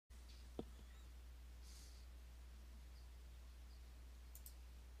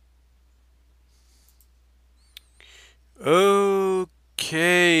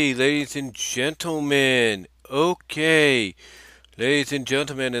Okay, ladies and gentlemen. Okay, ladies and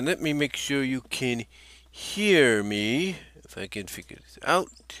gentlemen, and let me make sure you can hear me. If I can figure this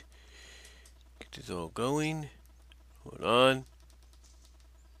out. Get this all going. Hold on.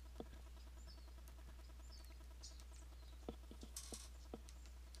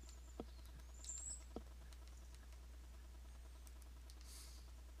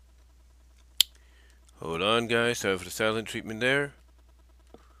 Hold on, guys. Sorry for the silent treatment there.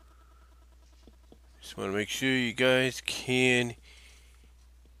 Just want to make sure you guys can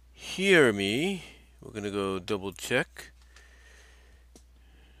hear me. We're going to go double check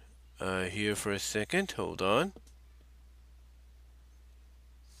here for a second. Hold on.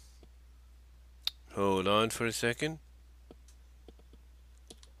 Hold on for a second.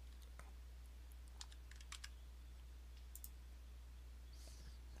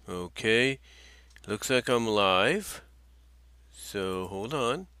 Okay. Looks like I'm live. So hold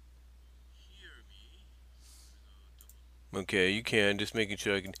on. Okay, you can. Just making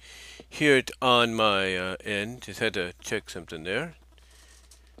sure I can hear it on my end. Just had to check something there.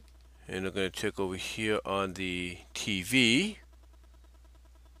 And I'm going to check over here on the TV.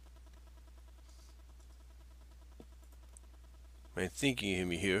 I think you can hear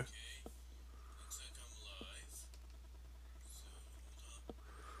me here.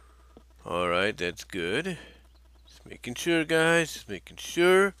 Alright, that's good. Just making sure, guys. Just making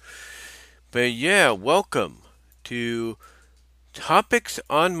sure. But yeah, welcome to Topics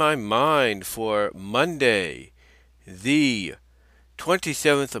on My Mind for Monday, the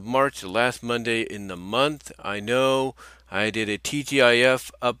 27th of March, the last Monday in the month. I know I did a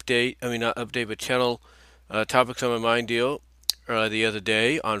TGIF update, not update, but channel Topics on My Mind deal the other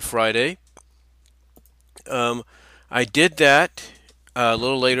day on Friday. I did that a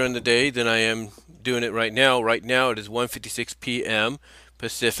little later in the day than I am doing it right now. Right now it is 1:56 p.m.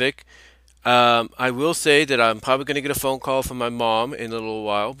 Pacific. I will say that I'm probably going to get a phone call from my mom in a little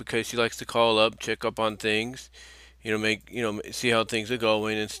while because she likes to call up, check up on things, see how things are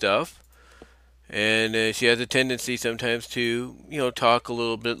going and stuff. And she has a tendency sometimes to, talk a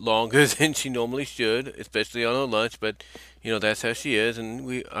little bit longer than she normally should, especially on her lunch. But, that's how she is,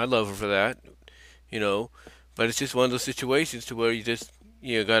 and I love her for that, you know. But it's just one of those situations to where you just,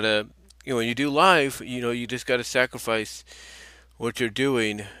 gotta, when you do live, you just gotta sacrifice what you're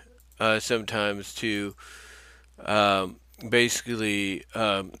doing sometimes to basically,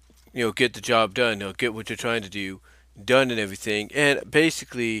 get the job done, get what you're trying to do done and everything. And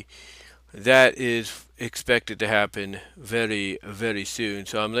basically, that is expected to happen very, very soon.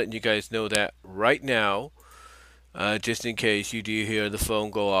 So I'm letting you guys know that right now, just in case you do hear the phone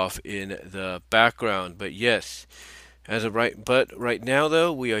go off in the background. But yes, but right now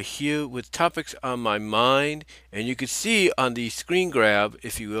though, we are here with topics on my mind, and you can see on the screen grab,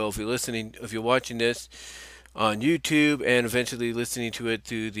 if you will, if you're watching this on YouTube, and eventually listening to it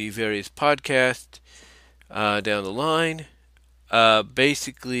through the various podcasts down the line.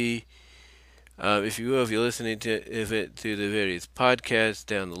 Basically, if you will, if you're listening to it through the various podcasts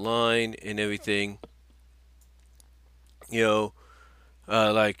down the line and everything, you know,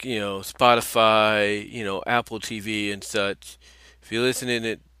 like Spotify, Apple TV and such. If you're listening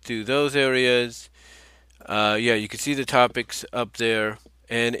it through those areas, yeah, you can see the topics up there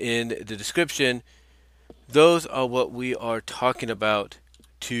and in the description. Those are what we are talking about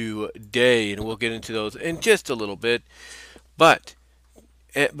today, and we'll get into those in just a little bit. But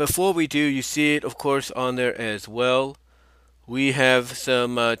before we do, you see it, of course, on there as well. We have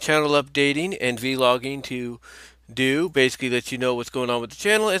some channel updating and vlogging to do, basically let you know what's going on with the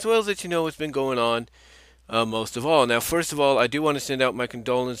channel, as well as let you know what's been going on most of all. Now, first of all, I do want to send out my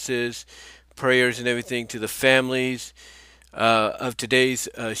condolences, prayers, and everything to the families of today's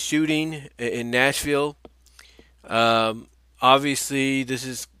shooting in Nashville. Obviously, this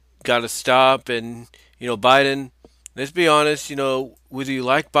has got to stop, and Biden. Let's be honest. Whether you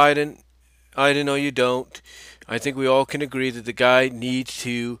like Biden, I don't know you don't. I think we all can agree that the guy needs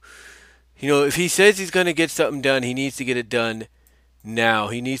to, if he says he's going to get something done, he needs to get it done now.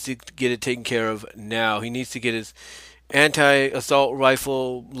 He needs to get it taken care of now. He needs to get his anti-assault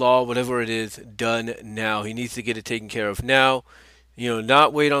rifle law, whatever it is, done now. He needs to get it taken care of now.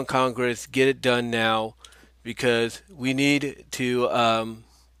 Not wait on Congress. Get it done now, because we need to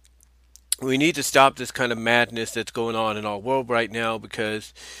stop this kind of madness that's going on in our world right now.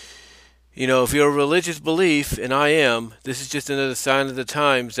 Because if you're a religious belief, and I am, this is just another sign of the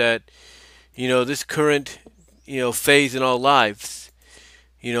times that this current phase in our lives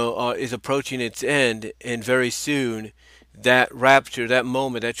is approaching its end, and very soon that rapture, that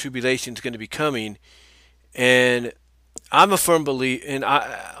moment, that tribulation is going to be coming. And I'm a firm believer, and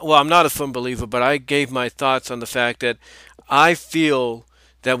I'm not a firm believer, but I gave my thoughts on the fact that I feel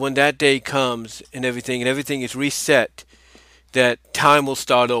that when that day comes and everything is reset, that time will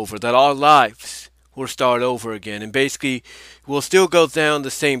start over, that our lives will start over again, and basically we'll still go down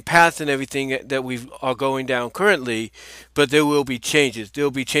the same path and everything that we are going down currently, but there will be changes. There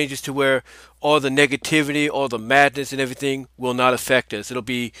will be changes to where all the negativity, all the madness and everything will not affect us. It'll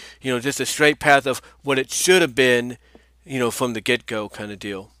be, just a straight path of what it should have been, from the get-go kind of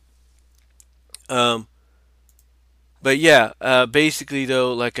deal. Um, but yeah, basically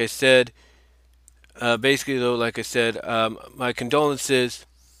though, like I said, my condolences,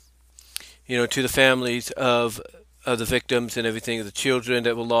 to the families of the victims and everything, the children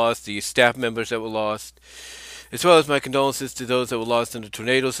that were lost, the staff members that were lost, as well as my condolences to those that were lost in the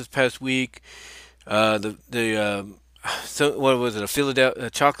tornadoes this past week. What was it? A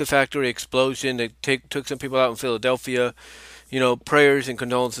chocolate factory explosion that took some people out in Philadelphia. Prayers and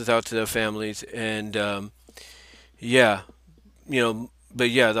condolences out to their families, and yeah, but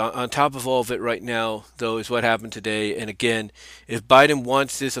yeah, on top of all of it right now, though, is what happened today. And again, if Biden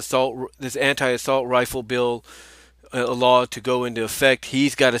wants this anti-assault rifle bill, a law to go into effect,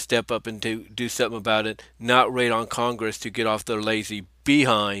 he's got to step up and do something about it. Not wait on Congress to get off their lazy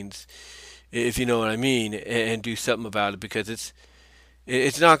behinds, if you know what I mean, and do something about it, because it's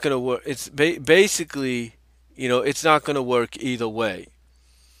not going to work. It's basically, it's not going to work either way.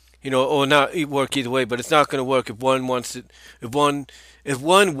 Or not work either way, but it's not going to work if one wants it. If one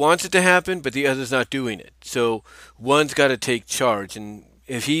wants it to happen, but the other's not doing it. So one's got to take charge, and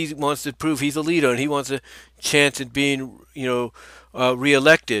if he wants to prove he's a leader and he wants a chance at being,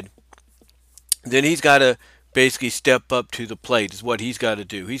 reelected, then he's got to basically step up to the plate. Is what he's got to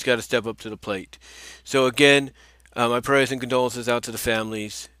do. He's got to step up to the plate. So again, my prayers and condolences out to the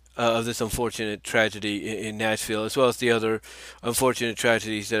families of this unfortunate tragedy in Nashville, as well as the other unfortunate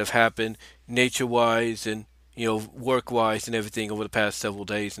tragedies that have happened nature-wise and work-wise and everything over the past several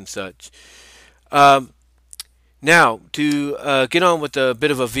days and such. Um, Now to get on with a bit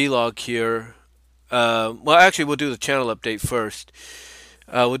of a vlog here. Well, actually, we'll do the channel update first.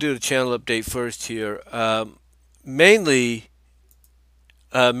 We'll do the channel update first here. Mainly,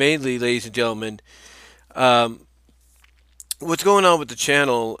 ladies and gentlemen, um, what's going on with the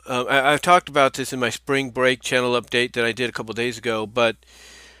channel? I've talked about this in my spring break channel update that I did a couple days ago, but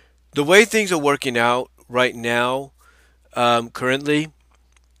the way things are working out right now, currently,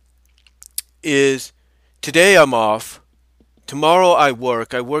 is today I'm off. Tomorrow I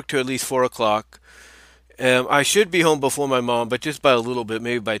work. I work to at least 4 o'clock. I should be home before my mom, but just by a little bit,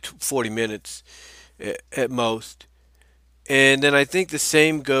 maybe by 40 minutes at most. And then I think the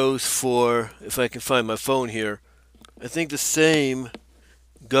same goes for, if I can find my phone here, I think the same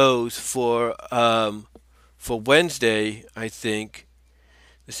goes for Wednesday. I think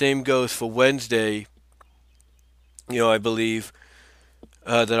the same goes for Wednesday. I believe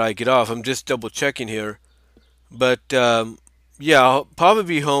that I get off. I'm just double checking here, but yeah, I'll probably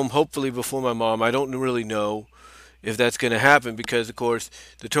be home hopefully before my mom. I don't really know if that's going to happen because, of course,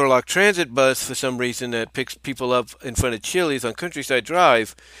 the Turlock Transit bus, for some reason, that picks people up in front of Chili's on Countryside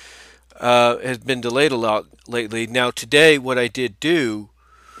Drive, has been delayed a lot lately. Now, today, what I did do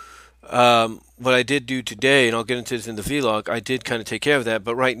today, and I'll get into this in the vlog, I did kind of take care of that.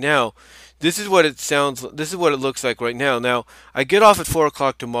 But right now, this is what it looks like right now. Now, I get off at 4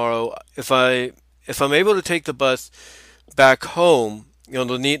 o'clock tomorrow. If I'm able to take the bus back home,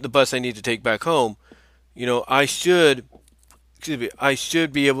 the bus I need to take back home, I should, I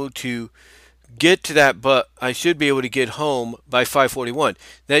should be able to get to that, but I should be able to get home by 5:41.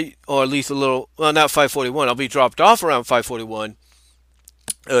 That, or at least a little, well, not 5:41. I'll be dropped off around 5:41,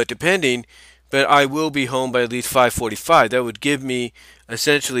 depending, but I will be home by at least 5:45. That would give me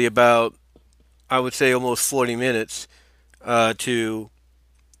essentially about, I would say, almost 40 minutes to,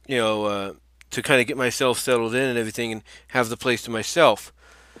 to kind of get myself settled in and everything, and have the place to myself.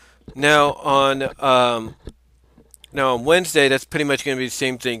 Now on Wednesday, that's pretty much going to be the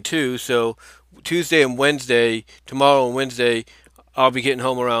same thing too. So Tuesday and Wednesday, tomorrow and Wednesday, I'll be getting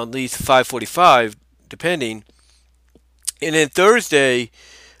home around at least 5:45, depending. And then Thursday,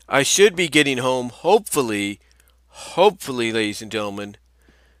 I should be getting home, hopefully, ladies and gentlemen,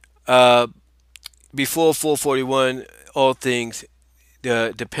 uh, before 4:41. All things,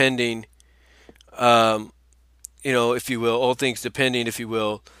 depending, um, if you will, all things depending, if you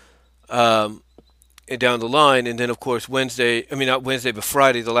will, um, and down the line. And then, of course, not Wednesday, but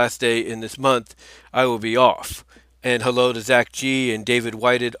Friday, the last day in this month, I will be off. And hello to Zach G and David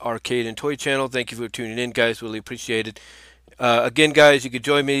Whited, Arcade and Toy Channel. Thank you for tuning in, guys. Really appreciate it. Again, guys, you could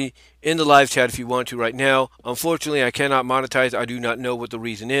join me in the live chat if you want to right now. Unfortunately, I cannot monetize. I do not know what the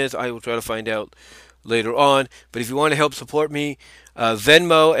reason is. I will try to find out later on. But if you want to help support me,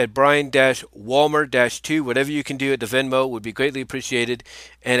 Venmo at Brian-Walmer-2, whatever you can do at the Venmo would be greatly appreciated.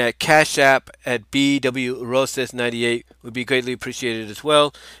 And at Cash App at BWRESTLEMANIA would be greatly appreciated as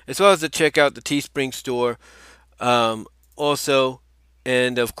well as to check out the Teespring store also.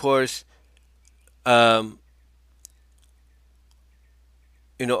 And of course, um,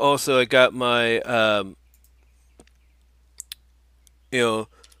 also I got my, and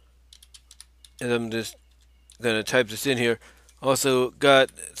I'm just going to type this in here. Also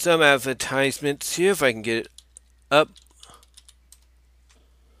got some advertisements. See if I can get it up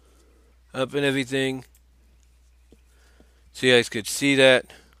and everything. So you guys could see that.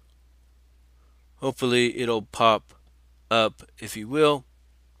 Hopefully it'll pop up, if you will.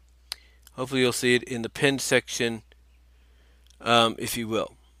 Hopefully you'll see it in the pinned section, if you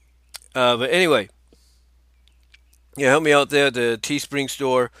will. But anyway, yeah, help me out there at the Teespring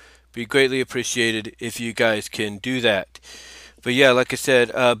store. Be greatly appreciated if you guys can do that. But yeah, like I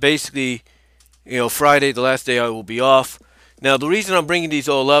said, basically, Friday, the last day I will be off. Now, the reason I'm bringing these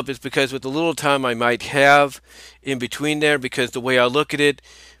all up is because with the little time I might have in between there, because the way I look at it,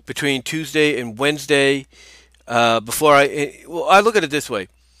 between Tuesday and Wednesday, I look at it this way.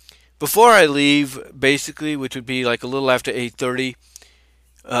 Before I leave, basically, which would be like a little after 8:30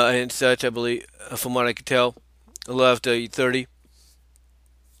 and such, I believe, from what I can tell, a little after 8:30.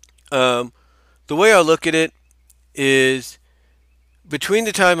 The way I look at it is between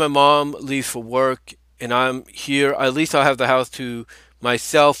the time my mom leaves for work and I'm here, at least I'll have the house to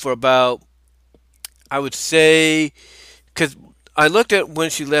myself for about, I would say, because I looked at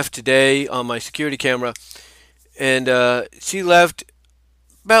when she left today on my security camera, and she left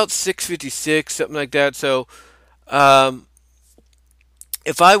about 6:56, something like that. So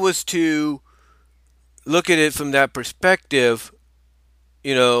if I was to look at it from that perspective,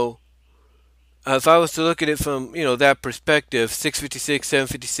 if I was to look at it from, that perspective, 6:56,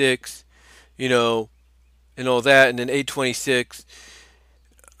 7:56, and all that, and then 8:26,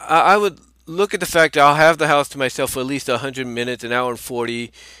 I would look at the fact that I'll have the house to myself for at least 100 minutes, an hour and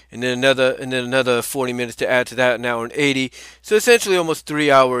 40, and then another 40 minutes to add to that, an hour and 80. So essentially almost 3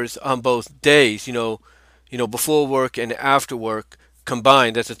 hours on both days, before work and after work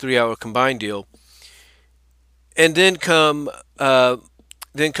combined. That's a 3 hour combined deal. And then come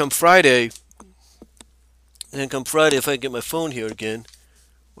Friday, if I get my phone here again,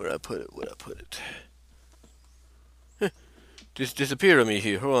 where'd I put it? Just disappeared on me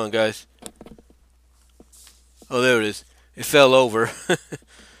here. Hold on, guys. Oh, there it is. It fell over.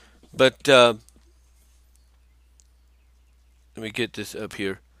 But let me get this up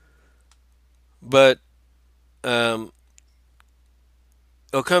here. But come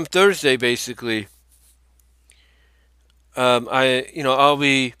Thursday, basically, I'll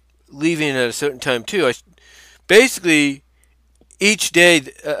be leaving at a certain time too. Basically, each day,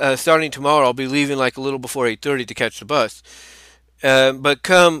 starting tomorrow, I'll be leaving like a little before 8:30 to catch the bus. But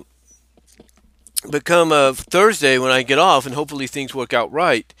come Thursday when I get off, and hopefully things work out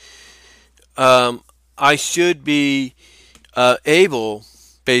right, I should be able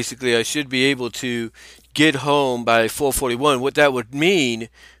to get home by 4:41. What that would mean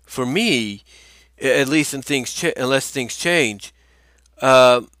for me, at least unless things change,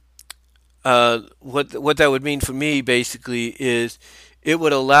 what that would mean for me basically is it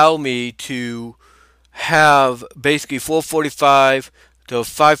would allow me to have basically 4:45 to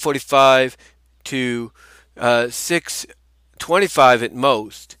 5:45 to 6:25 at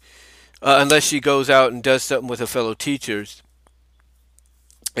most, unless she goes out and does something with her fellow teachers.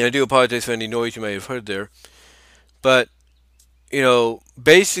 And I do apologize for any noise you may have heard there. But,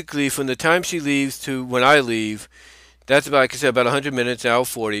 basically from the time she leaves to when I leave, that's about, like I said, about 100 minutes, an hour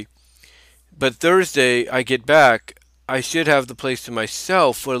 40. But Thursday, I get back, I should have the place to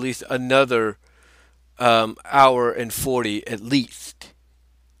myself for at least another hour and 40 at least,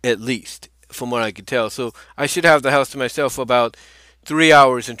 from what I can tell. So I should have the house to myself for about 3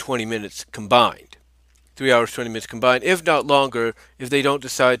 hours and 20 minutes combined. 3 hours, 20 minutes combined, if not longer, if they don't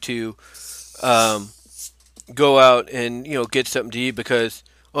decide to go out and, get something to eat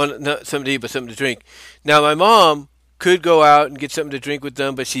not something to eat, but something to drink. Now, my mom could go out and get something to drink with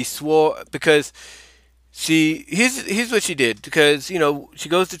them, but she swore because here's what she did, because, she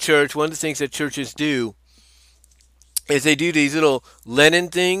goes to church. One of the things that churches do is they do these little Lennon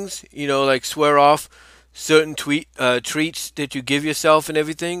things, like swear off certain treats that you give yourself and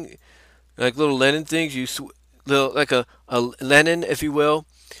everything, like little Lennon things, like a Lennon, if you will.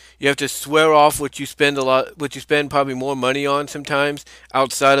 You have to swear off what you spend probably more money on sometimes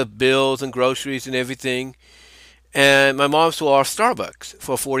outside of bills and groceries and everything. And my mom swore off Starbucks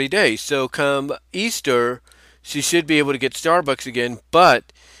for 40 days. So come Easter, she should be able to get Starbucks again.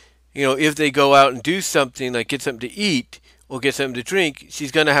 But, if they go out and do something like get something to eat or get something to drink,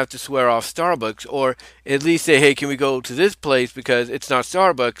 she's going to have to swear off Starbucks or at least say, hey, can we go to this place because it's not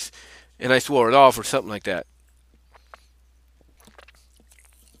Starbucks and I swore it off or something like that.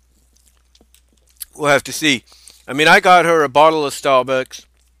 We'll have to see. I mean, I got her a bottle of Starbucks,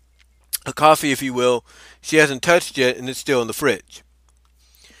 a coffee, if you will. She hasn't touched yet, and it's still in the fridge.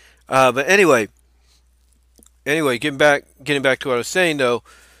 But anyway, getting back to what I was saying though,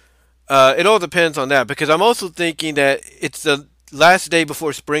 it all depends on that because I'm also thinking that it's the last day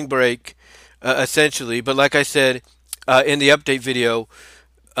before spring break, essentially. But like I said in the update video,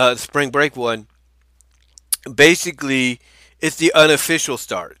 the spring break one, basically it's the unofficial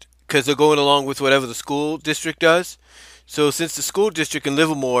start because they're going along with whatever the school district does. So since the school district in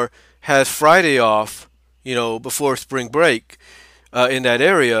Livermore has Friday off, before spring break in that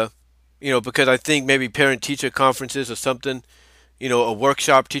area, because I think maybe parent-teacher conferences or something, a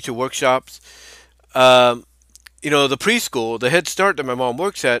workshop, teacher workshops. Um, the preschool, the Head Start that my mom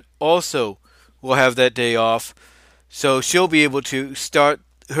works at, also will have that day off. So she'll be able to start,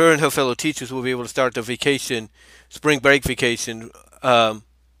 her and her fellow teachers will be able to start the vacation, spring break vacation, a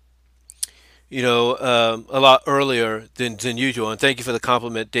lot earlier than usual. And thank you for the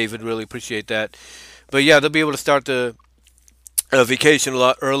compliment, David. Really appreciate that. But yeah, they'll be able to start the vacation a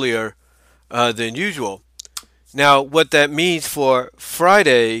lot earlier than usual. Now, what that means for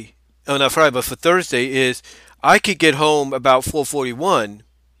Friday, oh not Friday, but for Thursday is I could get home about 4:41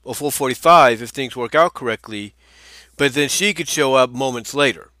 or 4:45 if things work out correctly, but then she could show up moments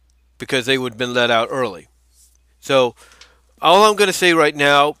later because they would have been let out early. So all I'm going to say right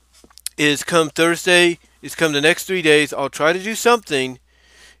now is come Thursday, is come the next 3 days, I'll try to do something,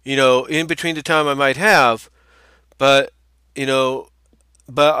 in between the time I might have, but you know,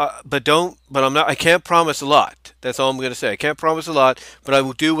 but I'm not. I can't promise a lot. That's all I'm going to say. I can't promise a lot, but I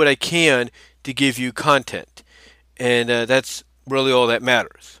will do what I can to give you content, and that's really all that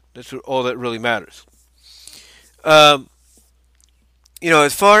matters. That's all that really matters. Um,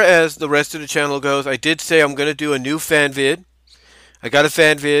 as far as the rest of the channel goes, I did say I'm going to do a new fan vid. I got a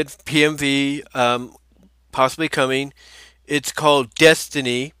fan vid, PMV, possibly coming. It's called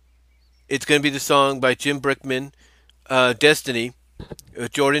Destiny. It's going to be the song by Jim Brickman, Destiny,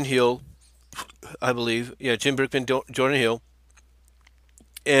 Jordan Hill, I believe. Yeah, Jim Brickman, Jordan Hill.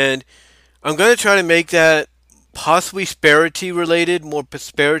 And I'm going to try to make that possibly Sparity related, more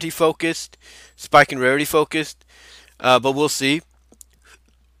Prosperity focused, Spike and Rarity focused. But we'll see.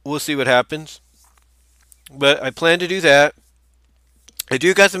 We'll see what happens. But I plan to do that. I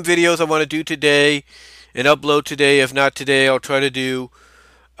do got some videos I want to do today and upload today. If not today, I'll try to do,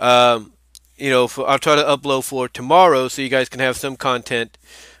 I'll try to upload for tomorrow so you guys can have some content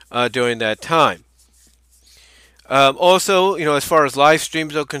during that time. Also, as far as live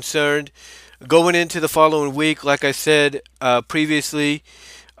streams are concerned, going into the following week, like I said previously,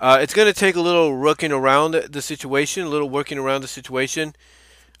 it's going to take a little working around the situation,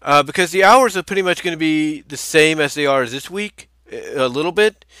 because the hours are pretty much going to be the same as they are this week, a little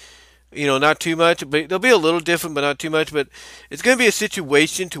bit. Not too much, but they'll be a little different, but not too much. But it's going to be a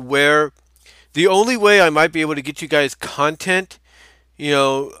situation to where the only way I might be able to get you guys content,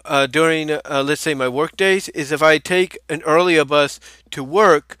 during, let's say, my work days, is if I take an earlier bus to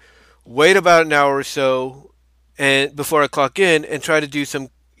work, wait about an hour or so, and before I clock in, and try to do some,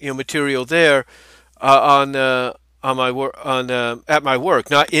 material there on my work at my work,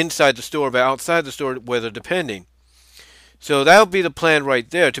 not inside the store, but outside the store, weather depending. So that'll be the plan right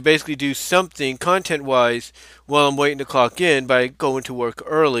there, to basically do something content-wise while I'm waiting to clock in by going to work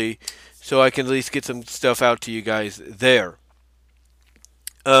early, so I can at least get some stuff out to you guys there.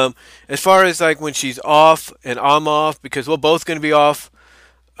 As far as like when she's off and I'm off, because we're both going to be off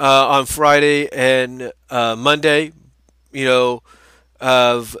on Friday and Monday,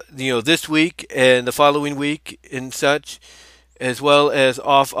 of this week and the following week and such, as well as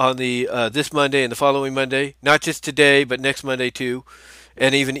off on the this Monday and the following Monday, not just today but next Monday too,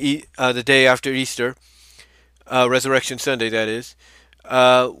 and even the day after Easter, Resurrection Sunday that is.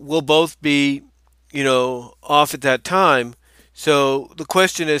 We'll both be off at that time. So the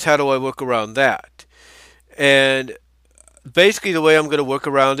question is, how do I work around that? And basically the way I'm going to work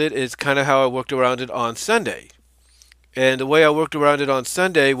around it is kind of how I worked around it on Sunday. And the way I worked around it on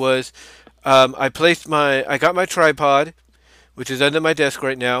Sunday was I got my tripod, which is under my desk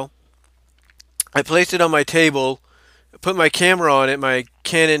right now. I placed it on my table put my camera on it, my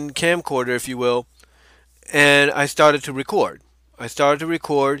Canon camcorder, if you will, and I started to record. I started to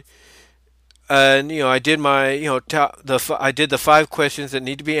record, and I did my I did the 5 questions that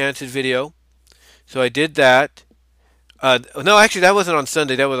need to be answered video. So I did that. No, actually, that wasn't on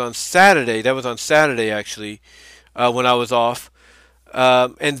Sunday. That was on Saturday. That was on Saturday, actually, when I was off.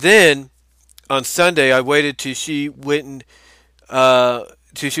 And then on Sunday, I waited till she went and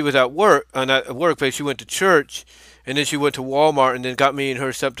till she was at work, not at work, but she went to church, and then she went to Walmart, and then got me and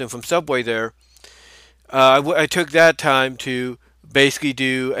her something from Subway there. I took that time to basically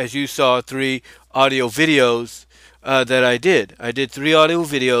do, as you saw, 3 audio videos that I did. I did 3 audio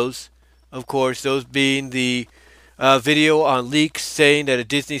videos, of course, those being the video on leaks saying that a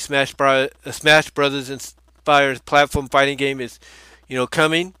Disney Smash Brothers inspired platform fighting game is,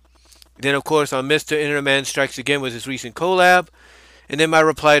 coming. Then, of course, on Mr. Internet Man Strikes Again was his recent collab. And then my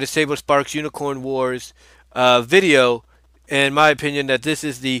reply to Sable Sparks Unicorn Wars video, and my opinion that this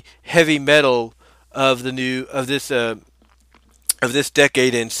is the heavy metal of the new of this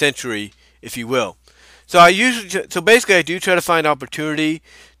decade and century, if you will. So basically I do try to find opportunity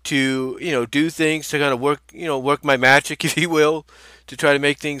to do things to kind of work my magic, if you will, to try to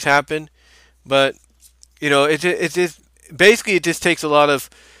make things happen. But it just basically it just takes a lot of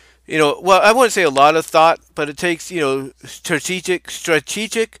well, I wouldn't say a lot of thought, but it takes strategic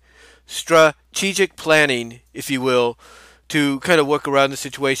planning, if you will, to kind of work around the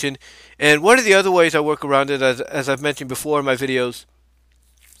situation. And one of the other ways I work around it, as I've mentioned before in my videos,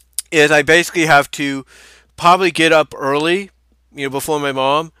 is I basically have to probably get up early, before my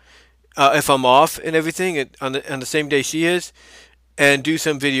mom, if I'm off and everything, on the same day she is, and do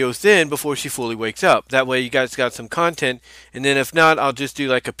some videos then before she fully wakes up. That way you guys got some content, and then if not, I'll just do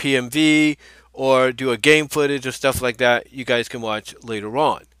like a PMV or do a game footage or stuff like that you guys can watch later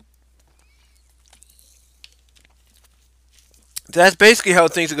on. That's basically how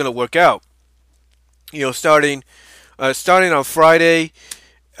things are going to work out. Starting on Friday,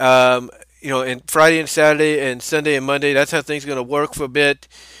 and Friday and Saturday and Sunday and Monday. That's how things are going to work for a bit.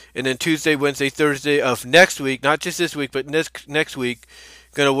 And then Tuesday, Wednesday, Thursday of next week, not just this week, but next week,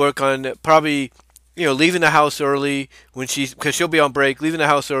 going to work on probably, leaving the house early because she'll be on break, leaving the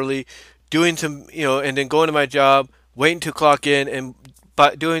house early, doing some, and then going to my job, waiting to clock in, and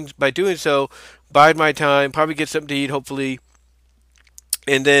by doing so, bide my time, probably get something to eat, hopefully,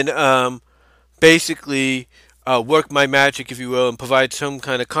 and then basically work my magic, if you will, and provide some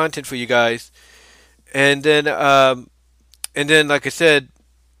kind of content for you guys. And then, like I said,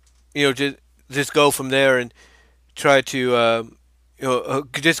 just go from there and try to,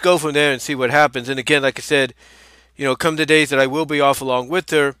 just go from there and see what happens. And again, like I said, come the days that I will be off along with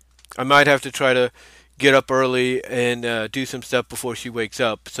her, I might have to try to get up early and do some stuff before she wakes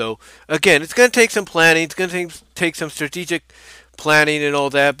up. So again, it's going to take some planning. It's going to take some strategic planning and all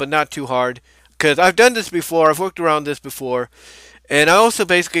that, but not too hard. Because I've done this before. I've worked around this before. And I also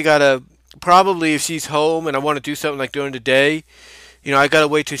basically got to, probably if she's home and I want to do something like during the day, I got to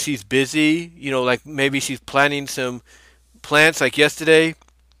wait till she's busy. Like maybe she's planting some plants like yesterday.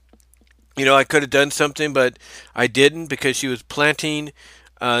 I could have done something, but I didn't because she was planting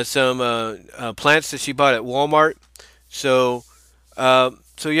some plants that she bought at Walmart. So,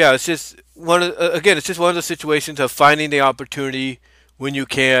 so yeah, it's just it's just one of the situations of finding the opportunity when you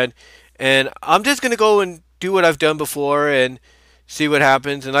can. And I'm just gonna go and do what I've done before and see what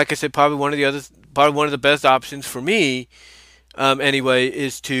happens. And like I said, probably one of the best options for me, anyway,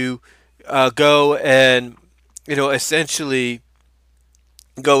 is to go and essentially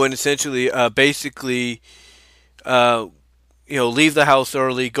basically leave the house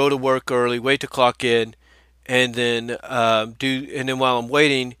early, go to work early, wait to clock in, and then while I'm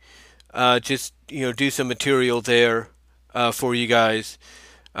waiting, just do some material there for you guys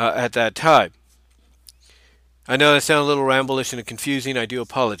at that time. I know that sounds a little ramblish and confusing. I do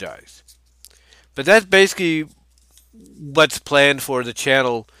apologize, but that's basically what's planned for the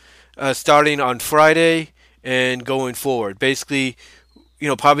channel, starting on Friday and going forward. Basically,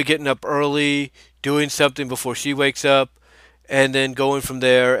 probably getting up early, doing something before she wakes up, and then going from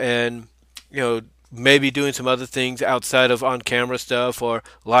there and, maybe doing some other things outside of on-camera stuff or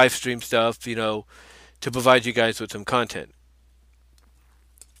live stream stuff, to provide you guys with some content.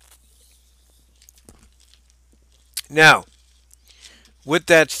 Now, with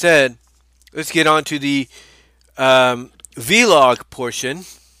that said, let's get on to the vlog portion,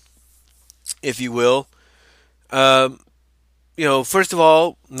 if you will. First of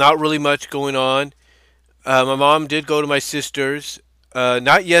all, not really much going on. My mom did go to my sister's,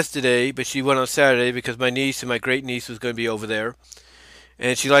 not yesterday, but she went on Saturday because my niece and my great niece was going to be over there,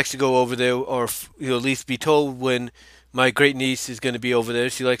 and she likes to go over there, or at least be told when my great niece is going to be over there.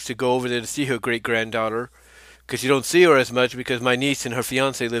 She likes to go over there to see her great granddaughter because you don't see her as much because my niece and her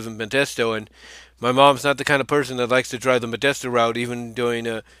fiance live in Modesto, and my mom's not the kind of person that likes to drive the Modesto route,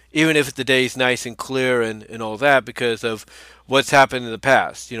 even if the day's nice and clear and all that, because of what's happened in the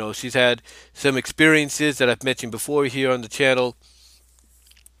past. She's had some experiences that I've mentioned before here on the channel,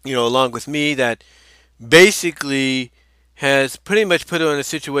 along with me, that basically has pretty much put her in a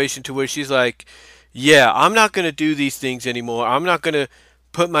situation to where she's like, yeah, I'm not going to do these things anymore. I'm not going to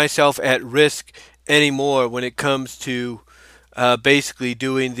put myself at risk anymore when it comes to basically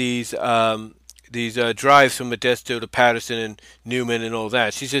doing these drives from Modesto to Patterson and Newman and all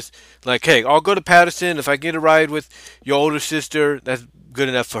that. She's just like, hey, I'll go to Patterson. If I get a ride with your older sister, that's good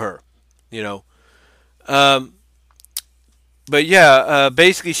enough for her, you know. Um, but yeah,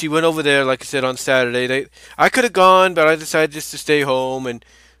 basically she went over there, like I said, on Saturday. I could have gone, but I decided just to stay home and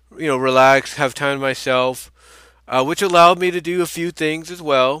relax, have time to myself, which allowed me to do a few things as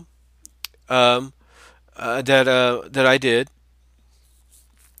well. Um, that I did.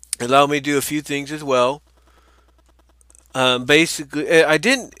 It allowed me to do a few things as well. Basically, I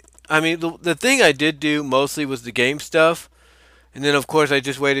didn't. I mean, the thing I did do mostly was the game stuff, and then of course I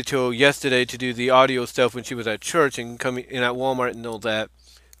just waited till yesterday to do the audio stuff when she was at church and coming in at Walmart and all that.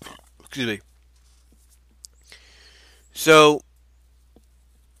 Excuse me. So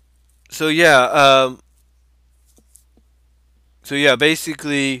so yeah,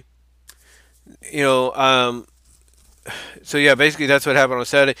 basically, you know, basically that's what happened on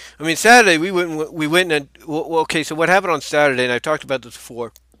Saturday. I mean, Saturday we went and well, okay. So what happened on Saturday, and I've talked about this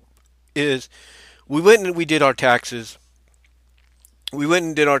before, is we went and we did our taxes. We went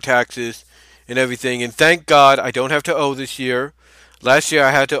and did our taxes and everything, and thank God I don't have to owe this year. Last year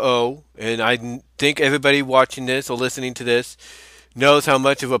I had to owe, and think everybody watching this or listening to this knows how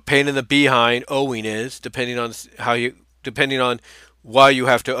much of a pain in the behind owing is, depending on why you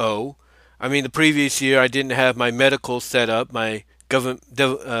have to owe. I mean, the previous year I didn't have my medical set up, my government,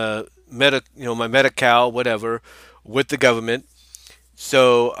 my Medi-Cal, whatever, with the government.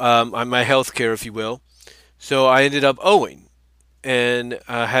 So my health care, if you will. So I ended up owing, and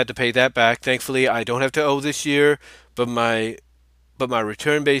I had to pay that back. Thankfully, I don't have to owe this year, but my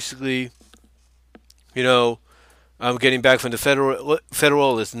return basically, you know, I'm getting back from the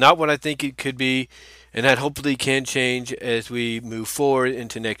federal is not what I think it could be, and that hopefully can change as we move forward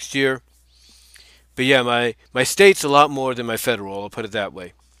into next year. But yeah, my state's a lot more than my federal. I'll put it that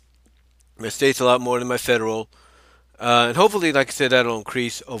way. My state's a lot more than my federal, and hopefully, like I said, that'll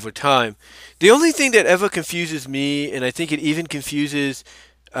increase over time. The only thing that ever confuses me, and I think it even confuses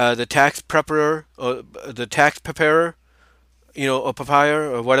the tax preparer or the tax preparer, or papaya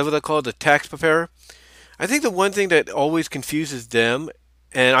or whatever they're called, the tax preparer. I think the one thing that always confuses them,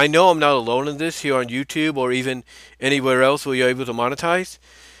 and I know I'm not alone in this here on YouTube or even anywhere else where you're able to monetize,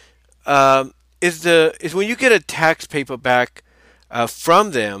 is when you get a tax paper back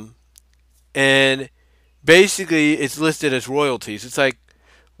from them, and basically it's listed as royalties. It's like,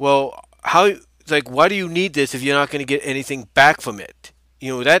 well, how? It's like, why do you need this if you're not going to get anything back from it?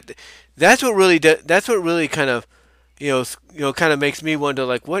 That's what really kind of kind of makes me wonder,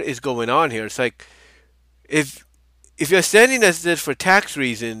 like, what is going on here? It's like, if you're sending us this for tax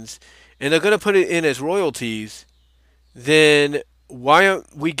reasons and they're going to put it in as royalties, then why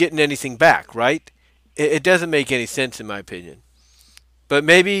aren't we getting anything back, right? It doesn't make any sense in my opinion. But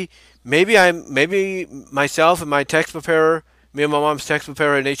maybe myself and my tax preparer, me and my mom's tax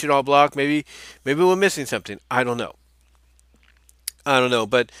preparer at H&R Block, maybe we're missing something. I don't know.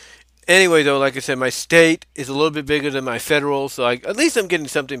 But anyway, though, like I said, my state is a little bit bigger than my federal, so at least I'm getting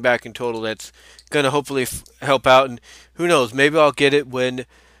something back in total that's going to hopefully help out. And who knows, maybe I'll get it when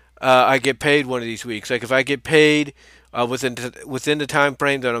I get paid one of these weeks. Like if I get paid within the time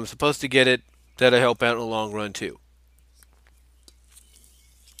frame that I'm supposed to get it, that'll help out in the long run too.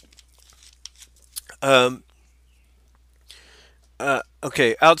 Um,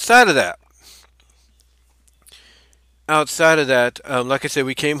 okay, like I said,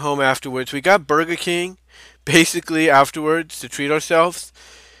 we came home afterwards. We got Burger King basically afterwards to treat ourselves.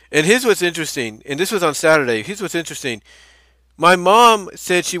 And here's what's interesting. And this was on Saturday. Here's what's interesting. My mom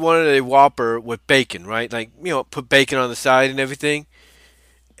said she wanted a Whopper with bacon, right? Like, put bacon on the side and everything.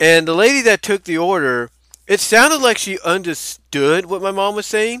 And the lady that took the order, it sounded like she understood what my mom was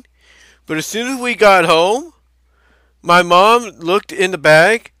saying. But as soon as we got home, my mom looked in the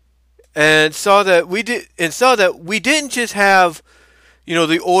bag and saw that we didn't just have,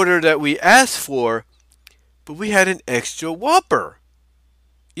 the order that we asked for, but we had an extra Whopper.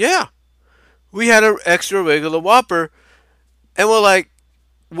 Yeah, we had an extra regular Whopper, and we're like,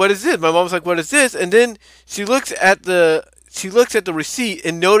 what is this? My mom's like, what is this? And then she looks at the receipt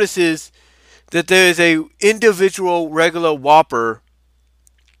and notices that there is a individual regular Whopper,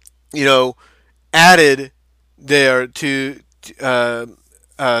 you know, added there to the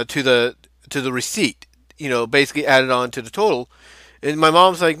receipt. Basically added on to the total. And my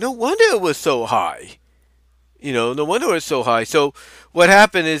mom's like, no wonder it was so high. No wonder it was so high. So what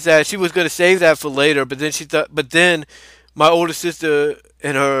happened is that she was going to save that for later, but then my older sister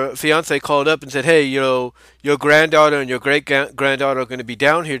and her fiance called up and said, hey, your granddaughter and your great granddaughter are going to be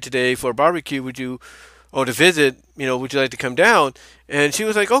down here today for a barbecue. Or to visit, would you like to come down? And she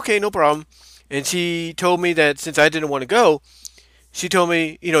was like, okay, no problem. And she told me that since I didn't want to go, she told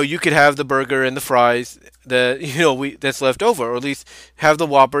me, you could have the burger and the fries that that's left over, or at least have the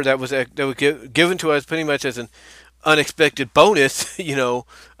Whopper that was given to us pretty much as an unexpected bonus,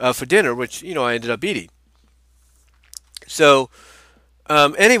 for dinner, which I ended up eating. So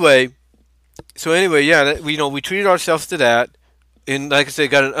anyway, yeah, we treated ourselves to that, and like I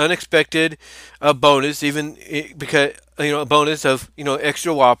said, got an unexpected bonus, even because a bonus of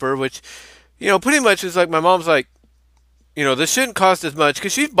extra Whopper, which pretty much is like my mom's like, this shouldn't cost as much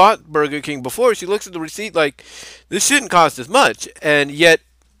because she's bought Burger King before. She looks at the receipt like this shouldn't cost as much, and yet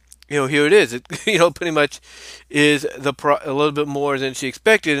here it is. It pretty much is a little bit more than she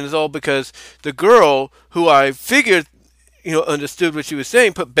expected, and it's all because the girl who I figured understood what she was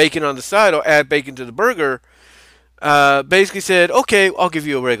saying, put bacon on the side or add bacon to the burger. Basically said, okay, I'll give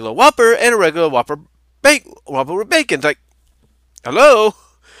you a regular Whopper and a regular Whopper with bacon. It's like, hello,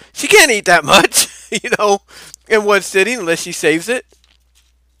 she can't eat that much, in one sitting unless she saves it.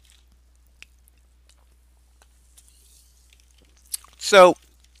 So,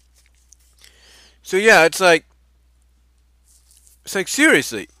 yeah, it's like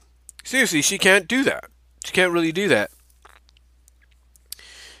seriously, she can't do that. She can't really do that.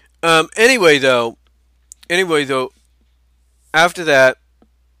 Anyway, though, after that,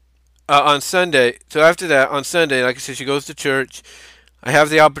 on Sunday, like I said, she goes to church. I have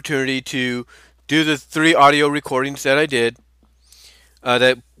the opportunity to do the 3 audio recordings that I did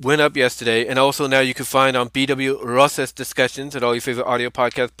that went up yesterday, and also now you can find on BWRESTLEMANIA discussions at all your favorite audio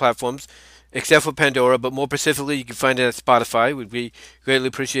podcast platforms, except for Pandora, but more specifically, you can find it at Spotify. Would be greatly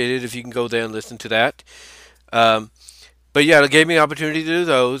appreciated if you can go there and listen to that. But yeah, it gave me the opportunity to do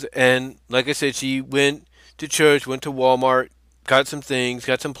those, and like I said, she went to church, went to Walmart, got some things,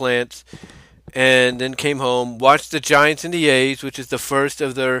 got some plants, and then came home, watched the Giants and the A's, which is the first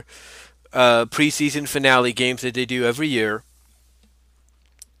of their preseason finale games that they do every year.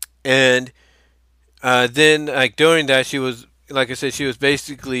 And then, like during that, she was, like I said, she was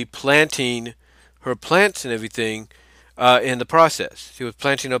basically planting her plants and everything in the process. She was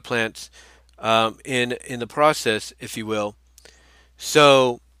planting her plants in the process, if you will.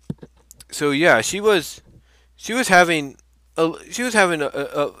 So yeah, she was having some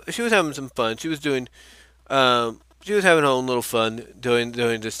fun. She was having her own little fun during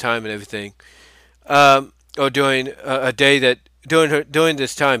this time and everything. Or during a day that during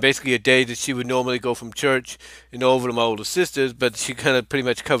this time, basically a day that she would normally go from church and over to my older sister's, but she kind of pretty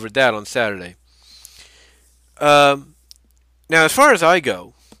much covered that on Saturday. Now, as far as I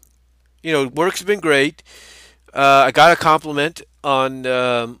go, work's been great. I got a compliment on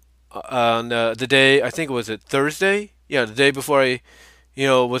the day. I think it was Thursday. Yeah, the day before I,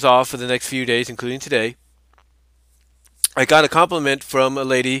 was off for the next few days, including today. I got a compliment from a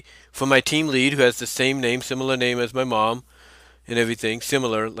lady, from my team lead, who has the same name, similar name as my mom, and everything,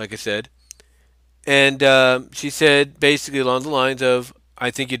 similar, like I said. And she said basically along the lines of, I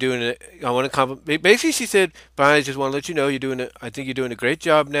think you're doing it. I want to compliment. Basically, she said, Brian, I just want to let you know I think you're doing a great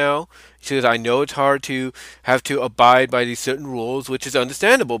job now. She says, I know it's hard to have to abide by these certain rules, which is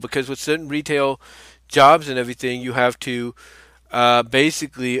understandable because with certain retail jobs and everything, you have to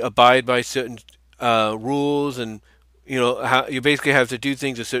basically abide by certain rules, and how you basically have to do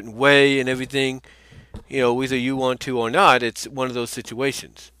things a certain way and everything. Whether you want to or not, it's one of those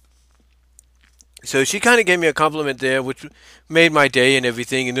situations. So she kind of gave me a compliment there, which made my day and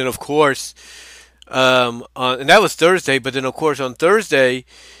everything. And then, of course, and that was Thursday. But then, of course, on Thursday,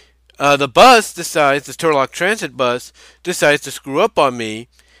 the Turlock Transit bus decides to screw up on me.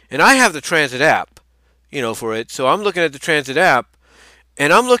 And I have the Transit app, for it. So I'm looking at the Transit app,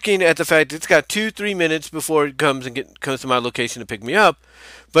 and I'm looking at the fact that it's got 2-3 minutes before it comes to my location to pick me up.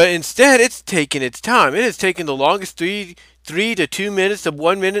 But instead, it's taking its time. It has taken the longest 3 to 2 minutes to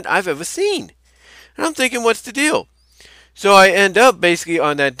 1 minute I've ever seen. And I'm thinking, what's the deal? So I end up basically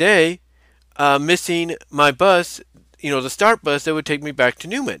on that day missing my bus, the start bus that would take me back to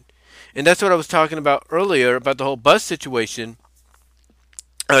Newman. And that's what I was talking about earlier about the whole bus situation.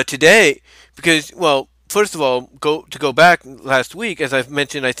 Today, because, well, first of all, go back last week, as I've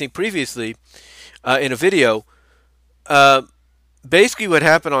mentioned, I think previously in a video. Uh, Basically, what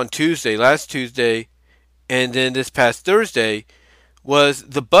happened on Tuesday, last Tuesday, and then this past Thursday, was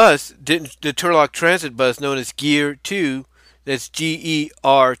the Turlock Transit bus known as Gear 2, that's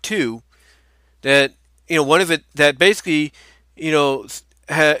GER2, that, one of it, that basically,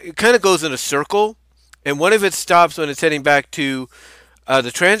 it kind of goes in a circle, and one of it stops when it's heading back to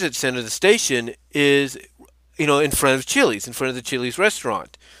the transit center, the station, is, in front of Chili's, in front of the Chili's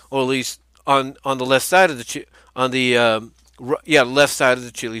restaurant, or at least on the left side of on the, left side of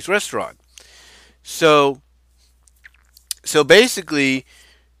the Chili's restaurant. So, so basically,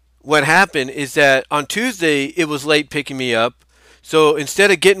 what happened is that on Tuesday it was late picking me up. So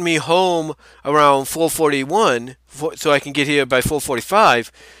instead of getting me home around 4:41, so I can get here by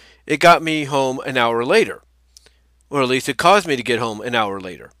 4:45, it got me home an hour later, or at least it caused me to get home an hour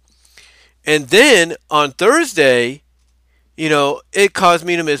later. And then on Thursday, it caused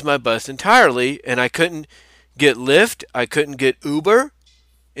me to miss my bus entirely, and I couldn't get Lyft, I couldn't get Uber,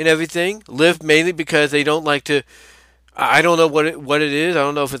 and everything. Lyft mainly because they don't like to. I don't know what it is. I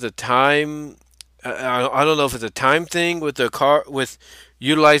don't know if it's a time. I don't know if it's a time thing with the car, with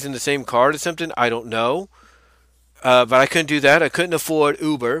utilizing the same card or something. I don't know. But I couldn't do that. I couldn't afford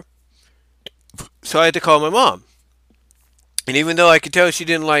Uber, so I had to call my mom. And even though I could tell she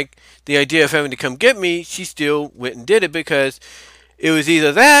didn't like the idea of having to come get me, she still went and did it because it was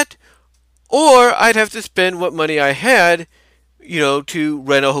either that or I'd have to spend what money I had, to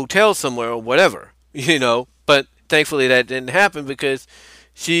rent a hotel somewhere or whatever, But thankfully that didn't happen because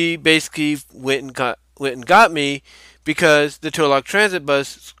she basically went and got me because the Turlock Transit bus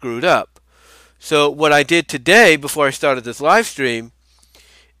screwed up. So what I did today before I started this live stream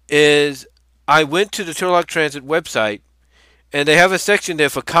is I went to the Turlock Transit website and they have a section there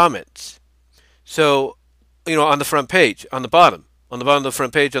for comments. So, on the front page, on the bottom of the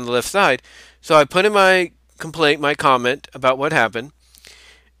front page on the left side. So I put in my complaint, my comment about what happened,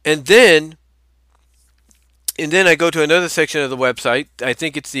 and then I go to another section of the website. I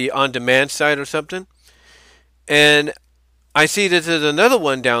think it's the on-demand site or something, and I see that there's another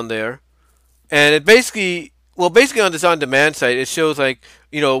one down there, and it basically on this on-demand site, it shows like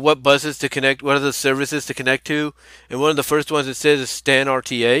what buses to connect, what are the services to connect to, and one of the first ones it says is Stan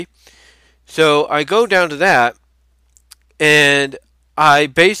RTA. So I go down to that, and I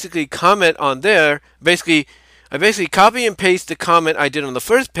basically comment on there. I basically copy and paste the comment I did on the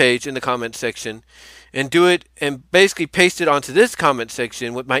first page in the comment section, and do it and basically paste it onto this comment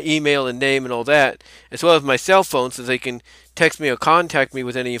section with my email and name and all that, as well as my cell phone, so they can text me or contact me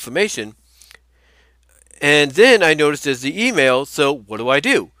with any information. And then I noticed there's the email. So what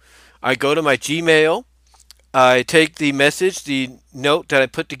do? I go to my Gmail. I take the message, the note that I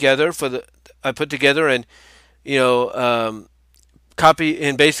put together and you know copy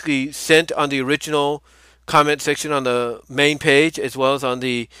and basically sent on the original comment section on the main page, as well as on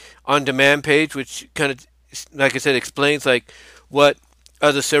the on-demand page, which kind of, like I said, explains like what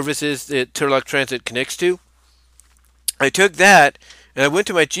other services that Turlock Transit connects to. I took that and I went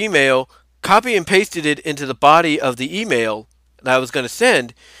to my Gmail, copy and pasted it into the body of the email that I was going to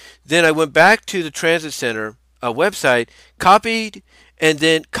send. Then I went back to the transit center website, copied and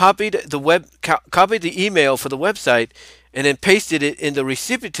then copied the email for the website, and then pasted it in the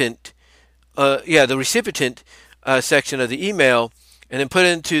recipient section of the email, and then put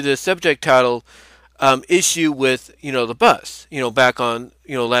into the subject title, issue with the bus, back on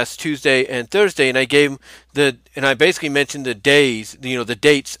last Tuesday and Thursday, and I basically mentioned the days, the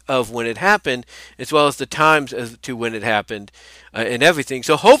dates of when it happened, as well as the times as to when it happened, and everything.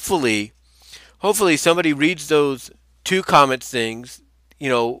 So hopefully somebody reads those two comments things,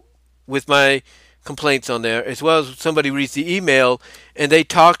 with my complaints on there, as well as somebody reads the email and they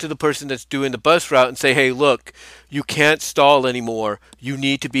talk to the person that's doing the bus route and say, hey, look, you can't stall anymore. You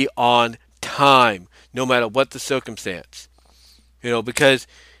need to be on time, no matter what the circumstance. Because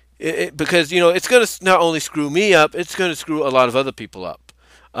it's going to not only screw me up, it's going to screw a lot of other people up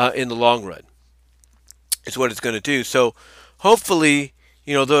in the long run. It's what it's going to do. So hopefully,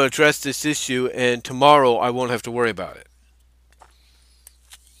 they'll address this issue, and tomorrow I won't have to worry about it.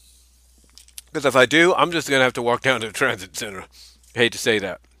 Because if I do, I'm just going to have to walk down to the transit center. I hate to say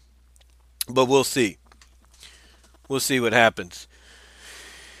that. But we'll see. We'll see what happens.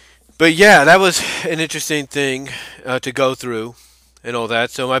 But yeah, that was an interesting thing to go through and all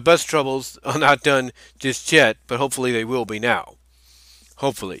that. So my bus troubles are not done just yet, but hopefully they will be now.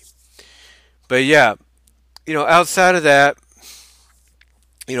 Hopefully. But yeah, outside of that,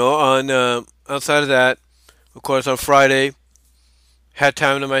 outside of that, of course, on Friday, Had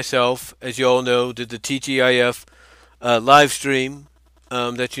time to myself, as you all know, did the TGIF live stream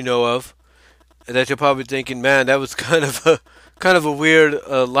that you know of. That you're probably thinking, man, that was kind of a weird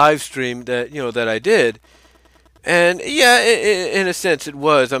live stream that that I did. And yeah, in a sense, it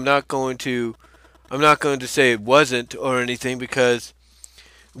was. I'm not going to say it wasn't or anything because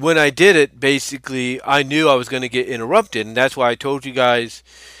when I did it, basically, I knew I was going to get interrupted, and that's why I told you guys,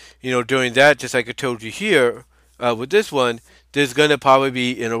 during that, just like I told you here with this one, there's going to probably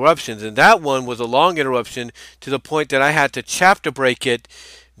be interruptions, and that one was a long interruption to the point that I had to chapter break it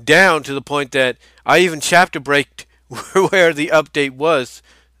down to the point that I even chapter braked where the update was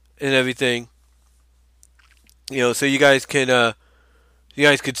and everything. So you guys could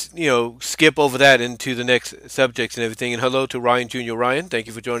skip over that into the next subjects and everything. And hello to Ryan Jr. Ryan, thank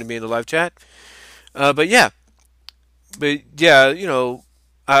you for joining me in the live chat. But yeah,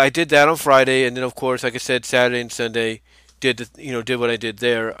 I did that on Friday, and then of course, like I said, Saturday and Sunday did what I did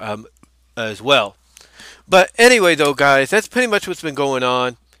there as well. But anyway, though, guys, that's pretty much what's been going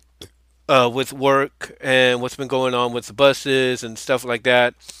on with work and what's been going on with the buses and stuff like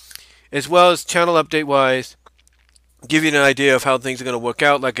that, as well as channel update wise. Give you an idea of how things are going to work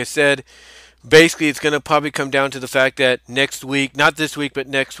out. Like I said, basically it's going to probably come down to the fact that next week, not this week, but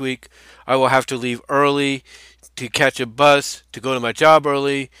next week, I will have to leave early to catch a bus to go to my job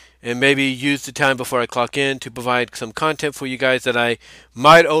early and maybe use the time before I clock in to provide some content for you guys that I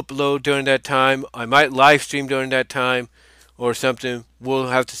might upload during that time. I might live stream during that time or something. We'll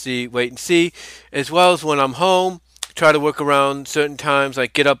have to see, wait and see. As well as when I'm home, try to work around certain times,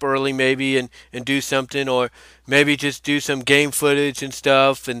 like get up early maybe and do something, or maybe just do some game footage and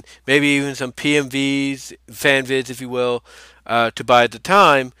stuff, and maybe even some PMVs, fan vids, if you will, to buy the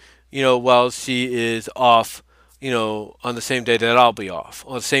time, while she is off, on the same day that I'll be off,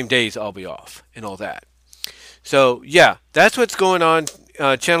 or the same days I'll be off, and all that. So yeah, that's what's going on,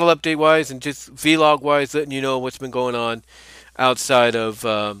 channel update wise, and just vlog wise, letting you know what's been going on outside of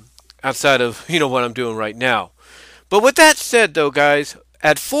what I'm doing right now. But with that said, though, guys,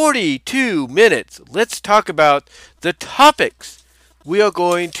 at 42 minutes, let's talk about the topics we are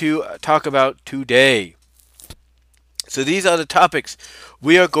going to talk about today. So these are the topics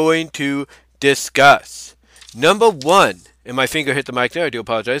we are going to discuss. Number one, and my finger hit the mic there, I do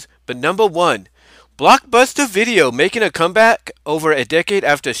apologize, but number one, BlockBuster Video making a comeback over a decade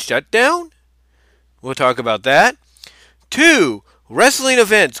after Shutdown? We'll talk about that. Two, wrestling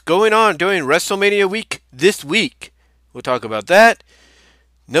events going on during WrestleMania week this week. We'll talk about that.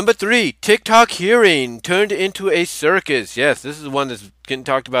 Number three, TikTok hearing turned into a circus. Yes, this is one that's getting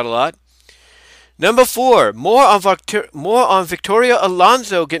talked about a lot. Number four, more on Victoria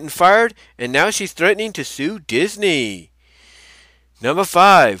Alonso getting fired, and now she's threatening to sue Disney. Number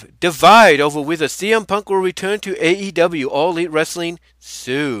five, divide over whether CM Punk will return to AEW All Elite Wrestling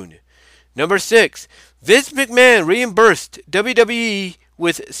soon. Number six, Vince McMahon reimbursed WWE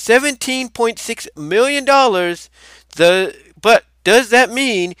with $17.6 million. But does that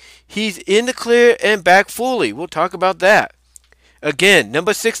mean he's in the clear and back fully? We'll talk about that. Again,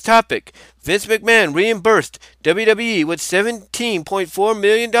 number six topic. Vince McMahon reimbursed WWE with $17.4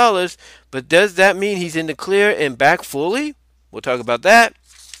 million. But does that mean he's in the clear and back fully? We'll talk about that.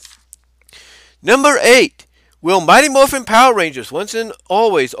 Number eight. Will Mighty Morphin Power Rangers once and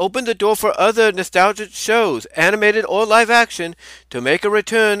always open the door for other nostalgic shows, animated or live action, to make a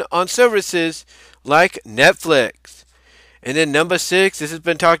return on services like Netflix? And then number six, this has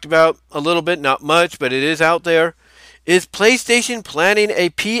been talked about a little bit, not much, but it is out there. Is PlayStation planning a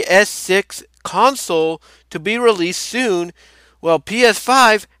PS6 console to be released soon, while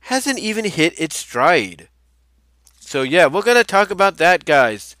PS5 hasn't even hit its stride? So yeah, we're going to talk about that,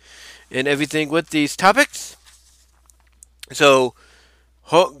 guys, and everything with these topics. So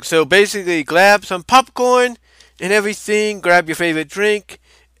basically, grab some popcorn and everything, grab your favorite drink,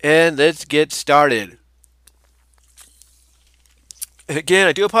 and let's get started. Again,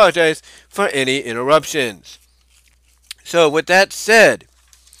 I do apologize for any interruptions. So with that said,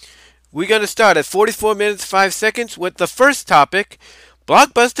 we're going to start at 44 minutes 5 seconds with the first topic,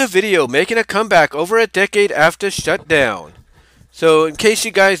 BlockBuster Video making a comeback over a decade after Shutdown. So in case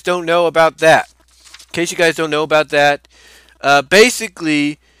you guys don't know about that,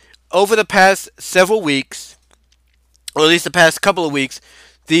 basically, over the past several weeks, or at least the past couple of weeks,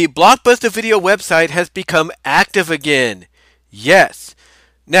 the BlockBuster Video website has become active again. Yes.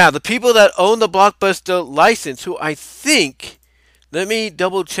 Now, the people that own the BlockBuster license, who I think, let me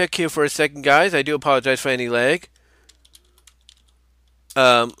double check here for a second, guys. I do apologize for any lag.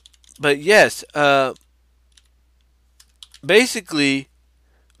 But yes, basically,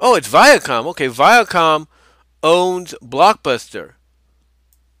 oh, it's Viacom. Okay, Viacom owns BlockBuster.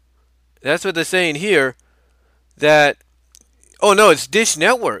 That's what they're saying here. That oh no, it's Dish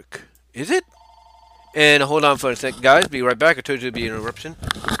Network. Is it? And hold on for a second, guys. Be right back. I told you to be an interruption.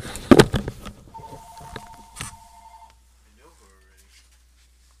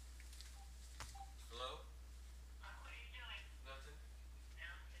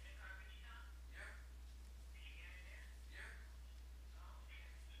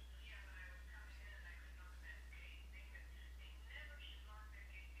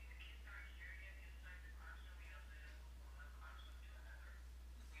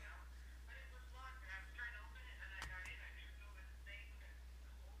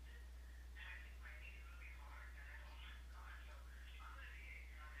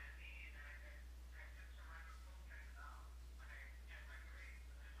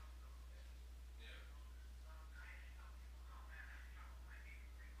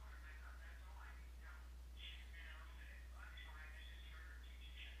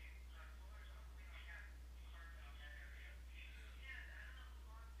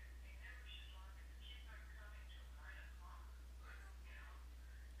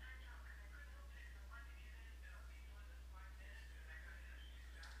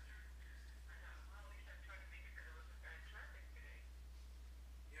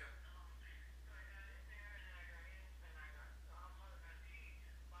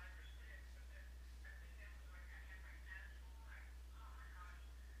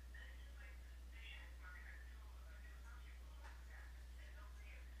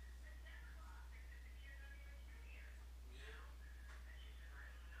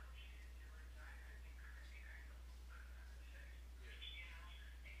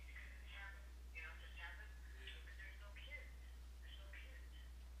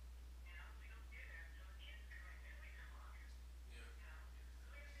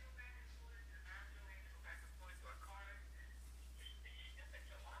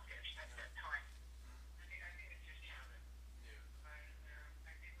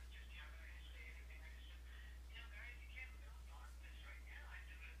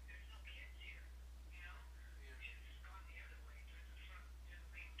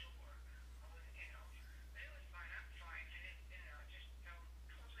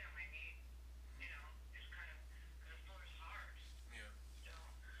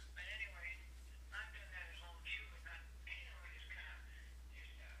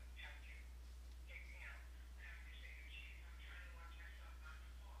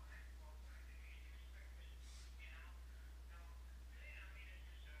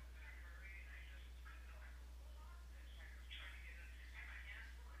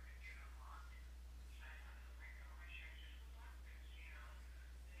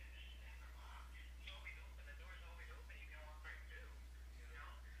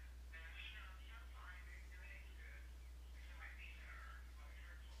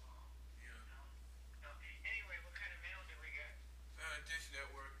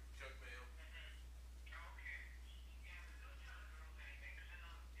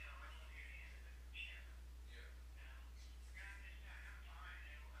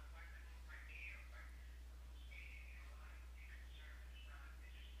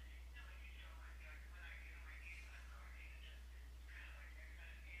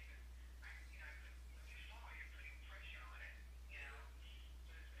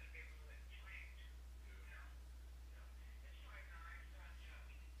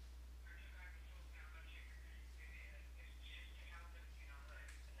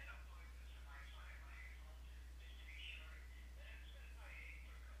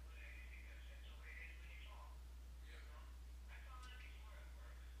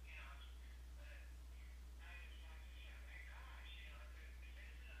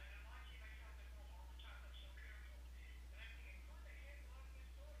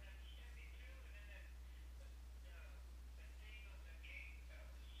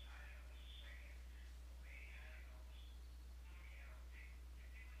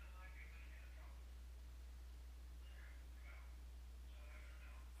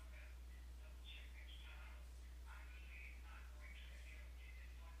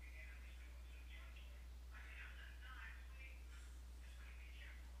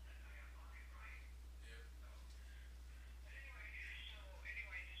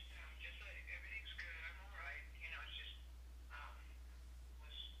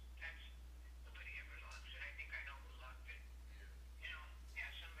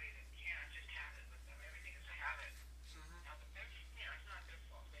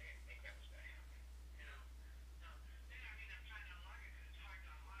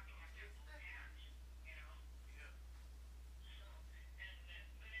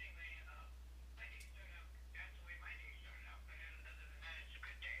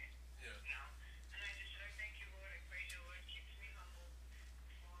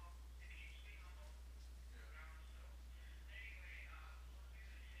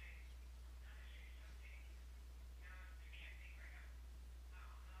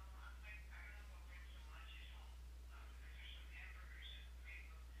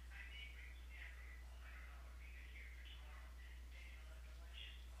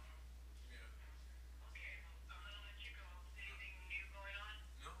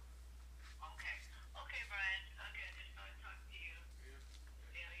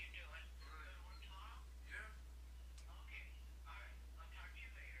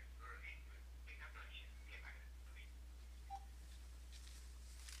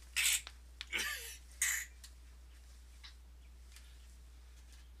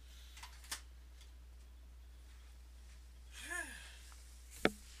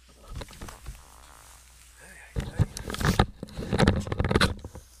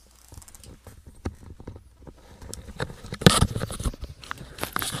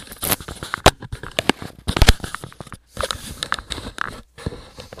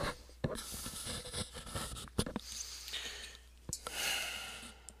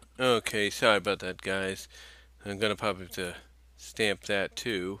 Okay, sorry about that, guys. I'm gonna probably have to stamp that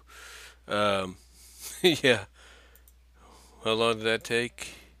too. Um, yeah. How long did that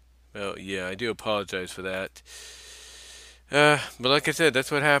take? Well, yeah, I do apologize for that. But like I said,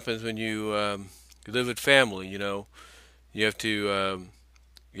 that's what happens when you live with family. You have to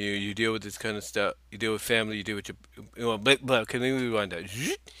you deal with this kind of stuff. You deal with family. You deal with but can we rewind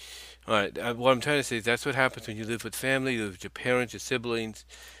that? All right. What I'm trying to say is that's what happens when you live with family. You live with your parents, your siblings.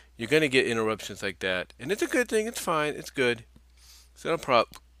 You're gonna get interruptions like that, and it's a good thing. It's fine. It's good. It's not a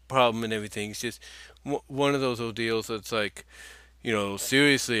problem and everything. It's just one of those old deals that's like,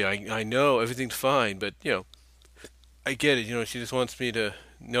 seriously, I know everything's fine, but I get it. She just wants me to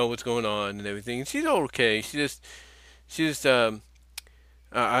know what's going on and everything. And she's okay. She just I'm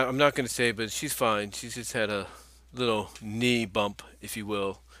not gonna say, but she's fine. She's just had a little knee bump, if you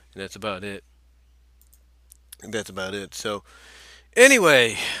will, and that's about it. And that's about it. So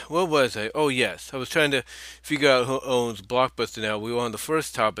anyway, what was I? Oh yes, I was trying to figure out who owns Blockbuster now. We were on the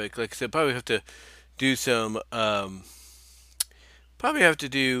first topic. Like I said, probably have to do some. Probably have to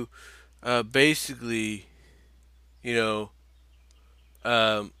do basically, you know,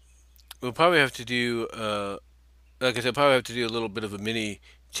 um, we'll probably have to do, like I said, probably have to do a little bit of a mini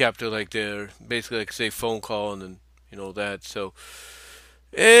chapter like there, basically like say phone call and then that. So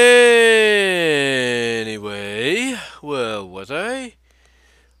anyway, well, was I?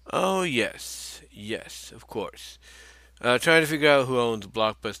 Oh yes, yes, of course. Trying to figure out who owns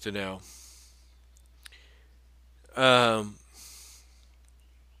Blockbuster now. Um,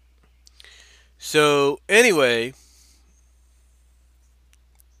 so anyway,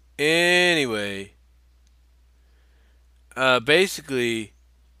 basically,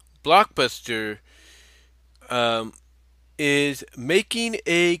 Blockbuster um, is making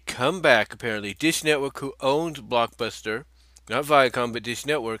a comeback. Apparently, Dish Network, who owns Blockbuster, not Viacom, but Dish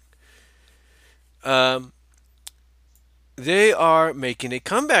Network, um, they are making a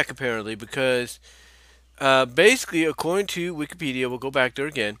comeback apparently because basically, according to Wikipedia, we'll go back there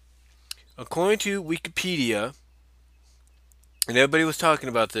again. According to Wikipedia, and everybody was talking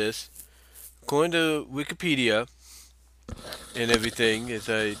about this. According to Wikipedia and everything, as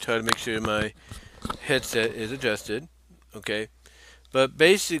I try to make sure my headset is adjusted, okay. But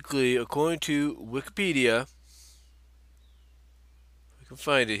basically, according to Wikipedia, I can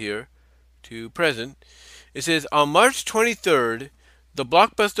find it here to present. It says on March 23rd, the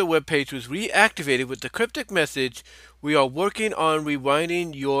Blockbuster webpage was reactivated with the cryptic message, "We are working on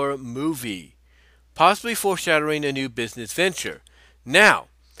rewinding your movie," possibly foreshadowing a new business venture. Now,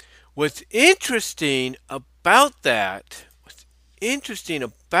 what's interesting about that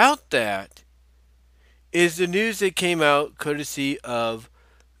is the news that came out courtesy of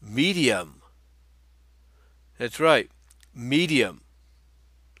Medium. That's right, Medium.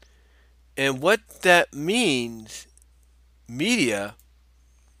 And what that means, media,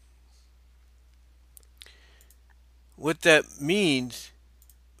 what that means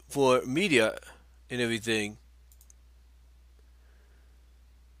for media and everything,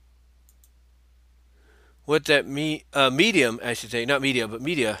 what that medium, I should say, not media, but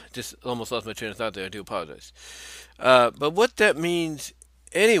media, just almost lost my train of thought there, I do apologize. But what that means,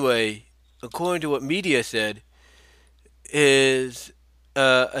 anyway, according to what media said, is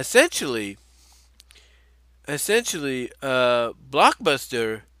essentially,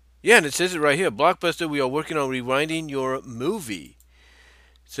 Blockbuster. Yeah, and it says it right here. Blockbuster, we are working on rewinding your movie.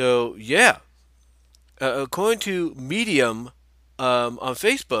 So yeah, according to Medium on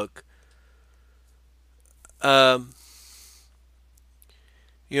Facebook, um,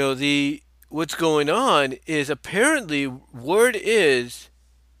 the what's going on is apparently word is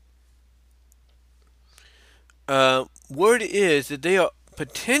that they are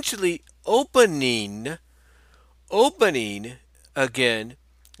potentially opening again.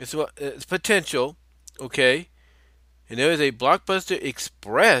 It's potential, okay. And there is a Blockbuster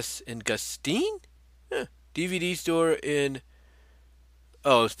Express in Gustine, DVD store in.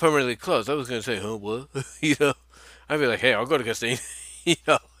 Oh, it's permanently closed. I was gonna say, huh, what? I'd be like, hey, I'll go to Gustine. you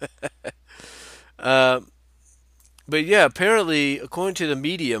know. Um, but yeah, apparently, according to the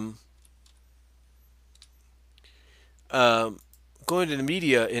medium, um, going to the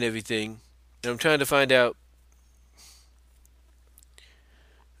media and everything, and I'm trying to find out.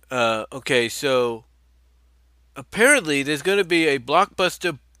 Okay, so apparently there's going to be a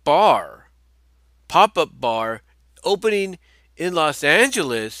Blockbuster bar, pop-up bar, opening in Los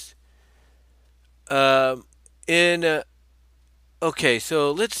Angeles. Um, in Okay,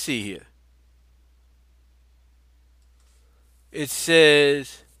 so let's see here. It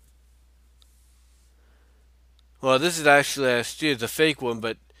says, well, this is actually last year, it's a fake one,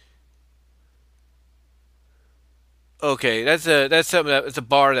 but Okay, that's something that it's a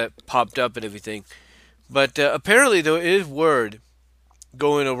bar that popped up and everything. But apparently there is word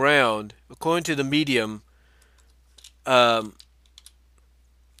going around, according to the medium, um,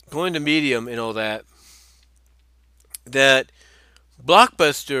 according to medium and all that, that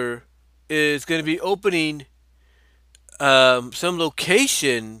Blockbuster is going to be opening some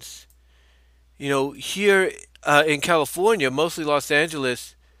locations, here in California, um, mostly Los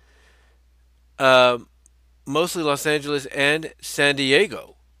Angeles and San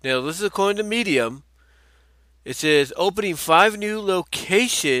Diego. Now, this is according to Medium. It says opening 5 new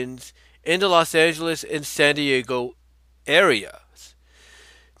locations in the Los Angeles and San Diego areas.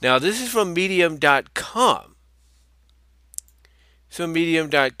 Now, this is from Medium.com. So,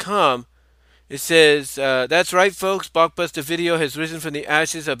 Medium.com, it says, that's right, folks. Blockbuster Video has risen from the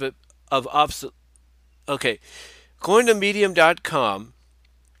ashes of obsolete. Okay. According to Medium.com,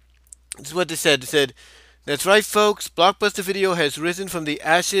 this is what they said. They said, that's right, folks. Blockbuster Video has risen from the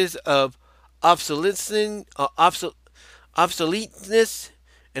ashes of obsolescence, obsoleteness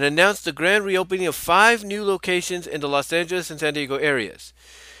and announced the grand reopening of 5 new locations in the Los Angeles and San Diego areas.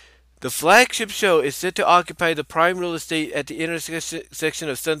 The flagship show is set to occupy the prime real estate at the intersection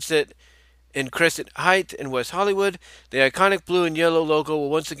of Sunset and Crescent Heights in West Hollywood. The iconic blue and yellow logo will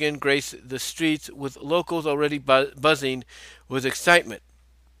once again grace the streets, with locals already buzzing with excitement.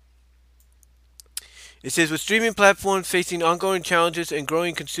 It says, with streaming platforms facing ongoing challenges and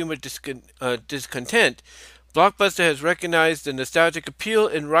growing consumer discontent, Blockbuster has recognized the nostalgic appeal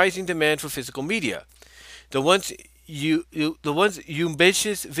and rising demand for physical media. The once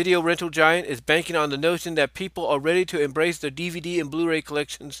ambitious video rental giant is banking on the notion that people are ready to embrace their DVD and Blu-ray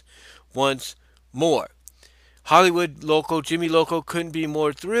collections once more. Hollywood local Jimmy Loco couldn't be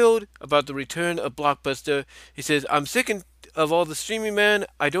more thrilled about the return of Blockbuster. He says, I'm sick of all the streaming, man.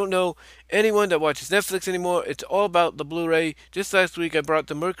 I don't know anyone that watches Netflix anymore. It's all about the Blu-ray. Just last week I bought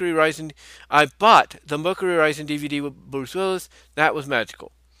the Mercury Rising DVD with Bruce Willis. That was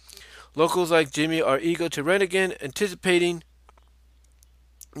magical. Locals like Jimmy are eager to rent again, anticipating,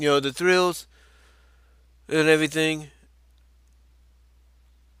 the thrills and everything.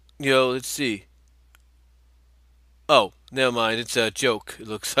 Let's see. Oh, never mind. It's a joke. It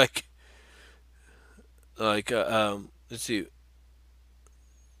looks like, let's see.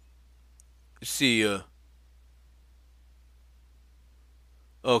 Let's see.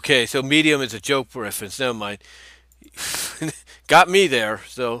 Okay, so Medium is a joke reference. Never mind. Got me there.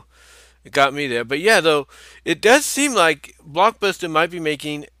 So it got me there. But yeah, though, it does seem like Blockbuster might be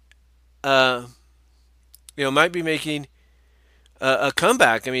making, uh, might be making a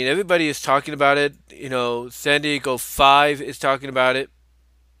comeback. I mean, everybody is talking about it. San Diego 5 is talking about it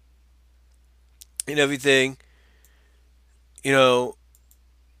and everything. You know,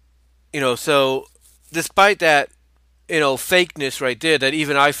 so despite that, fakeness right there that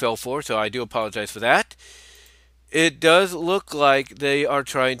even I fell for, so I do apologize for that. It does look like they are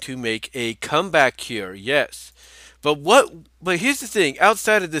trying to make a comeback here, yes. But here's the thing,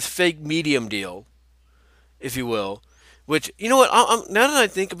 outside of this fake medium deal, if you will, which, you know what, now that I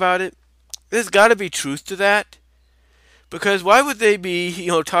think about it, there's got to be truth to that. Because why would they be,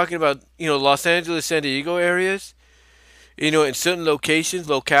 talking about, Los Angeles, San Diego areas, in certain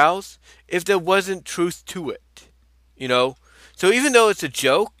locales, if there wasn't truth to it, So even though it's a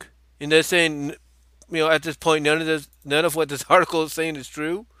joke, and they're saying, at this point, none of what this article is saying is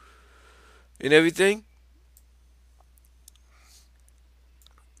true, and everything.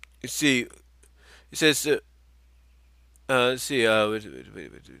 You see, it says, let's see, wait.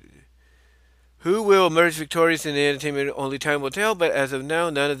 Who will emerge victorious in the entertainment? Only time will tell, but as of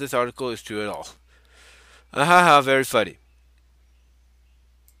now, none of this article is true at all. Ahaha, very funny.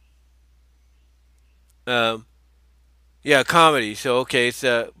 Um, yeah, comedy. So, okay, it's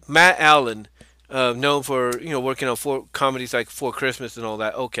Matt Allen, known for, working on comedies like For Christmas and all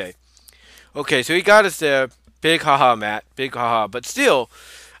that. Okay, so he got us there. Big haha, Matt. Big haha. But still,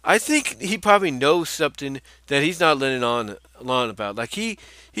 I think he probably knows something that he's not letting on about. Like he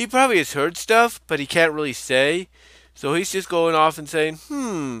probably has heard stuff, but he can't really say. So he's just going off and saying,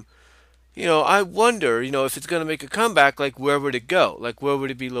 I wonder, if it's going to make a comeback, like where would it go? Like where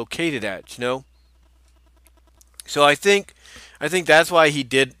would it be located at? So I think that's why he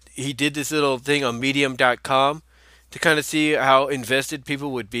did this little thing on medium.com to kind of see how invested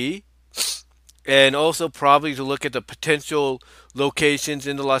people would be, and also probably to look at the potential locations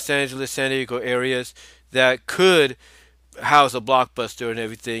in the Los Angeles, San Diego areas that could house a Blockbuster and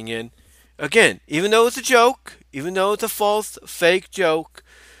everything in. Again, even though it's a joke, even though it's a false, fake joke,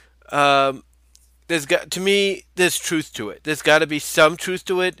 there's truth to it. There's got to be some truth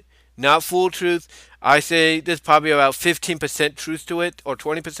to it, not full truth. I say there's probably about 15% truth to it or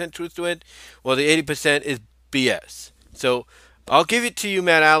 20% truth to it. Well, the 80% is BS. So I'll give it to you,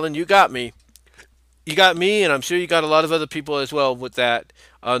 Matt Allen. You got me. You got me, and I'm sure you got a lot of other people as well with that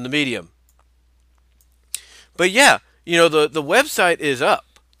on the medium. But yeah, the website is up.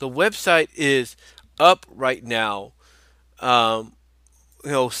 The website is up right now. Um,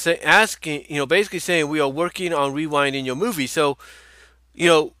 asking, basically saying we are working on rewinding your movie. So, you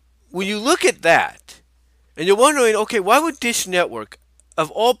know, when you look at that, and you're wondering, okay, why would Dish Network,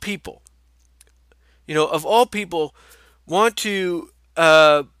 of all people, want to,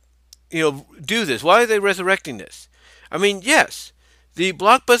 do this? Why are they resurrecting this? I mean, yes, the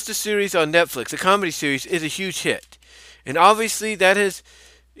Blockbuster series on Netflix, the comedy series, is a huge hit, and obviously that has,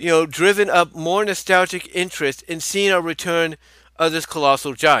 driven up more nostalgic interest in seeing a return of this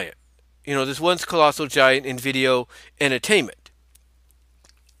colossal giant. This once colossal giant in video entertainment.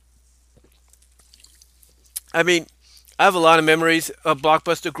 I mean, I have a lot of memories of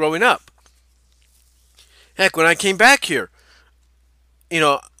Blockbuster growing up. Heck, when I came back here, you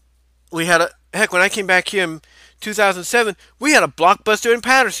know, when I came back here in 2007, we had a Blockbuster in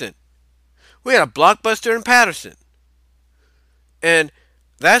Patterson. We had a Blockbuster in Patterson. And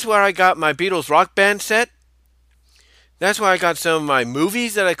that's where I got my Beatles Rock Band set. That's where I got some of my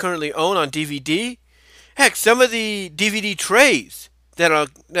movies that I currently own on DVD. Heck, some of the DVD trays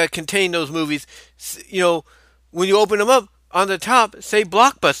that contain those movies, when you open them up, on the top say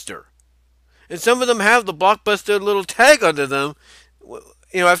Blockbuster. And some of them have the Blockbuster little tag under them,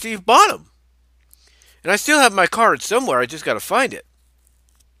 after you've bought them. And I still have my card somewhere. I just got to find it.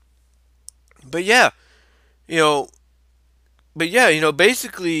 But yeah, you know,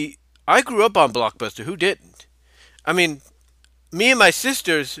 basically, I grew up on Blockbuster. Who didn't? I mean, me and my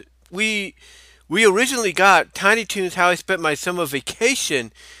sisters, we originally got Tiny Toons How I Spent My Summer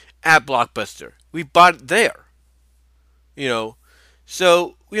Vacation at Blockbuster. We bought it there.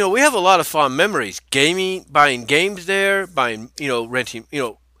 So, we have a lot of fond memories. Gaming, buying games there, renting,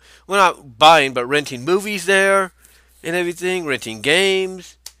 well, not buying, but renting movies there and everything, renting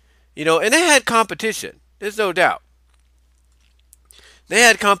games, and they had competition. There's no doubt. They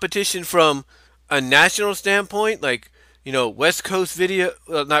had competition from a national standpoint, like, West Coast video,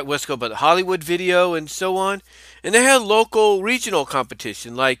 well, not West Coast, but Hollywood video and so on. And they had local regional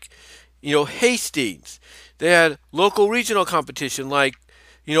competition, like, Hastings. They had local regional competition, like,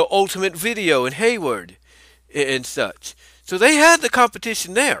 Ultimate Video in Hayward and such. So they had the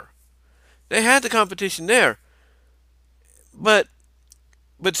competition there. But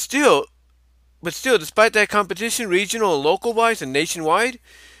still, despite that competition, regional and local wise and nationwide,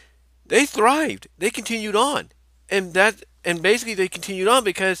 they thrived. They continued on. And basically they continued on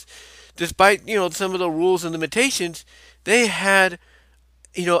because despite, some of the rules and limitations, they had,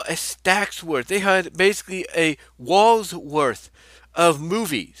 a stack's worth. They had basically a wall's worth of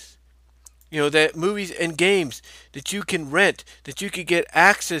movies. That movies and games that you can rent, that you could get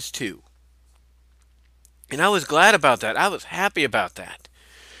access to. And I was glad about that. I was happy about that.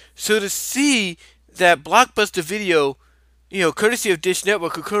 So to see that Blockbuster Video, courtesy of Dish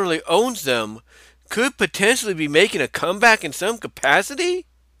Network, who currently owns them, could potentially be making a comeback in some capacity,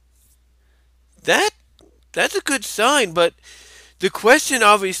 that's a good sign. But the question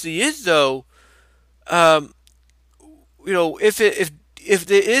obviously is, though, if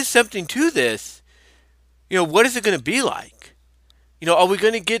there is something to this, what is it going to be like? Are we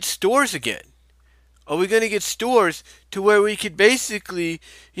going to get stores again? Are we going to get stores to where we could basically,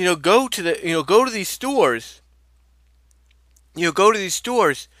 go to these stores,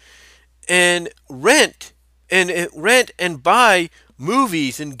 and rent and buy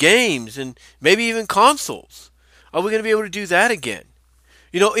movies and games and maybe even consoles? Are we going to be able to do that again?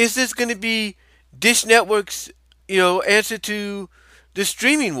 Is this going to be Dish Network's, answer to the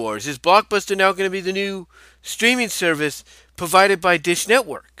streaming wars? Is Blockbuster now going to be the new streaming service provided by Dish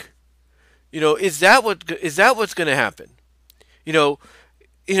Network? Is that what's going to happen? To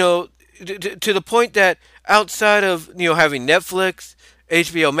the point that outside of having Netflix,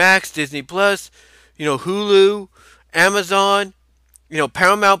 HBO Max, Disney Plus, Hulu, Amazon,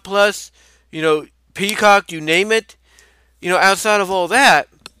 Paramount Plus, Peacock, you name it, outside of all that,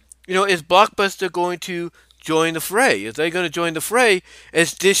 is Blockbuster going to join the fray? Is they going to join the fray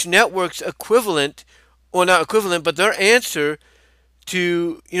as Dish Network's equivalent, or not equivalent, but their answer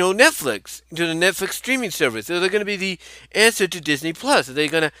to Netflix, to the Netflix streaming service? Are they going to be the answer to Disney Plus?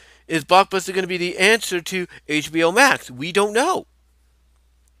 Is Blockbuster going to be the answer to HBO Max? We don't know.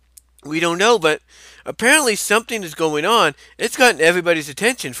 We don't know, but apparently something is going on. It's gotten everybody's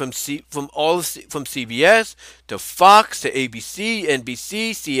attention from CBS to Fox to ABC, NBC,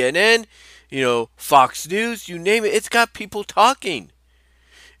 CNN, Fox News, you name it. It's got people talking.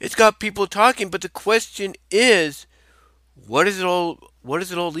 It's got people talking, but the question is, what is it all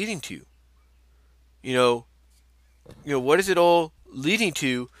leading to? You know, what is it all leading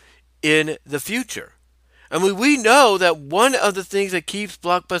to in the future? I mean, we know that one of the things that keeps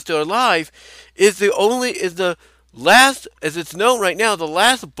Blockbuster alive is the last, as it's known right now, the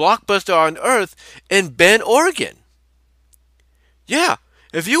last Blockbuster on Earth in Bend, Oregon. Yeah,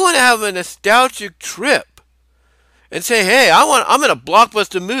 if you want to have a nostalgic trip and say, "Hey, I'm in a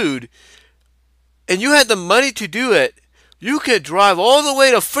Blockbuster mood," and you had the money to do it, you could drive all the way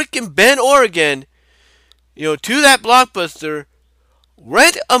to freaking Bend, Oregon, to that Blockbuster,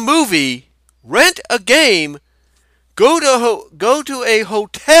 rent a movie, rent a game, go to a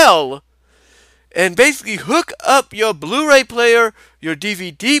hotel, and basically hook up your Blu-ray player, your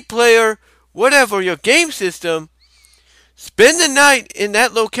DVD player, whatever, your game system, spend the night in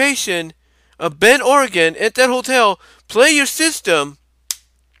that location of Bend, Oregon, at that hotel, play your system,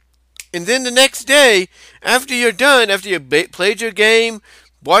 and then the next day, after you're done, after you played your game,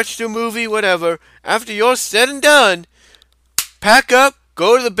 watched your movie, whatever, after you're said and done, pack up,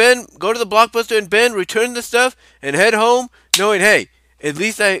 go to the Blockbuster in Bend, return the stuff, and head home, knowing, hey, at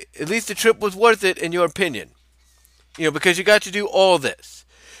least the trip was worth it in your opinion. Because you got to do all this.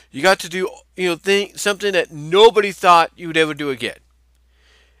 You got to do something that nobody thought you would ever do again.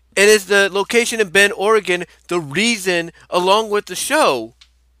 And is the location in Bend, Oregon, the reason, along with the show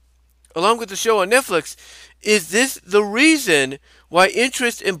on Netflix, is this the reason why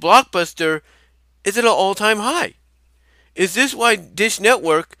interest in Blockbuster is at an all-time high? Is this why Dish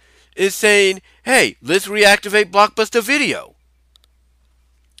Network is saying, hey, let's reactivate Blockbuster Video?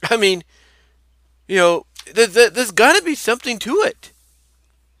 I mean, there's got to be something to it.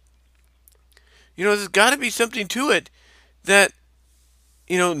 There's got to be something to it that,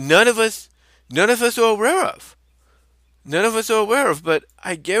 none of us are aware of. None of us are aware of, but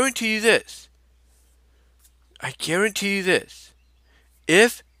I guarantee you this.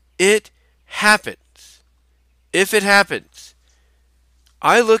 If it happens,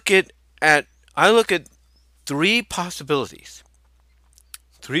 I look at three possibilities.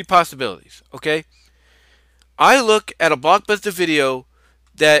 Okay? I look at a Blockbuster Video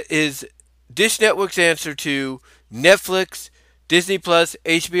that is Dish Network's answer to Netflix, Disney Plus,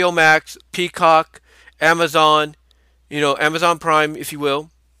 HBO Max, Peacock, Amazon, Amazon Prime, if you will.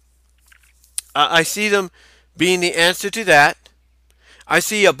 I see them being the answer to that. I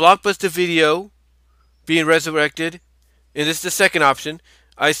see a Blockbuster Video being resurrected, and this is the second option.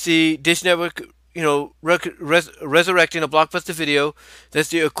 I see Dish Network, resurrecting a Blockbuster Video that's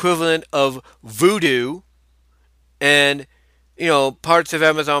the equivalent of Vudu and, parts of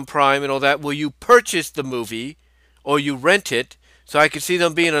Amazon Prime and all that. Will you purchase the movie or you rent it? So I could see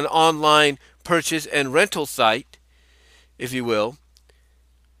them being an online purchase and rental site, if you will.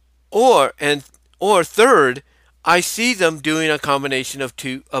 Or third, I see them doing a combination of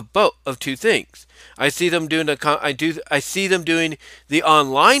two things. I see them doing I see them doing the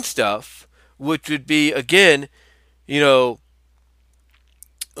online stuff, which would be, again,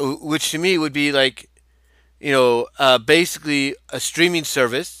 which to me would be like, basically a streaming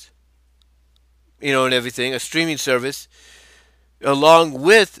service, and everything, a streaming service, along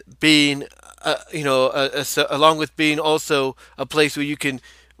with being along with being also a place where you can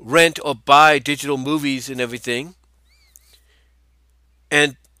rent or buy digital movies and everything.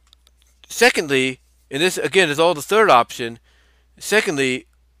 And secondly, and this again is all the third option, secondly,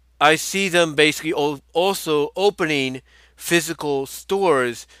 I see them basically also opening physical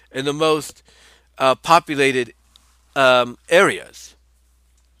stores in the most populated areas.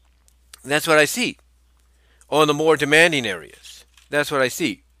 And that's what I see. Or in the more demanding areas. That's what I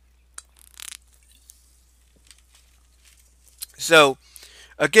see. So,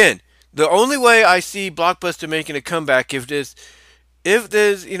 again, the only way I see Blockbuster making a comeback if Dish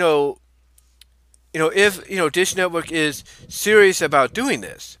Network is serious about doing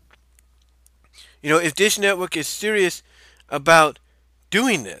this. If Dish Network is serious about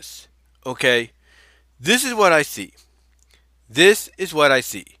doing this, okay, this is what I see. The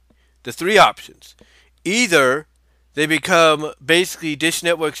three options. Either they become basically Dish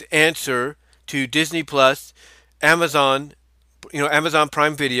Network's answer to Disney Plus, Amazon, Amazon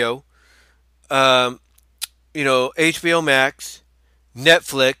Prime Video, HBO Max,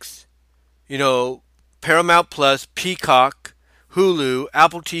 Netflix, Paramount Plus, Peacock, Hulu,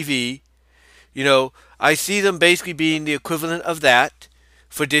 Apple TV. I see them basically being the equivalent of that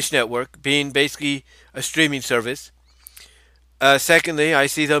for Dish Network, being basically a streaming service. Secondly, I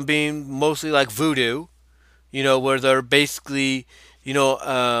see them being mostly like Voodoo, where they're basically,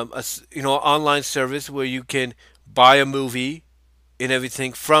 online service where you can buy a movie and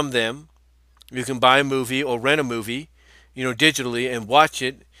everything from them. You can buy a movie or rent a movie, digitally and watch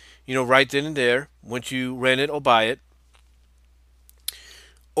it, right then and there once you rent it or buy it.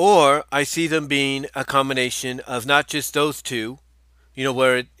 Or I see them being a combination of not just those two,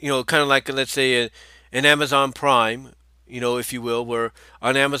 where kind of like, let's say, an Amazon Prime, if you will, where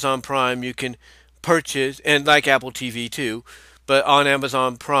on Amazon Prime you can purchase, and like Apple TV too, but on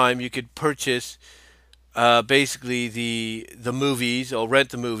Amazon Prime you could purchase basically the movies or rent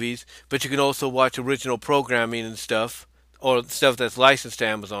the movies, but you can also watch original programming and stuff, or stuff that's licensed to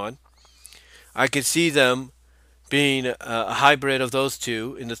Amazon. I could see them being a hybrid of those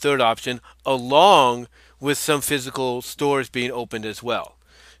two in the third option, along with some physical stores being opened as well.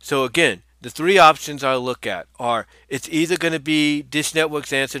 So again, the three options I look at are: it's either going to be Dish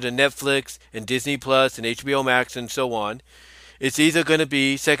Network's answer to Netflix and Disney Plus and HBO Max and so on. It's either going to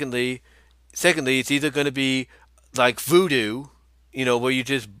be secondly, it's either going to be like Voodoo, where you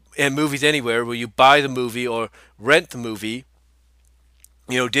just, and Movies Anywhere, where you buy the movie or rent the movie,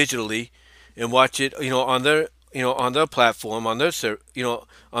 digitally, and watch it, on their platform, on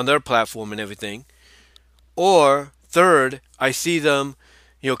their platform and everything. Or third, I see them,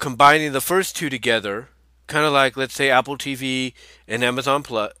 combining the first two together, kind of like, let's say, Apple TV and Amazon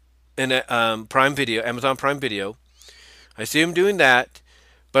Plus and Prime Video, Amazon Prime Video. I see them doing that,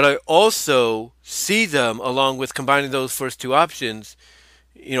 but I also see them, along with combining those first two options,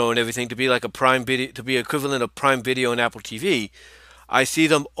 and everything, to be like a Prime Video, to be equivalent of Prime Video and Apple TV. I see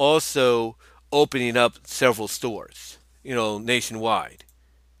them also opening up several stores, nationwide.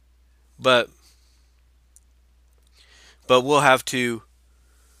 But we'll have to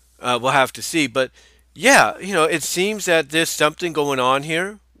see. But yeah, it seems that there's something going on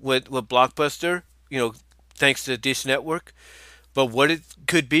here with Blockbuster, thanks to Dish Network. But what it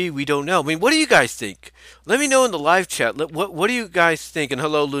could be, we don't know. I mean, what do you guys think? Let me know in the live chat. What do you guys think? And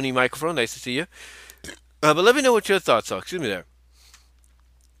hello, Looney Microphone. Nice to see you. But let me know what your thoughts are. Excuse me there.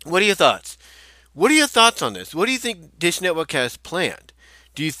 What are your thoughts? What are your thoughts on this? What do you think Dish Network has planned?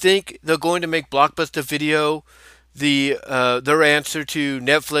 Do you think they're going to make Blockbuster Video their answer to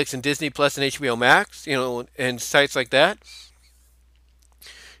Netflix and Disney Plus and HBO Max, and sites like that?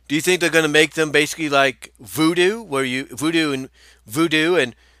 Do you think they're going to make them basically like Voodoo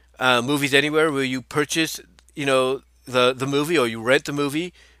and Movies Anywhere, where you purchase, the movie, or you rent the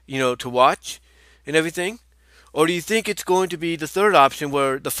movie, to watch and everything? Or do you think it's going to be the third option,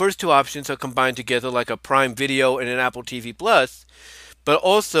 where the first two options are combined together, like a Prime Video and an Apple TV Plus, but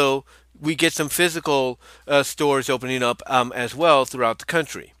also we get some physical stores opening up as well throughout the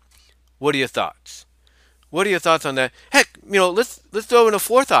country? What are your thoughts? What are your thoughts on that? Heck, let's throw in a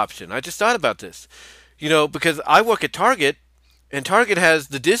fourth option. I just thought about this, because I work at Target, and Target has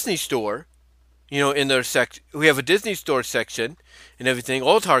the Disney store, in their section. We have a Disney store section and everything.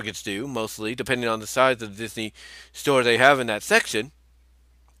 All Targets do, mostly, depending on the size of the Disney store they have in that section,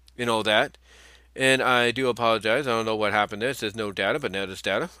 and all that. And I do apologize. I don't know what happened there. It says no data, but now there's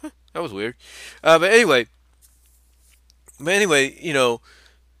data. That was weird. But anyway,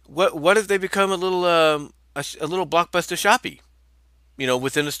 what if they become a little a little Blockbuster shoppy,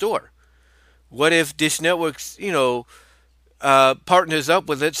 within the store? What if Dish Networks, partners up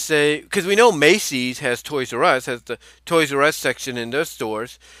with, let's say, because we know Macy's has Toys R Us, has the Toys R Us section in their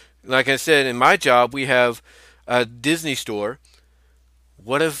stores. Like I said, in my job, we have a Disney store.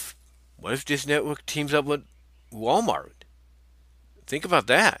 What if Dish Network teams up with Walmart? Think about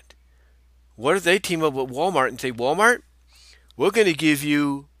that. What if they team up with Walmart and say, Walmart, we're going to give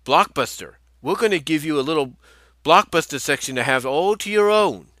you Blockbuster. We're going to give you a little Blockbuster section to have all to your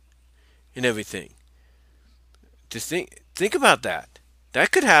own and everything. Just think about that.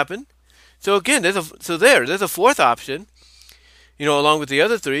 That could happen. So again, there's a fourth option, along with the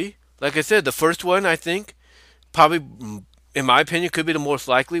other three. Like I said, the first one, I think, probably, in my opinion, could be the most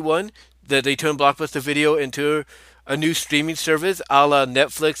likely one, that they turn Blockbuster Video into a new streaming service, a la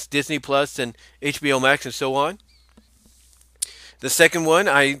Netflix, Disney Plus, and HBO Max, and so on. The second one,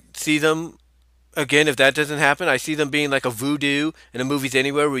 I see them, again, if that doesn't happen, I see them being like a Voodoo and a Movies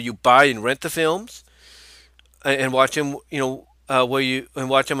Anywhere, where you buy and rent the films and watch them,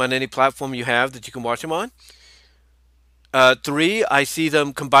 watch them on any platform you have that you can watch them on. Three, I see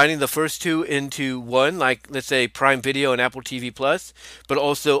them combining the first two into one, like, let's say, Prime Video and Apple TV Plus, but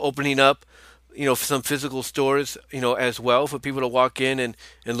also opening up, some physical stores, as well, for people to walk in and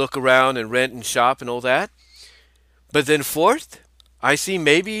look around and rent and shop and all that. But then fourth, I see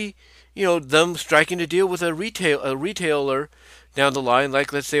maybe, them striking a deal with a retailer down the line,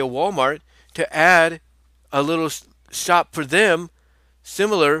 like let's say a Walmart, to add a little shop for them,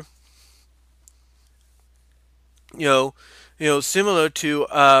 similar, you know, similar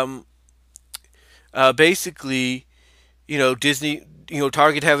to basically, Disney,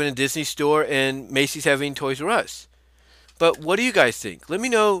 Target having a Disney store and Macy's having Toys R Us. But what do you guys think? Let me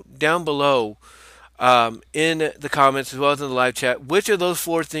know down below in the comments as well as in the live chat. Which of those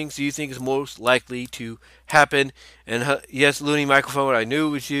four things do you think is most likely to happen? And yes, Looney Microphone, I knew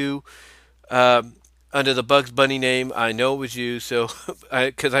it was you. Under the Bugs Bunny name, I know it was you. So,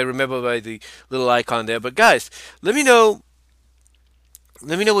 because I remember by the little icon there. But guys, let me know.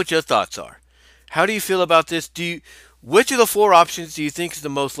 Let me know what your thoughts are. How do you feel about this? Which of the four options do you think is the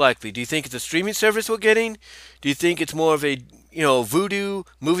most likely? Do you think it's a streaming service we're getting? Do you think it's more of a Voodoo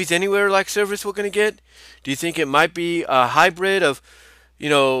Movies Anywhere like service we're going to get? Do you think it might be a hybrid of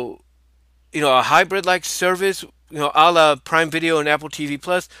a hybrid like service, a la Prime Video and Apple TV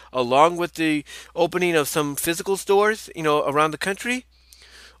Plus, along with the opening of some physical stores, around the country?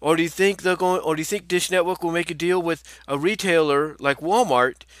 Or do you think or do you think Dish Network will make a deal with a retailer like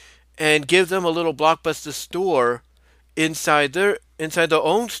Walmart and give them a little BlockBuster store inside their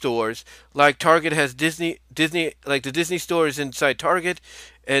own stores, like Target has Disney, like the Disney stores inside Target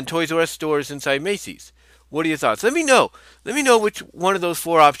and Toys R Us stores inside Macy's? What are your thoughts? Let me know. Let me know which one of those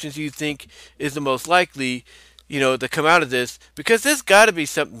four options you think is the most likely, to come out of this, because there's got to be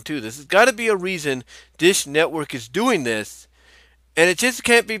something to this. There's got to be a reason Dish Network is doing this, and it just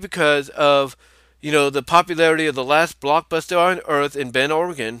can't be because of, the popularity of the last blockbuster on Earth in Bend,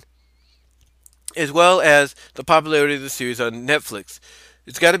 Oregon, as well as the popularity of the series on Netflix.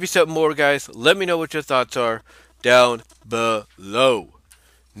 It's got to be something more, guys. Let me know what your thoughts are down below.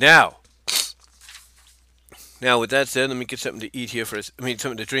 Now, with that said, let me get something to eat here something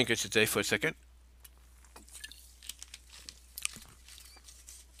to drink, I should say, for a second.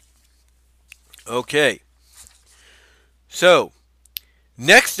 Okay. So,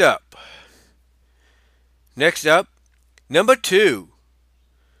 next up, number 2.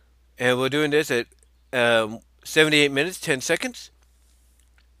 And we're doing this at 78 minutes, 10 seconds.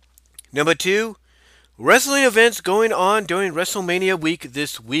 Number 2, wrestling events going on during WrestleMania week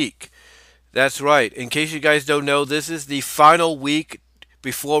this week. That's right. In case you guys don't know, this is the final week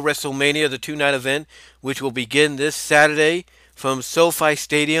before WrestleMania, the 2-night event, which will begin this Saturday from SoFi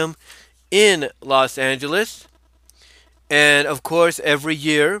Stadium in Los Angeles. And, of course, every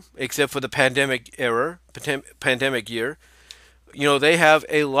year, except for the pandemic year, they have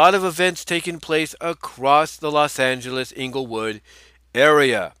a lot of events taking place across the Los Angeles, Inglewood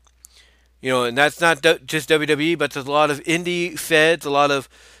area. And that's not just WWE, but there's a lot of indie feds, a lot of,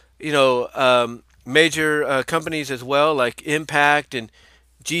 major companies as well, like Impact and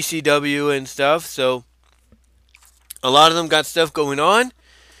GCW and stuff. So a lot of them got stuff going on.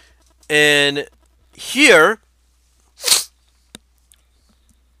 And here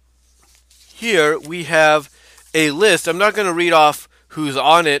we have a list. I'm not going to read off who's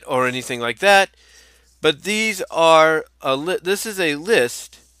on it or anything like that, but this is a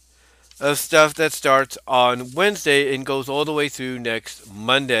list of stuff that starts on Wednesday and goes all the way through next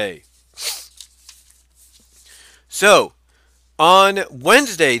Monday. So, on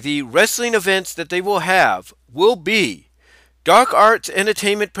Wednesday, the wrestling events that they will have will be Dark Arts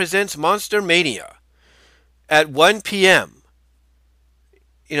Entertainment presents Monster Mania at 1 p.m.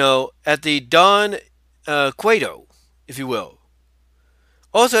 At the Don Cueto, if you will.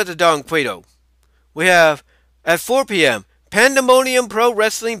 Also at the Don Cueto, we have at 4 p.m. Pandemonium Pro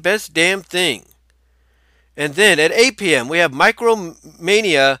Wrestling Best Damn Thing. And then at 8 p.m. we have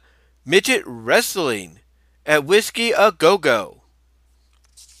Micromania Midget Wrestling at Whiskey A Go Go.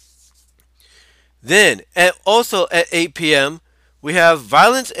 Then also at 8 p.m. we have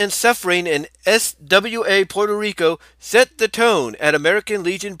Violence and Suffering in SWA Puerto Rico Set the Tone at American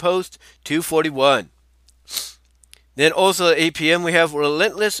Legion Post 241. Then also at 8 p.m. we have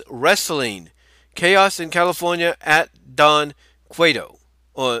Relentless Wrestling Chaos in California at Don Cueto.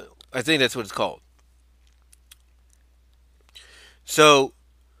 Or I think that's what it's called. So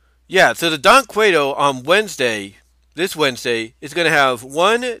the Don Cueto on this Wednesday, is going to have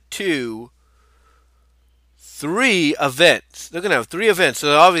 1, 2, 3 events. They're going to have 3 events. So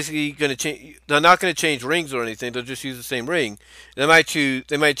they're obviously going to change. They're not going to change rings or anything. They'll just use the same ring. They might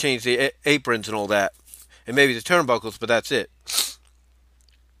change the aprons and all that, and maybe the turnbuckles, but that's it.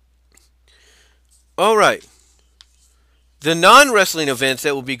 All right. The non-wrestling events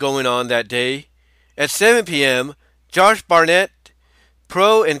that will be going on that day at 7 p.m. Josh Barnett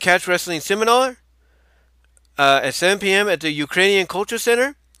Pro and Catch Wrestling Seminar. At 7 p.m. at the Ukrainian Culture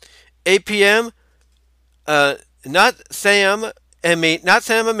Center. 8 p.m. Uh, not Sam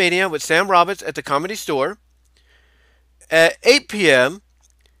Mania with Sam Roberts at the Comedy Store. At 8 p.m.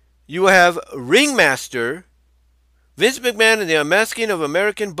 you will have Ringmaster Vince McMahon and the Unmasking of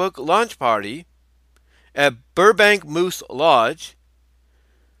American Book launch party at Burbank Moose Lodge.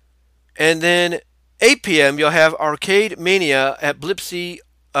 And then 8 p.m. you'll have Arcade Mania at Blipsy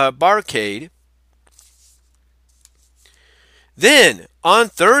Barcade. Then on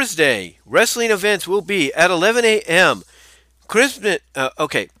Thursday, wrestling events will be at 11 a.m. Christmas.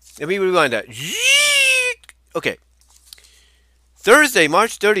 Okay, let me rewind that. Okay, Thursday,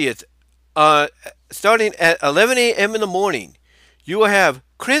 March 30th, starting at 11 a.m. in the morning, you will have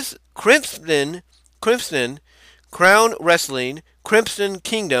Crimson Crown Wrestling, Crimson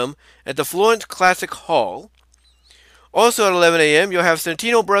Kingdom at the Florence Classic Hall. Also at 11 a.m., you'll have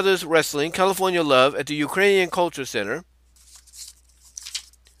Santino Brothers Wrestling, California Love at the Ukrainian Culture Center.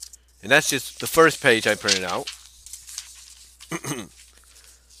 And that's just the first page I printed out.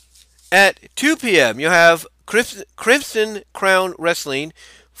 At 2 p.m., you'll have Crimson Crown Wrestling,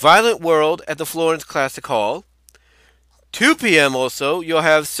 Violent World at the Florence Classic Hall. 2 p.m. also, you'll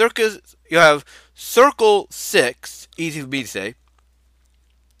have Circus. You'll have Circle 6, easy for me to say.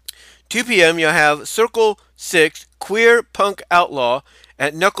 2 p.m. you'll have Circle 6, Queer Punk Outlaw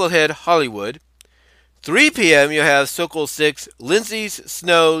at Knucklehead Hollywood. 3 p.m. you'll have Circle 6, Lindsay's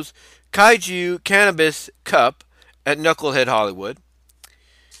Snow's Kaiju Cannabis Cup at Knucklehead Hollywood.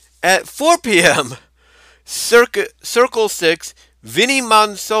 At 4 p.m., Circle 6, Vinny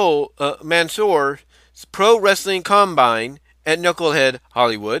Mansour's Pro Wrestling Combine at Knucklehead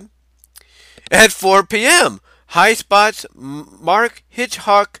Hollywood. At 4 p.m., High Spots Mark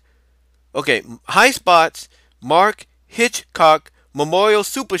Hitchcock Memorial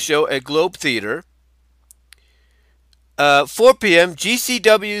Super Show at Globe Theater. 4 p.m.,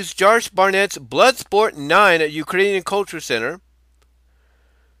 GCW's Josh Barnett's Bloodsport 9 at Ukrainian Culture Center.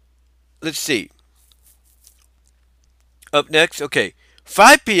 Let's see. Up next, okay.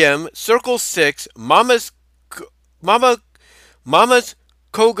 5 p.m., Circle 6, Mama's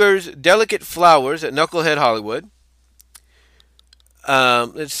Koger's Delicate Flowers at Knucklehead Hollywood.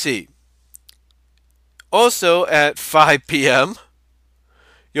 Let's see. Also at 5 p.m.,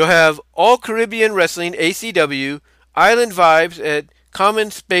 you'll have All Caribbean Wrestling, ACW, Island Vibes at Common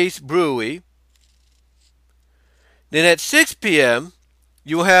Space Brewery. Then at 6 p.m.,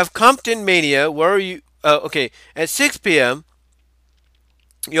 you will have Compton Mania. At 6 p.m.,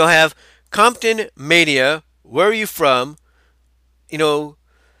 you'll have Compton Mania. Where are you from?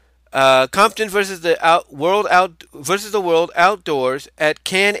 Compton versus the World Outdoors at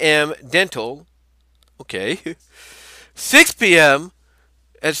Can-Am Dental. Okay. 6 p.m.,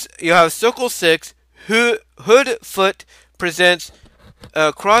 you have Circle 6, Hoodfoot presents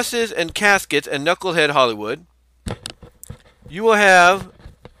Crosses and Caskets at Knucklehead Hollywood. You will have...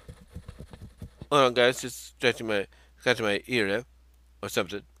 Hold on, guys. Just scratching my ear there. Or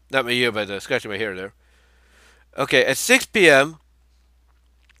something. Not my ear, but scratching my hair there. Okay, at 6 p.m.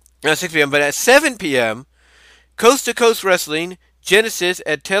 Not 6 p.m., but at 7 p.m., Coast to Coast Wrestling, Genesis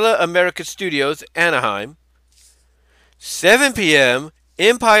at Tele-America Studios, Anaheim. 7 p.m.,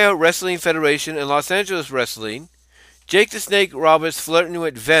 Empire Wrestling Federation and Los Angeles Wrestling, Jake the Snake Roberts flirting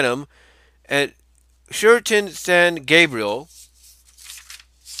with Venom at Sheraton San Gabriel.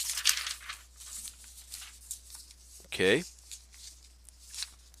 Okay.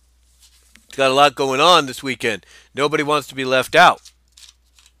 It's got a lot going on this weekend. Nobody wants to be left out.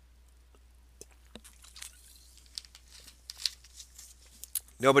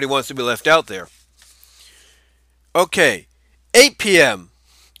 Nobody wants to be left out there. Okay. 8 p.m.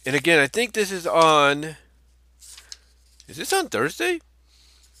 And again, I think this is on... Is this on Thursday?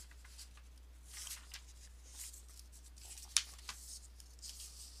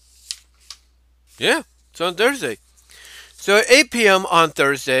 Yeah, it's on Thursday. So at 8 p.m. on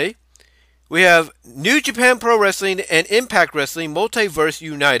Thursday, we have New Japan Pro Wrestling and Impact Wrestling Multiverse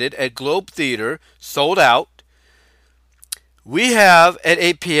United at Globe Theater, sold out. We have at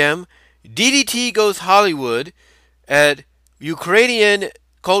 8 p.m. DDT Goes Hollywood at Ukrainian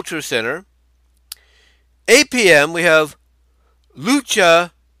Culture Center. 8 p.m. we have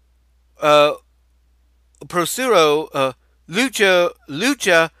Lucha Prosuro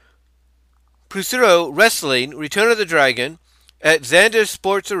Wrestling Return of the Dragon at Xander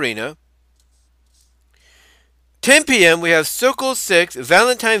Sports Arena. 10 p.m. we have Circle 6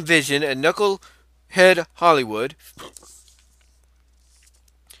 Valentine Vision at Knucklehead Hollywood.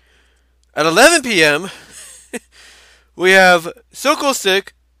 At 11 p.m. we have Circle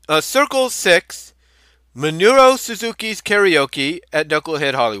 6 Minoru Suzuki's Karaoke at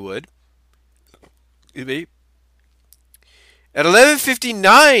Knucklehead Hollywood. Excuse me. At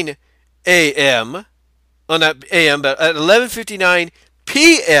 11:59 a.m. on that a.m. but at 11:59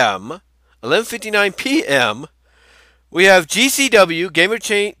 p.m. 11:59 p.m. we have GCW Game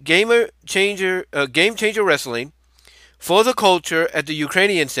Changer Wrestling for the Culture at the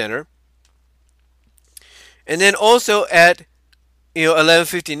Ukrainian Center, and then also at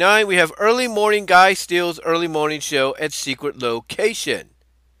 11:59 we have Early Morning Guy Steele's Early Morning Show at Secret Location.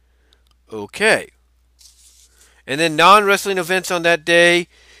 Okay. And then non-wrestling events on that day,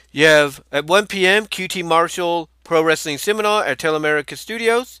 you have at 1 p.m. QT Marshall Pro Wrestling Seminar at Telemerica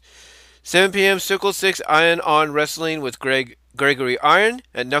Studios. 7 p.m. Circle 6 Iron On Wrestling with Gregory Iron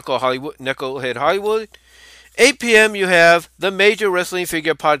at Knucklehead Hollywood. 8 p.m. you have the Major Wrestling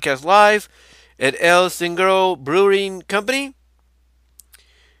Figure Podcast Live at El Singro Brewing Company.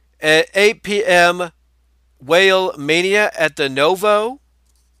 At 8 p.m. Whale Mania at the Novo.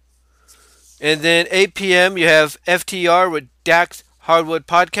 And then 8 p.m. you have FTR with Dax Hardwood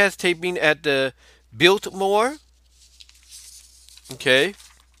Podcast taping at the Biltmore. Okay.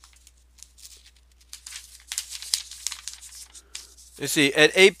 Let's see. At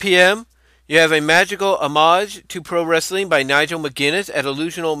 8 p.m. you have a magical homage to pro wrestling by Nigel McGuinness at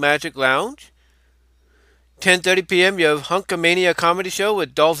Illusional Magic Lounge. 10:30 p.m. you have Hunkamania Comedy Show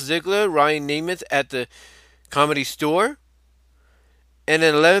with Dolph Ziggler, Ryan Nemeth at the Comedy Store. And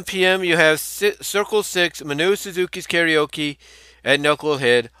at 11 p.m. you have Circle 6 Minoru Suzuki's Karaoke at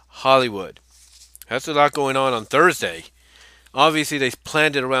Knucklehead Hollywood. That's a lot going on Thursday. Obviously, they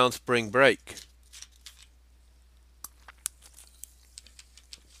planned it around spring break.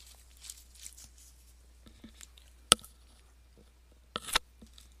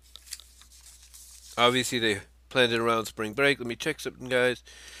 Obviously, they planned it around spring break. Let me check something, guys.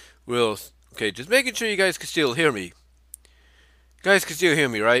 Okay, just making sure you guys can still hear me. You guys can still hear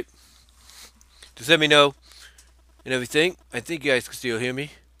me, right? Just let me know and everything. I think you guys can still hear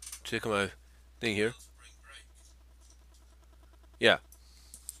me. Check my thing here. Yeah.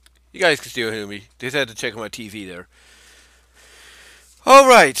 You guys can still hear me. Just had to check my TV there.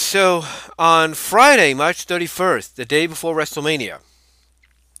 Alright, so on Friday, March 31st, the day before WrestleMania,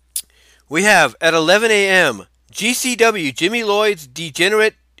 we have at 11 a.m. GCW Jimmy Lloyd's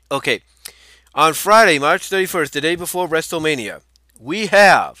Degenerate. Okay, on Friday, March 31st, the day before WrestleMania, we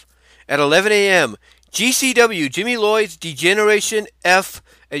have at 11 a.m. GCW Jimmy Lloyd's Degeneration F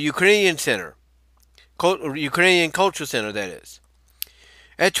at Ukrainian Center. Ukrainian Cultural Center, that is.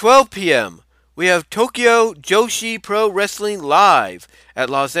 At 12 p.m., we have Tokyo Joshi Pro Wrestling live at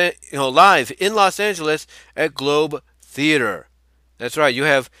live in Los Angeles at Globe Theater. That's right. You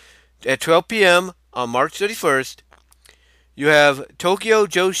have at 12 p.m. on March 31st, you have Tokyo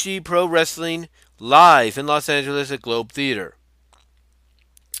Joshi Pro Wrestling live in Los Angeles at Globe Theater.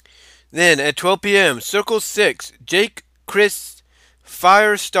 Then at 12 p.m., Circle 6 Jake Chris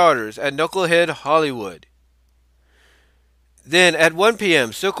Fire Starters at Knucklehead Hollywood. Then at 1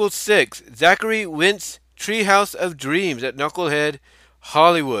 p.m., Circle 6 Zachary Wentz Treehouse of Dreams at Knucklehead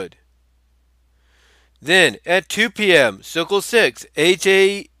Hollywood. Then at 2 p.m., Circle 6 at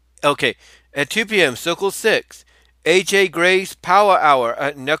 2 p.m., Circle 6 AJ Gray's Power Hour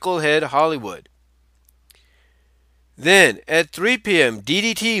at Knucklehead Hollywood. Then at 3 p.m.,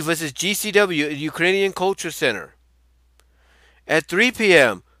 DDT vs. GCW at Ukrainian Culture Center. At 3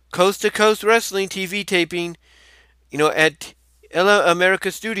 p.m., Coast to Coast Wrestling TV taping, at Ella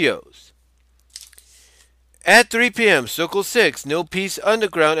America Studios. At 3 p.m., Circle 6 No Peace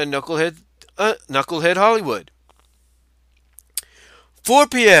Underground at Knucklehead Hollywood. 4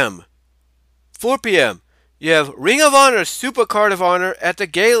 p.m., you have Ring of Honor Super Card of Honor at the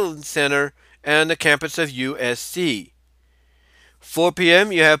Galen Center and the campus of USC. 4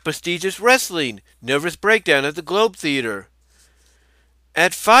 p.m., you have Prestigious Wrestling Nervous Breakdown at the Globe Theater.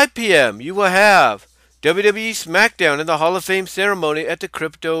 At 5 p.m., you will have WWE SmackDown in the Hall of Fame ceremony at the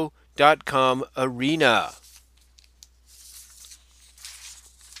Crypto.com Arena.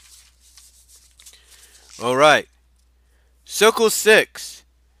 Alright. Circle 6.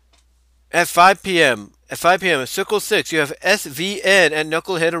 At 5 p.m., Circle 6, you have SVN at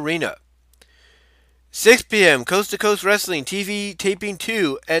Knucklehead Arena. 6 p.m., Coast to Coast Wrestling TV Taping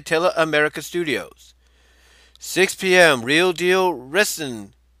 2 at Tele-America Studios. 6 p.m., Real Deal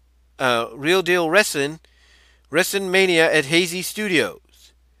Wrestling WrestleMania at Hazy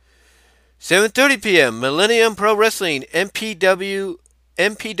Studios. 7:30 p.m., Millennium Pro Wrestling MPW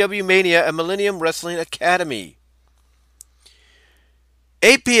Mania at Millennium Wrestling Academy.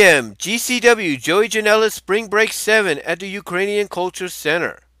 8 p.m., GCW Joey Janela's Spring Break 7 at the Ukrainian Culture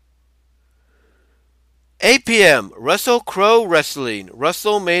Center. 8 p.m. Russell Crowe Wrestling,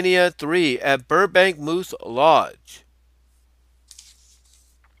 WrestleMania 3 at Burbank Moose Lodge.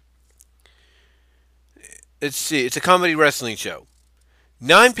 Let's see, it's a comedy wrestling show.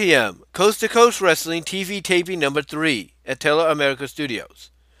 9 p.m. Coast to Coast Wrestling TV taping number 3 at Tele-America Studios.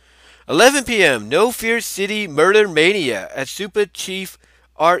 11 p.m. No Fear City Murder Mania at Super Chief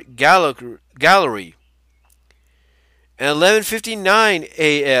Art Gallery. And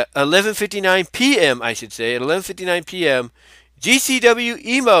 11:59 p.m. I should say, at 11:59 p.m. GCW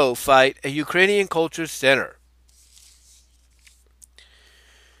Emo fight at Ukrainian Culture Center.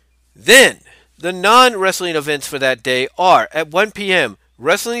 Then, the non-wrestling events for that day are at 1 p.m.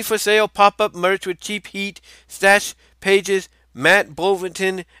 Wrestling for Sale pop-up merch with Cheap Heat, Stash Pages, Matt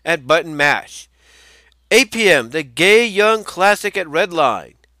Bovington at Button Mash. 8 p.m. The Gay Young Classic at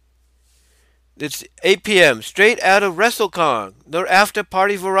Redline. It's 8 p.m. Straight out of WrestleCon, their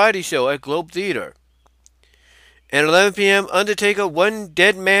after-party variety show at Globe Theater. And 11 p.m. Undertaker One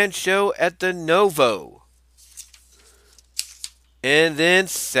Dead Man show at the Novo. And then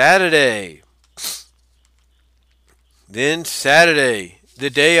Saturday, the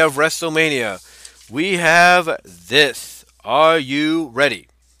day of WrestleMania, we have this. Are you ready?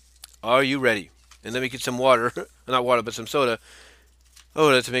 Are you ready? And let me get some water. Not water, but some soda.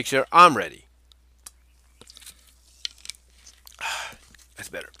 To make sure I'm ready. That's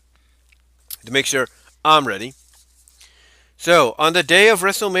better. To make sure I'm ready. So, on the day of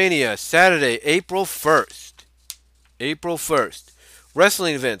WrestleMania, Saturday, April 1st,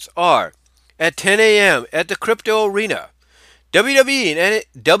 wrestling events are at 10 a.m. at the Crypto Arena. WWE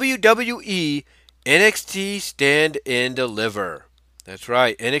NXT Stand and Deliver. That's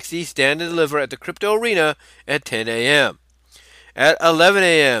right, NXT Stand and Deliver at the Crypto Arena at 10 a.m. At 11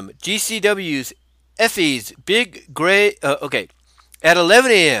 a.m., GCW's Effie's Big Gray... At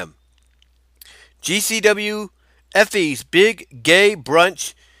 11 a.m., GCW Effie's Big Gay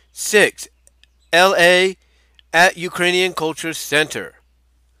Brunch 6, LA at Ukrainian Culture Center.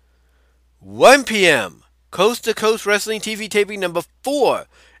 1 p.m., Coast to Coast Wrestling TV taping number 4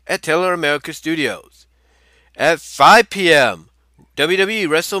 at Tele-America Studios. At 5 p.m., WWE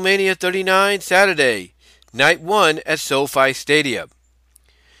WrestleMania 39 Saturday, Night 1 at SoFi Stadium.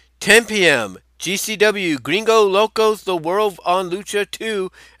 10 p.m., GCW Gringo Locos The World on Lucha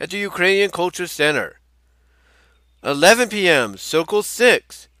 2 at the Ukrainian Culture Center. 11 p.m. Circle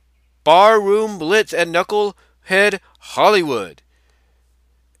 6 Barroom Blitz at Knucklehead Hollywood.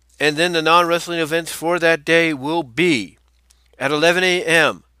 And then the non-wrestling events for that day will be at 11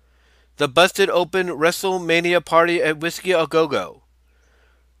 a.m. The Busted Open WrestleMania Party at Whiskey A Go-Go.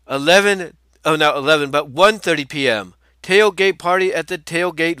 1:30 p.m. Tailgate Party at the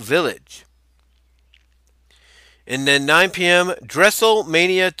Tailgate Village. And then 9 p.m.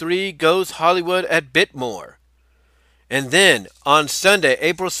 WrestleMania 3 Goes Hollywood at Bitmore. And then on Sunday,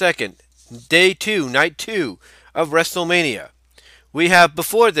 April 2nd, day 2, night 2 of WrestleMania, we have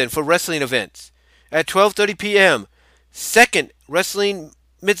before then for wrestling events at 12:30 p.m. Second Wrestling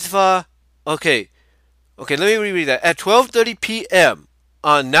Mitzvah. Let me reread that. At 12:30 p.m.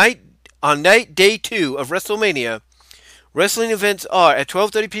 on night day 2 of WrestleMania, wrestling events are at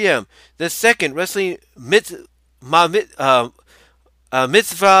 12:30 p.m. the second Wrestling Mitzvah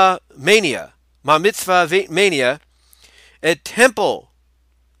Mania at Temple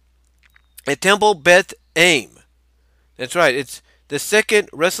Beth Aim. That's right. It's the second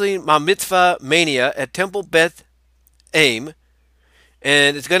Wrestling Mitzvah Mania at Temple Beth Aim.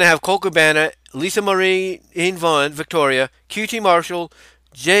 And it's going to have Cole Cabana, Lisa Marie, Ian Vaughn, Victoria, QT Marshall,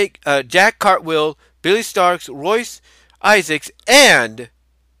 Jack Cartwheel, Billy Starks, Royce Isaacs, and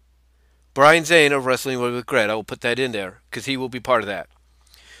Brian Zane of Wrestling with Regret. I will put that in there because he will be part of that.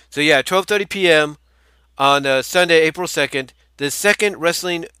 So yeah, 12:30 p.m. on Sunday, April 2nd, the second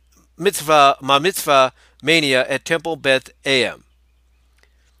Wrestling Mitzvah Mania at Temple Beth AM.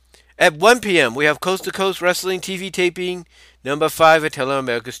 At 1 p.m., we have Coast to Coast Wrestling TV taping number 5 at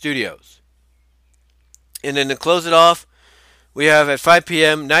Tele-America Studios. And then to close it off, we have at 5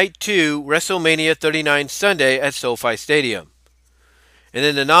 p.m. Night 2 WrestleMania 39 Sunday at SoFi Stadium. And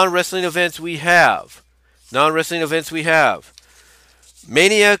then the non-wrestling events we have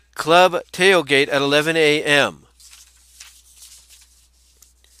Mania Club Tailgate at 11 a.m.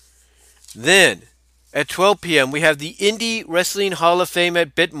 Then, at 12 p.m., we have the Indie Wrestling Hall of Fame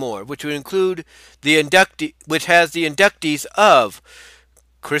at Bitmore, which would include which has the inductees of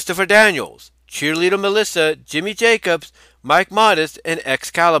Christopher Daniels, Cheerleader Melissa, Jimmy Jacobs, Mike Modest, and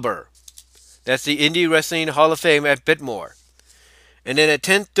Excalibur. That's the Indie Wrestling Hall of Fame at Bitmore. And then at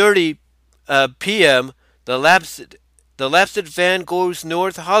 10:30 p.m., the the lapsed fan goes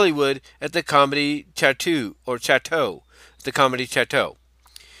North Hollywood at the Comedy Chateau, the Comedy Chateau.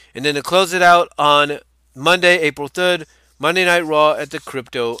 And then to close it out on Monday, April 3rd, Monday Night Raw at the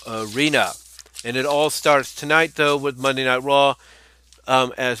Crypto Arena. And it all starts tonight, though, with Monday Night Raw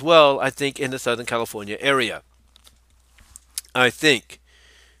as well, I think, in the Southern California area. I think.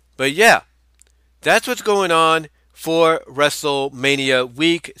 But yeah, that's what's going on for WrestleMania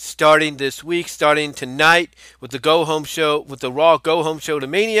week, starting this week, starting tonight with the Go Home Show, with the Raw Go Home Show to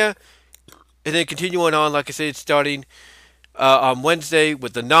Mania, and then continuing on, like I said, starting on Wednesday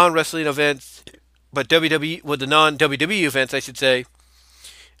with the non-wrestling events, but WWE with the non-WWE events, I should say.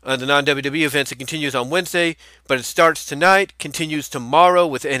 The non-WWE events, it continues on Wednesday, but it starts tonight, continues tomorrow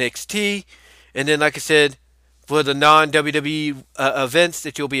with NXT, and then, like I said, for the non-WWE events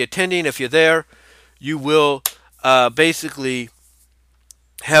that you'll be attending, if you're there, you will basically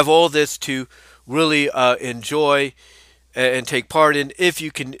have all this to really enjoy and take part in if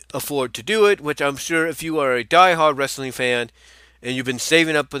you can afford to do it, which I'm sure if you are a diehard wrestling fan and you've been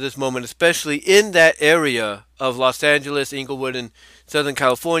saving up for this moment, especially in that area of Los Angeles, Inglewood, and Southern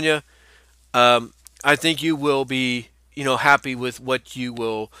California, I think you will be, happy with what you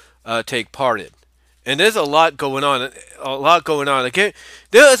will take part in. And there's a lot going on. Again,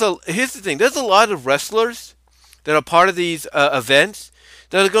 here's the thing. There's a lot of wrestlers that are part of these events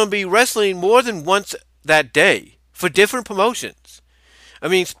that are going to be wrestling more than once that day for different promotions. I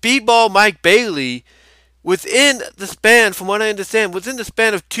mean, Speedball Mike Bailey, within the span, from what I understand, within the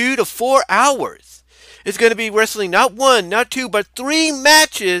span of 2 to 4 hours, is going to be wrestling not 1, not 2, but 3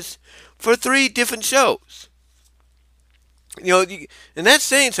 matches for 3 different shows. And that's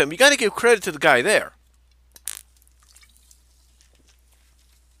saying something. You got to give credit to the guy there.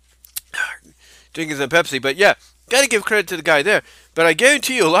 Drinking some Pepsi, but yeah, got to give credit to the guy there. But I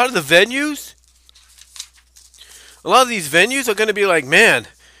guarantee you, a lot of these venues are going to be like, man,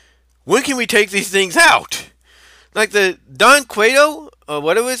 when can we take these things out? Like the Don Cueto,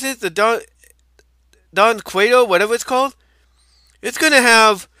 whatever it is, the Don Cueto, whatever it's called, it's going to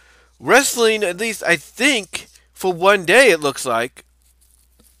have wrestling, at least I think, for one day, it looks like.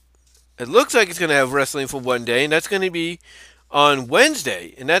 It looks like it's going to have wrestling for one day, and that's going to be on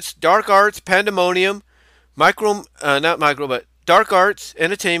Wednesday. And that's Dark Arts, Pandemonium, Dark Arts,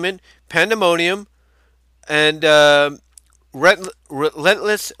 Entertainment, Pandemonium, and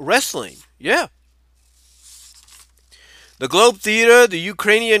Relentless Wrestling. Yeah. The Globe Theater, the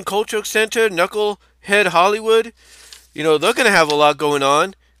Ukrainian Cultural Center, Knucklehead Hollywood, they're going to have a lot going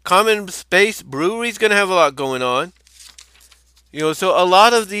on. Common Space Brewery's going to have a lot going on. So a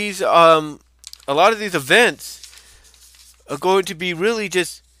lot of these events are going to be really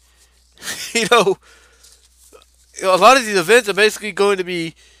just, a lot of these events are basically going to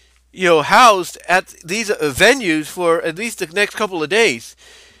be, housed at these venues for at least the next couple of days,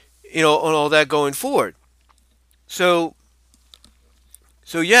 on all that going forward. So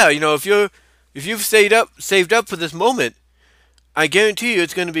yeah, if you've saved up for this moment, I guarantee you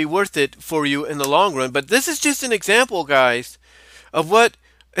it's going to be worth it for you in the long run. But this is just an example, guys, of what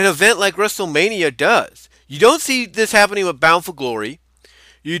an event like WrestleMania does. You don't see this happening with Bound for Glory.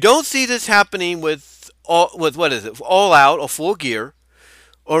 You don't see this happening with All Out or Full Gear,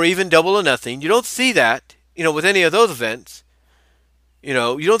 or even Double or Nothing. You don't see that, with any of those events. You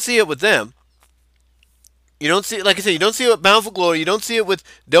don't see it with them. You don't see, like I said, you don't see it with Bound for Glory. You don't see it with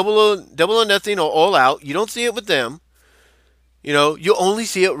Double or Nothing or All Out. You don't see it with them. You only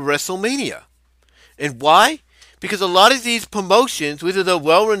see it with WrestleMania. And why? Because a lot of these promotions, whether they're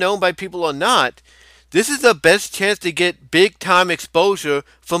well-renowned by people or not, this is the best chance to get big-time exposure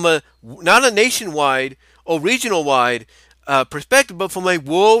from not a nationwide or regional-wide perspective, but from a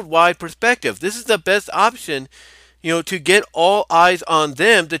worldwide perspective. This is the best option, to get all eyes on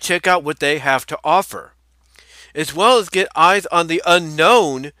them to check out what they have to offer, as well as get eyes on the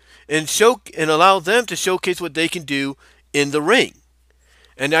unknown and allow them to showcase what they can do in the ring.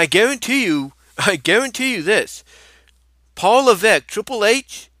 And I guarantee you this. Paul Levesque, Triple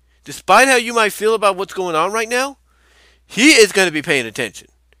H, despite how you might feel about what's going on right now, he is going to be paying attention.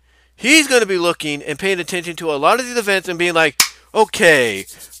 He's going to be looking and paying attention to a lot of these events and being like, okay,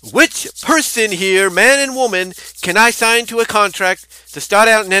 which person here, man and woman, can I sign to a contract to start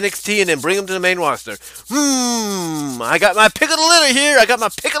out in NXT and then bring them to the main roster? I got my pick of the litter here.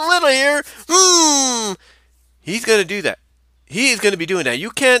 He's going to do that. He is going to be doing that. You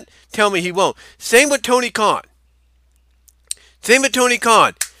can't tell me he won't. Same with Tony Khan. He's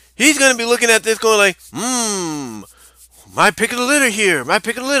going to be looking at this going like, my pick of the litter here.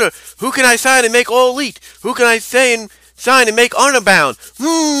 Who can I sign and make all elite? Who can I say and sign and make honor bound.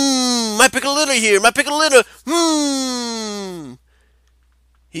 My pick a litter here. My pick a litter.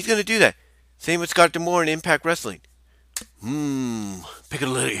 He's going to do that. Same with Scott D'Amore in Impact Wrestling. Pick a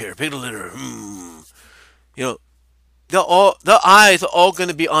litter here. Pick a litter. You know, the eyes are all going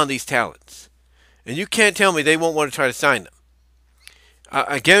to be on these talents. And you can't tell me they won't want to try to sign them.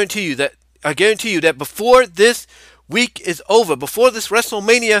 I guarantee you that before this week is over, before this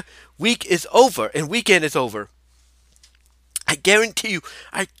WrestleMania week is over and weekend is over, I guarantee you,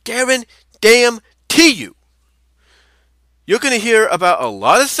 you're going to hear about a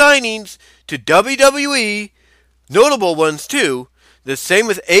lot of signings to WWE, notable ones too, the same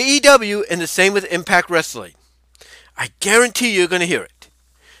with AEW and the same with Impact Wrestling. I guarantee you're going to hear it.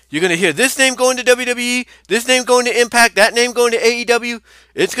 You're going to hear this name going to WWE, this name going to Impact, that name going to AEW.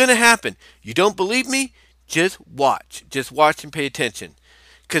 It's going to happen. You don't believe me? Just watch. Just watch and pay attention.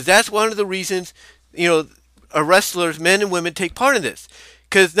 Because that's one of the reasons, wrestlers, men and women, take part in this.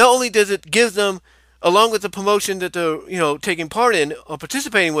 Because not only does it give them, along with the promotion that they're, taking part in or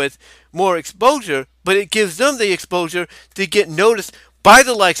participating with, more exposure, but it gives them the exposure to get noticed by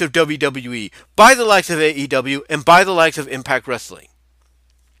the likes of WWE, by the likes of AEW, and by the likes of Impact Wrestling.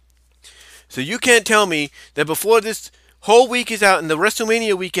 So you can't tell me that before this whole week is out and the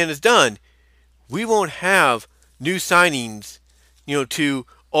WrestleMania weekend is done, we won't have new signings, to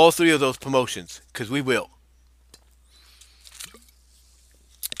all three of those promotions. Because we will.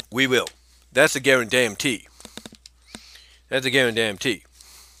 We will. That's a guarantee. That's a guarantee.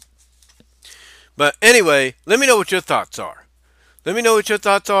 But anyway, let me know what your thoughts are. Let me know what your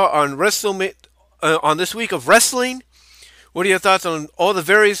thoughts are on WrestleMania, on this week of wrestling. What are your thoughts on all the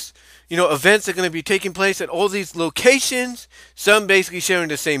various events that are going to be taking place at all these locations? Some basically sharing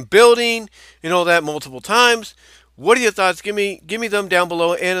the same building and all that multiple times. What are your thoughts? Give me them down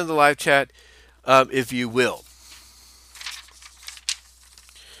below and in the live chat, if you will.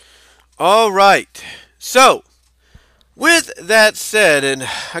 All right. So, with that said, and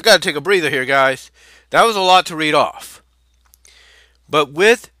I got to take a breather here, guys. That was a lot to read off. But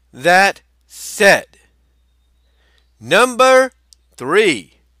with that said, Number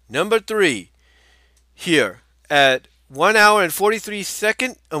three, here at 1 hour and 43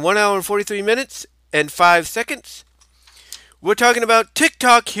 minutes and 5 seconds. We're talking about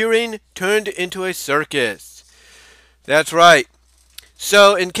TikTok hearing turned into a circus. That's right.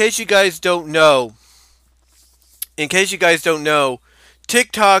 So, in case you guys don't know,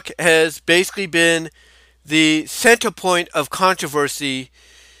 TikTok has basically been the center point of controversy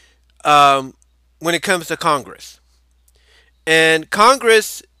when it comes to Congress. And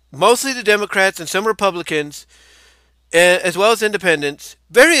Congress, mostly the Democrats and some Republicans, as well as independents,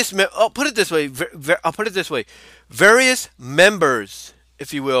 various members,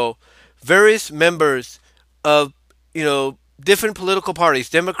 if you will, various members of, different political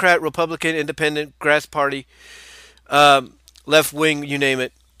parties, Democrat, Republican, Independent, Grass Party, left wing, you name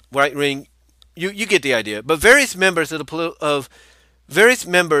it, right wing, you get the idea. But various members of all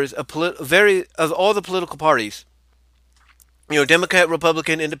the political parties, Democrat,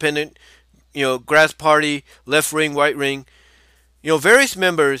 Republican, Independent, Grass Party, left ring, right ring, various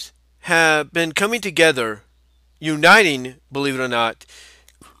members have been coming together, uniting, believe it or not,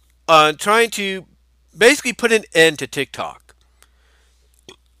 trying to basically put an end to TikTok.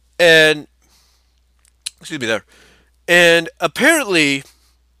 And, and apparently,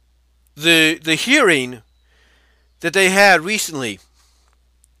 the hearing that they had recently,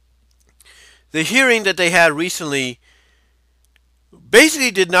 basically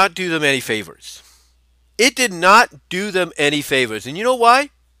did not do them any favors. It did not do them any favors. And you know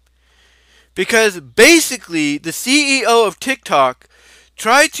why? Because basically the CEO of TikTok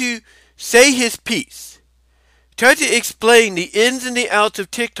tried to say his piece, tried to explain the ins and the outs of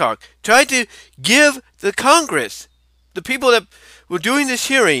TikTok, tried to give the Congress, the people that were doing this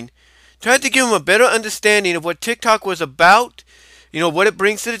hearing, tried to give them a better understanding of what TikTok was about, what it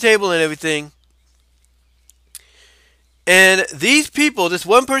brings to the table and everything. And these people, this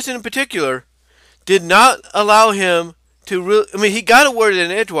one person in particular, did not allow him to really, he got a word in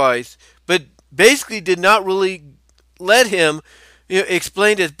edgewise, but basically did not really let him,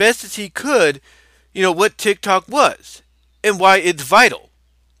 explain as best as he could, what TikTok was and why it's vital.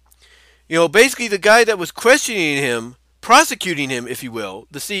 Basically the guy that was questioning him, prosecuting him, if you will,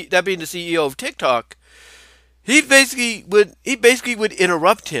 that being the CEO of TikTok, he basically would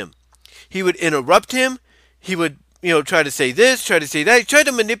interrupt him. He would interrupt him. He would, try to say this, try to say that. He tried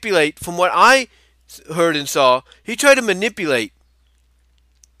to manipulate, from what I heard and saw, he tried to manipulate,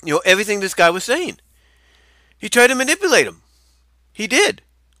 everything this guy was saying. He tried to manipulate him. He did.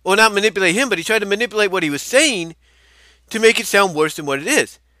 Well, not manipulate him, but he tried to manipulate what he was saying to make it sound worse than what it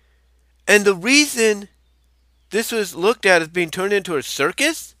is. And the reason this was looked at as being turned into a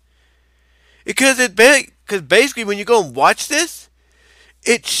circus, because basically when you go and watch this,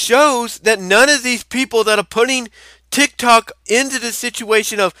 it shows that none of these people that are putting TikTok into the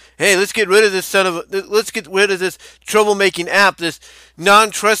situation of, hey, let's get rid of this troublemaking app, this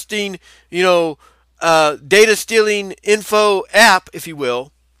non-trusting, data stealing info app, if you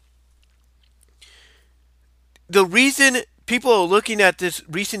will. The reason people are looking at this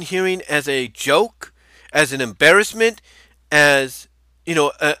recent hearing as a joke, as an embarrassment, as,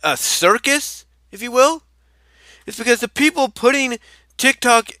 a circus, if you will, is because the people putting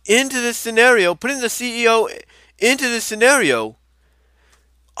TikTok into this scenario, putting the CEO into this scenario,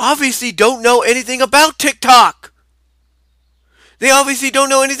 obviously don't know anything about TikTok. They obviously don't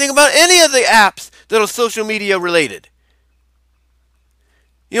know anything about any of the apps that are social media related.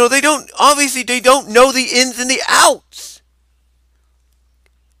 They don't know the ins and the outs.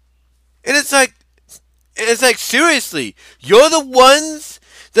 And it's like, seriously, you're the ones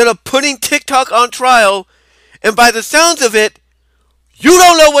that are putting TikTok on trial, and by the sounds of it, you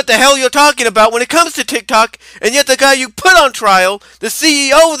don't know what the hell you're talking about when it comes to TikTok, and yet the guy you put on trial, the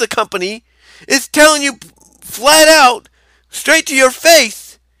CEO of the company, is telling you flat out, straight to your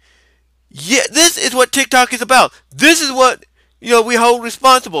face, yeah, this is what TikTok is about. This is what, we hold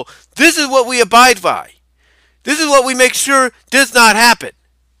responsible. This is what we abide by. This is what we make sure does not happen.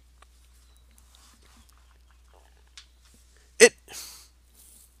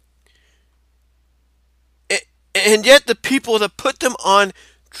 And yet the people that put them on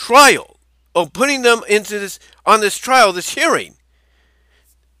trial, or putting them into this trial, this hearing,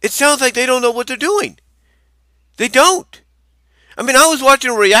 it sounds like they don't know what they're doing. They don't. I mean, I was watching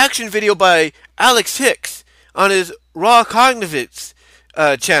a reaction video by Alex Hicks on his Raw Cognitivist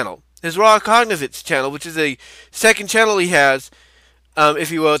channel. His Raw Cognitivist channel, which is a second channel he has,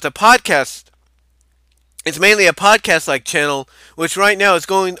 if you will. It's a podcast. It's mainly a podcast-like channel, which right now is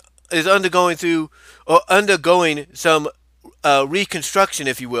undergoing some reconstruction,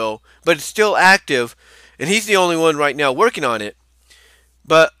 if you will, but it's still active, and he's the only one right now working on it.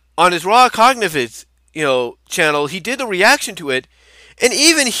 But on his Raw Cognitivist, channel, he did a reaction to it, and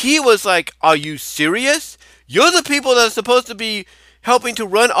even he was like, "Are you serious? You're the people that are supposed to be helping to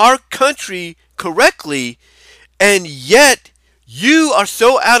run our country correctly, and yet you are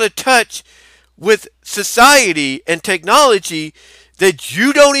so out of touch with society and technology that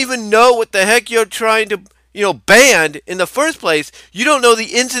you don't even know what the heck you're trying to, ban in the first place. You don't know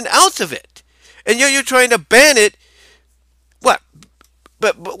the ins and outs of it. And yet you're trying to ban it. What?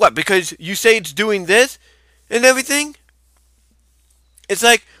 But what? Because you say it's doing this and everything? It's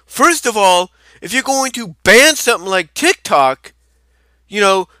like, first of all, if you're going to ban something like TikTok,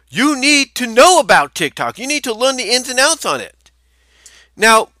 you need to know about TikTok. You need to learn the ins and outs on it.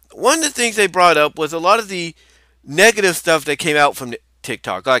 Now, one of the things they brought up was a lot of the negative stuff that came out from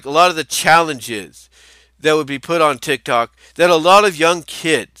TikTok, like a lot of the challenges that would be put on TikTok that a lot of young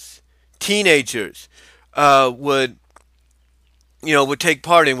kids, teenagers, would take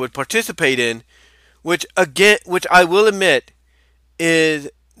part in, would participate in, which I will admit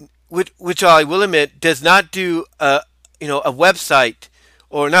does not do a website,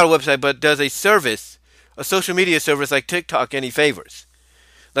 or not a website, but does a social media service like TikTok any favors.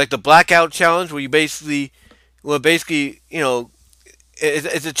 Like the blackout challenge, where you basically,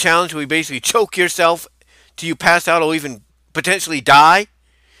 it's a challenge where you basically choke yourself till you pass out or even potentially die.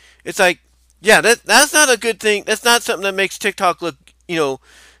 It's like, yeah, that's not a good thing. That's not something that makes TikTok look,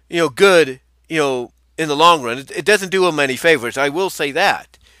 good, in the long run. It doesn't do them any favors. I will say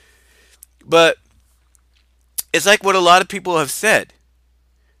that. But it's like what a lot of people have said,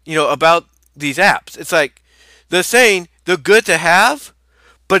 about these apps. It's like they're saying they're good to have,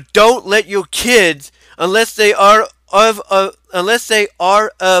 but don't let your kids, unless they are of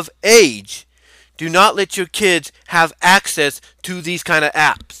age, do not let your kids have access to these kind of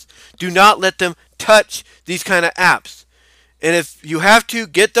apps. Do not let them touch these kind of apps. And if you have to,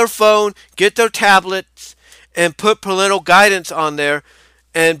 get their phone, get their tablets, and put parental guidance on there.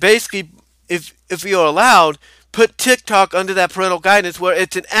 And basically, if you're allowed, put TikTok under that parental guidance, where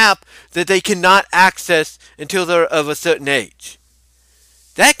it's an app that they cannot access until they're of a certain age.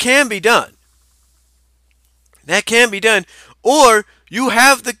 That can be done. That can be done. Or you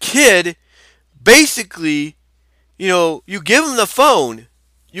have the kid, basically, you give them the phone.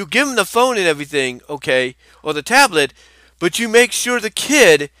 You give them the phone and everything, okay, or the tablet, but you make sure the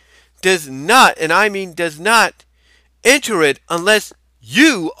kid does not, and I mean does not, enter it unless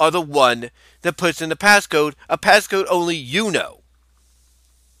you are the one that puts in the passcode, a passcode only you know.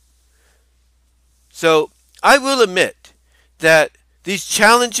 So, I will admit that these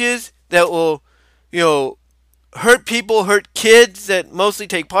challenges that will, you know, hurt people, hurt kids that mostly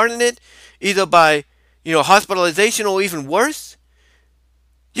take part in it, either by, hospitalization or even worse.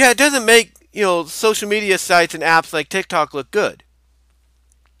 Yeah, it doesn't make, social media sites and apps like TikTok look good.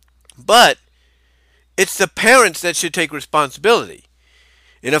 But it's the parents that should take responsibility.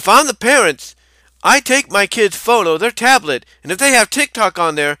 And if I'm the parents, I take my kid's phone or their tablet, and if they have TikTok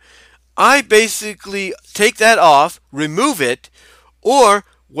on there, I basically take that off, remove it, or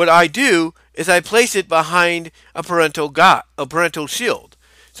what I do is I place it behind a parental shield.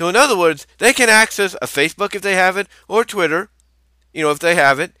 So in other words, they can access a Facebook if they have it, or Twitter, if they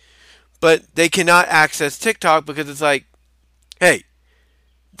have it, but they cannot access TikTok because it's like, hey,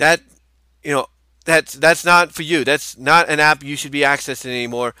 that, you know, that's not for you. That's not an app you should be accessing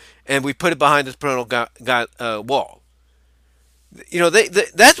anymore, and we put it behind this parental wall.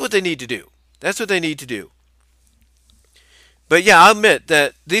 That's what they need to do. That's what they need to do. But yeah, I'll admit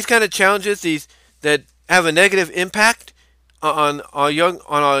that these kind of challenges, these that have a negative impact on our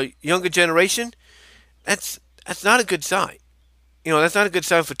younger generation, that's not a good sign. That's not a good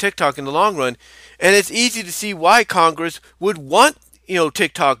sign for TikTok in the long run. And it's easy to see why Congress would want,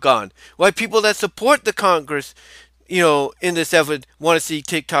 TikTok gone. Why people that support the Congress, in this effort want to see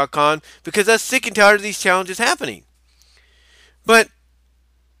TikTok gone, because they're sick and tired of these challenges happening. But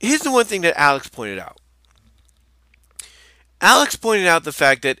here's the one thing that Alex pointed out. Alex pointed out the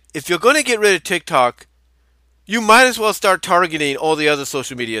fact that if you're going to get rid of TikTok, you might as well start targeting all the other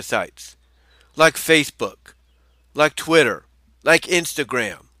social media sites, like Facebook, like Twitter, like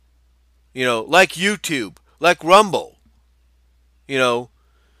Instagram, like YouTube, like Rumble. You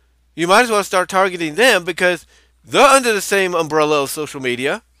might as well start targeting them because they're under the same umbrella of social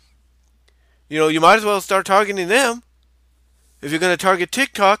media. You might as well start targeting them if you're going to target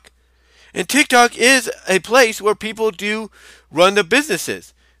TikTok. And TikTok is a place where people do run their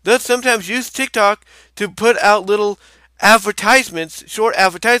businesses. They'll sometimes use TikTok to put out little advertisements, short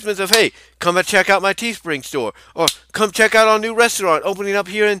advertisements of, hey, come and check out my Teespring store. Or come check out our new restaurant opening up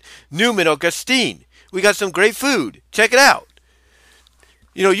here in Newman or Gustine. We got some great food. Check it out.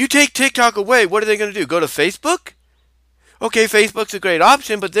 You take TikTok away, what are they going to do? Go to Facebook? Okay, Facebook's a great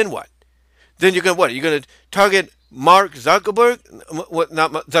option, but then what? Then you're going to what? You're going to target Mark Zuckerberg? What?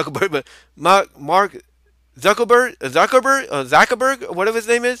 Not Zuckerberg, but Mark Zuckerberg, whatever his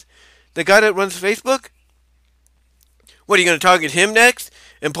name is, the guy that runs Facebook. What, are you going to target him next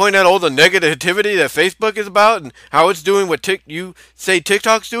and point out all the negativity that Facebook is about and how it's doing what you say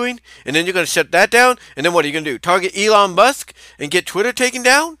TikTok's doing, and then you're going to shut that down? And then what are you going to do? Target Elon Musk and get Twitter taken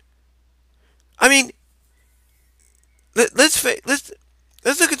down? I mean, let's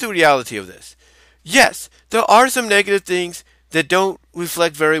look at the reality of this. Yes, there are some negative things that don't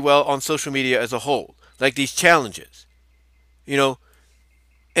reflect very well on social media as a whole, like these challenges.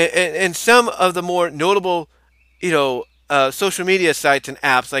 And some of the more notable, social media sites and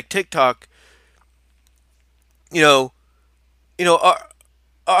apps like TikTok, are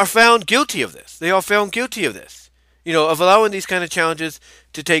found guilty of this. They are found guilty of this, of allowing these kind of challenges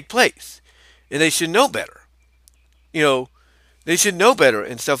to take place, and they should know better. They should know better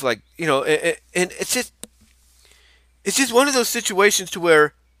and stuff like, and it's just one of those situations to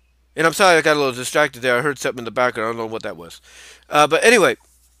where, and I'm sorry I got a little distracted there. I heard something in the background. I don't know what that was. But anyway,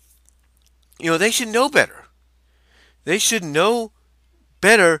 they should know better. They should know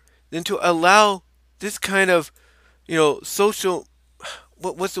better than to allow this kind of, social,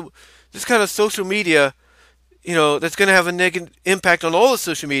 this kind of social media, that's going to have a negative impact on all of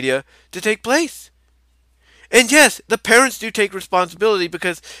social media to take place. And yes, the parents do take responsibility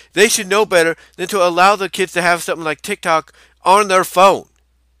because they should know better than to allow the kids to have something like TikTok on their phone.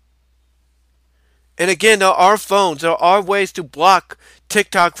 And again, there are phones. There are ways to block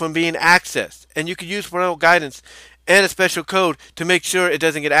TikTok from being accessed. And you can use parental guidance and a special code to make sure it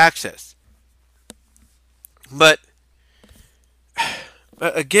doesn't get access. But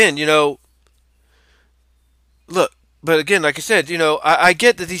again, look. But again, like I said, I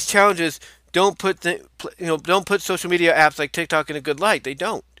get that these challenges don't put social media apps like TikTok in a good light. They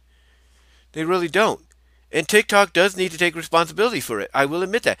don't. They really don't. And TikTok does need to take responsibility for it. I will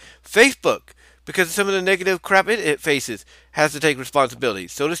admit that. Facebook, because of some of the negative crap it faces, has to take responsibility.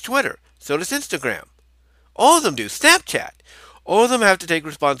 So does Twitter. So does Instagram. All of them do. Snapchat. All of them have to take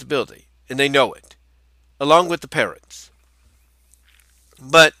responsibility. And they know it. Along with the parents.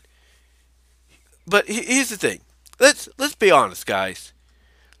 But here's the thing. Let's be honest, guys.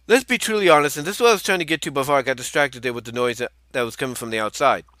 Let's be truly honest. And this is what I was trying to get to before I got distracted there with the noise that was coming from the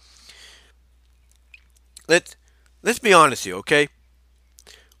outside. Let's be honest here, okay?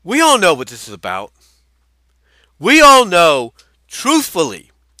 We all know what this is about. We all know, truthfully,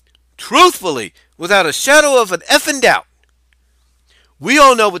 without a shadow of an effing doubt, we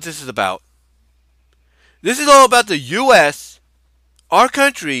all know what this is about. This is all about the U.S., our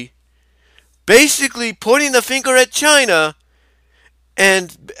country, basically pointing the finger at China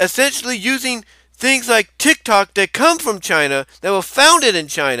and essentially using things like TikTok that come from China, that were founded in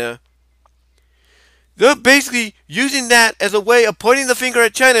China. They're basically using that as a way of pointing the finger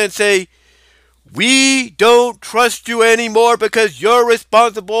at China and say, we don't trust you anymore because you're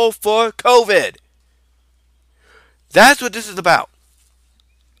responsible for COVID. That's what this is about.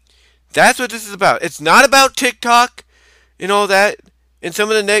 That's what this is about. It's not about TikTok and all that, and some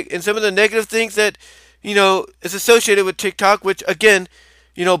of the negative things that is associated with TikTok. Which again,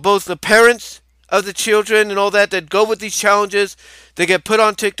 both the parents of the children and all that go with these challenges, they get put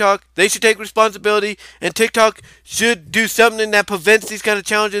on TikTok. They should take responsibility, and TikTok should do something that prevents these kind of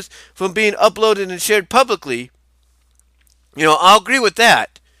challenges from being uploaded and shared publicly. I'll agree with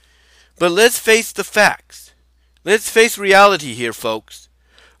that, but let's face the facts. Let's face reality here, folks.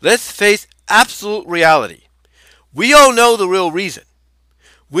 Let's face absolute reality. We all know the real reason.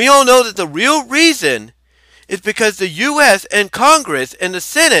 We all know that the real reason is because the U.S. and Congress and the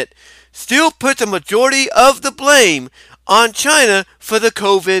Senate still put the majority of the blame on China for the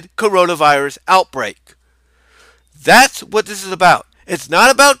coronavirus outbreak. That's what this is about. It's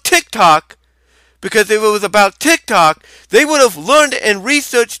not about TikTok, because if it was about TikTok, they would have learned and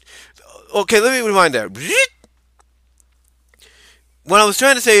researched. Okay, let me rewind that. What I was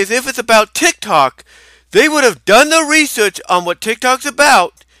trying to say is, if it's about TikTok, they would have done the research on what TikTok's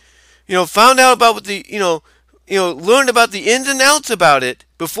about, found out about what learned about the ins and outs about it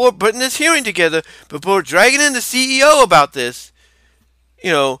before putting this hearing together, before dragging in the CEO about this,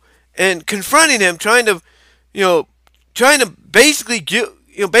 and confronting him, trying to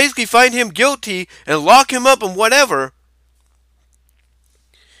basically find him guilty and lock him up and whatever.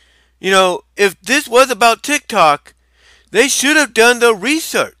 If this was about TikTok, they should have done the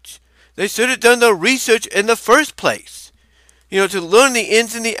research. They should have done the research in the first place, to learn the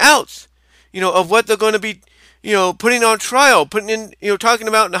ins and the outs, of what they're going to be, putting on trial, talking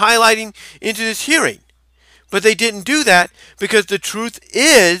about and highlighting into this hearing. But they didn't do that because the truth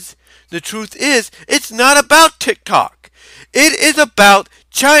is, it's not about TikTok. It is about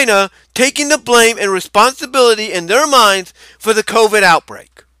China taking the blame and responsibility in their minds for the COVID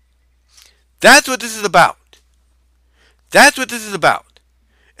outbreak. That's what this is about. That's what this is about.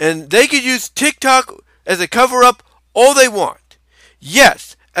 And they could use TikTok as a cover-up all they want.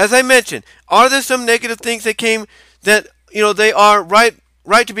 Yes, as I mentioned, are there some negative things that came that, they are right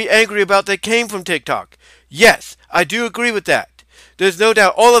to be angry about that came from TikTok? Yes, I do agree with that. There's no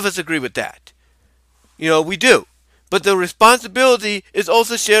doubt all of us agree with that. We do. But the responsibility is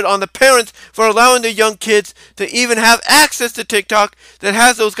also shared on the parents for allowing their young kids to even have access to TikTok that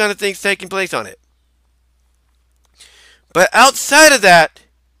has those kind of things taking place on it. But outside of that,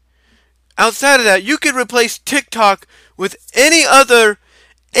 you could replace TikTok with any other,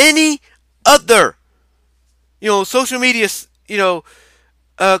 social media,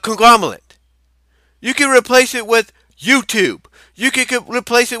 conglomerate. You can replace it with YouTube. You could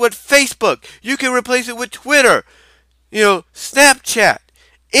replace it with Facebook. You can replace it with Twitter, Snapchat,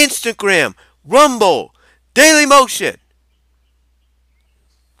 Instagram, Rumble, Dailymotion.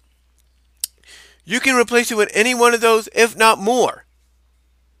 You can replace it with any one of those, if not more.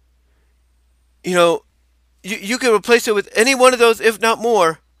 You can replace it with any one of those, if not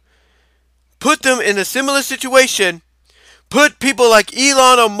more. Put them in a similar situation. Put people like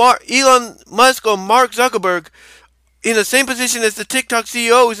Elon Musk or Mark Zuckerberg in the same position as the TikTok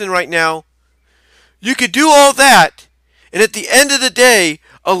CEO is in right now. You could do all that, and at the end of the day,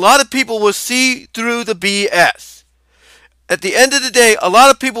 a lot of people will see through the BS. At the end of the day, a lot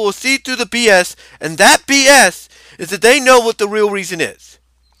of people will see through the BS, and that BS is that they know what the real reason is.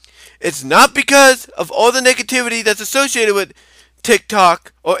 It's not because of all the negativity that's associated with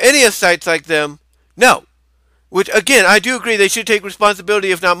TikTok or any of sites like them. No. Which, again, I do agree they should take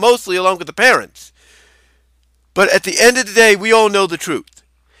responsibility, if not mostly, along with the parents. But at the end of the day, we all know the truth.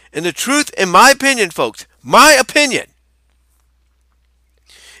 And the truth, in my opinion, folks, my opinion,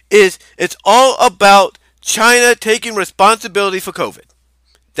 is it's all about China taking responsibility for COVID.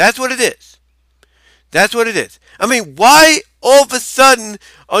 That's what it is. That's what it is. I mean, why all of a sudden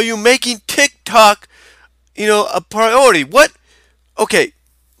are you making TikTok, a priority? What? Okay,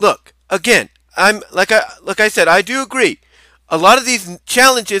 look, again, I'm like I said, I do agree. A lot of these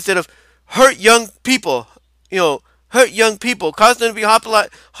challenges that have hurt young people, causing them to be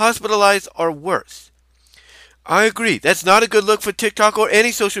hospitalized are worse. I agree. That's not a good look for TikTok or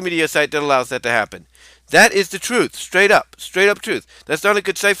any social media site that allows that to happen. That is the truth, straight up truth. That's not a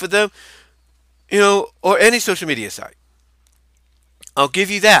good site for them, or any social media site. I'll give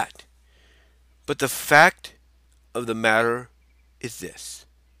you that. But the fact of the matter is this.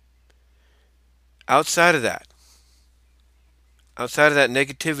 Outside of that,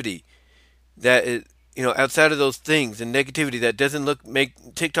 negativity, that is, outside of those things and negativity that doesn't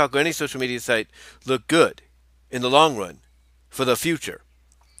make TikTok or any social media site look good in the long run for the future.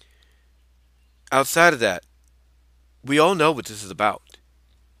 Outside of that, we all know what this is about.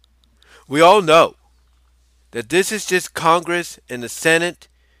 We all know that this is just Congress and the Senate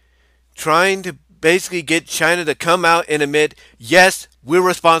trying to basically get China to come out and admit, yes, we're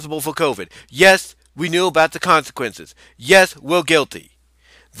responsible for COVID. Yes, we knew about the consequences. Yes, we're guilty.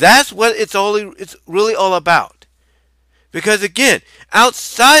 That's what it's really all about. Because again,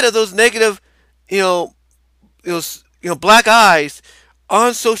 outside of those negative, black eyes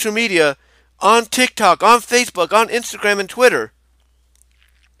on social media, on TikTok, on Facebook, on Instagram and Twitter,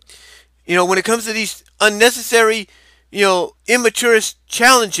 when it comes to these unnecessary, immature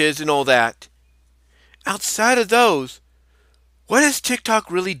challenges and all that, outside of those, what has TikTok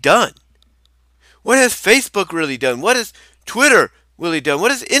really done? What has Facebook really done? What has Twitter really done?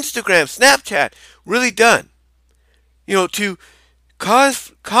 What has Instagram, Snapchat really done? To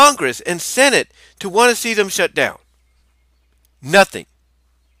cause Congress and Senate to want to see them shut down? Nothing.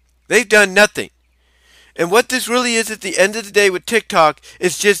 They've done nothing. And what this really is at the end of the day with TikTok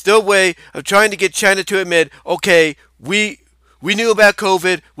is just their way of trying to get China to admit, okay, we knew about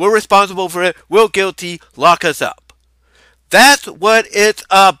COVID, we're responsible for it, we're guilty, lock us up. That's what it's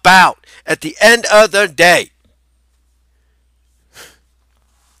about at the end of the day.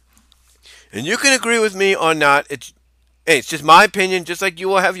 And you can agree with me or not. It's just my opinion, just like you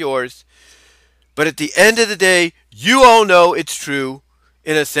will have yours. But at the end of the day, you all know it's true,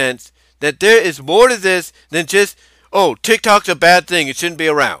 in a sense, that there is more to this than just, TikTok's a bad thing, it shouldn't be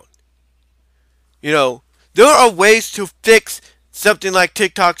around. There are ways to fix something like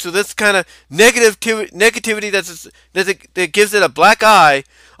TikTok, so this kind of negativity that gives it a black eye,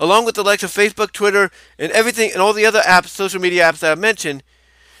 along with the likes of Facebook, Twitter, and everything, and all the other apps, social media apps that I've mentioned,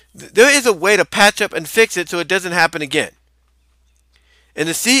 there is a way to patch up and fix it so it doesn't happen again. And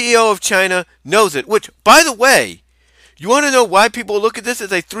the CEO of China knows it, which, by the way, you want to know why people look at this as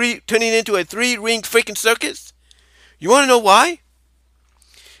turning into a three-ring freaking circus? You want to know why?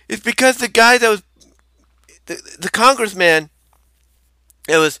 It's because the guy that was, the congressman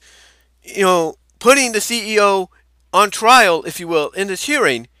that was, putting the CEO on trial, if you will, in this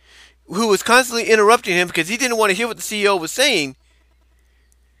hearing, who was constantly interrupting him because he didn't want to hear what the CEO was saying.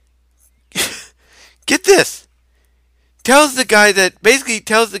 Get this. Tells the guy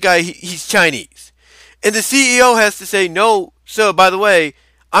he's Chinese. And the CEO has to say, no, sir, by the way,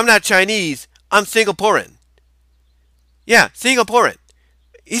 I'm not Chinese, I'm Singaporean. Yeah, Singaporean.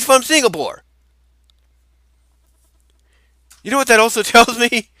 He's from Singapore. You know what that also tells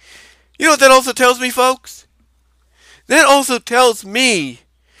me? Folks? That also tells me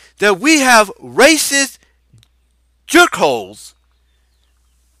that we have racist jerkholes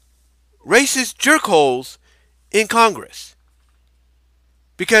in Congress.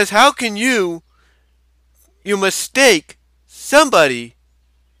 Because how can you mistake somebody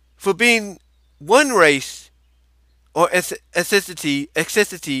for being one race or ethnicity,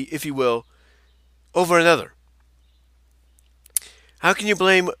 if you will, over another? How can you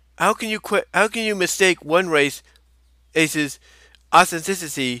mistake one race's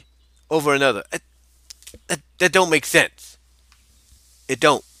authenticity over another? That don't make sense. It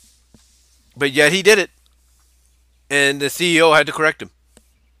don't. But yet he did it. And the CEO had to correct him.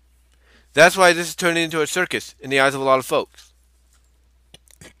 That's why this is turning into a circus in the eyes of a lot of folks.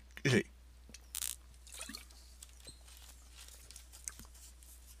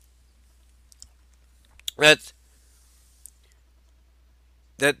 That's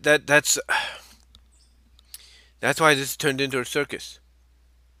why this turned into a circus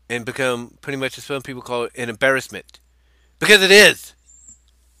and become pretty much, as some people call it, an embarrassment. Because it is.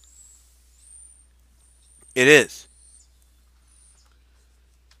 It is.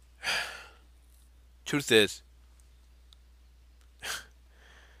 Truth is,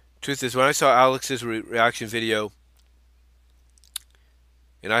 when I saw Alex's reaction video,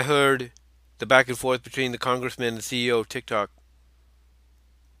 and I heard the back and forth between the congressman and the CEO of TikTok,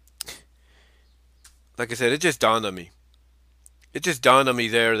 like I said, it just dawned on me. It just dawned on me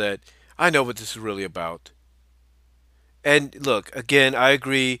there that I know what this is really about. And look, again, I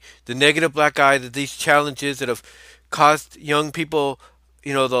agree, the negative black eye that these challenges that have cost young people,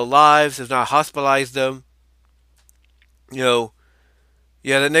 their lives, have not hospitalized them,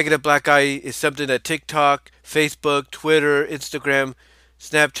 Yeah, the negative black eye is something that TikTok, Facebook, Twitter, Instagram,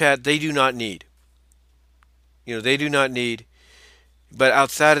 Snapchat, they do not need. They do not need. But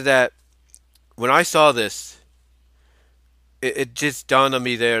outside of that, when I saw this, it just dawned on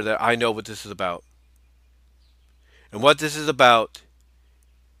me there that I know what this is about. And what this is about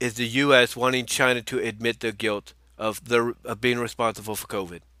is the U.S. wanting China to admit their guilt of being responsible for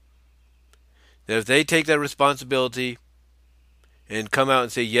COVID. That if they take that responsibility and come out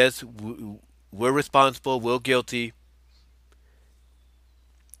and say, yes, we're responsible, we're guilty,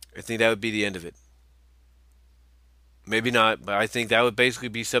 I think that would be the end of it. Maybe not, but I think that would basically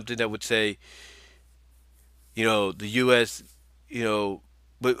be something that would say, the U.S.,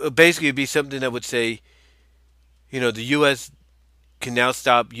 but basically it'd be something that would say, the U.S. can now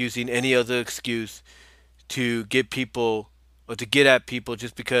stop using any other excuse to get people or to get at people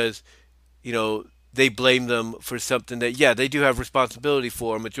just because, they blame them for something that, yeah, they do have responsibility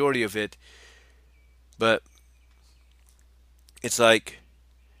for, a majority of it, but it's like,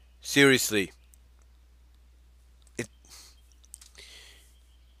 seriously, it,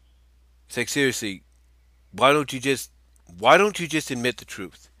 it's like, seriously, why don't you just, why don't you just admit the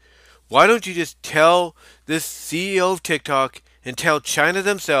truth? Why don't you just tell this CEO of TikTok and tell China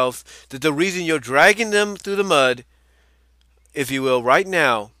themselves that the reason you're dragging them through the mud, if you will, right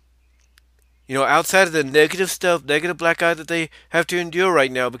now, outside of the negative stuff, negative black eye that they have to endure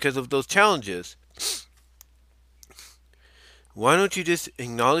right now because of those challenges, why don't you just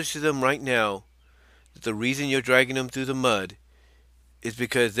acknowledge to them right now that the reason you're dragging them through the mud is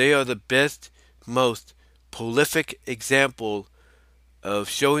because they are the best, most prolific example of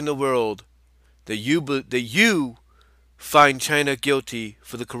showing the world that you find China guilty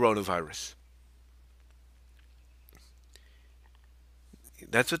for the coronavirus.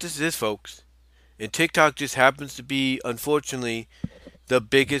 That's what this is, folks. And TikTok just happens to be, unfortunately, the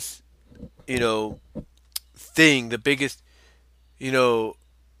biggest, you know, thing, the biggest, you know,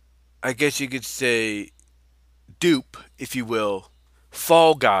 I guess you could say dupe, if you will,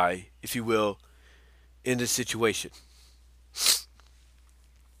 fall guy, if you will, in this situation.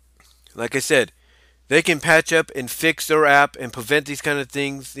 Like I said, they can patch up and fix their app and prevent these kind of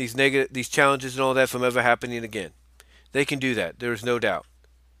things, these challenges and all that from ever happening again. They can do that. There is no doubt.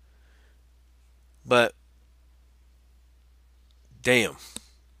 But damn,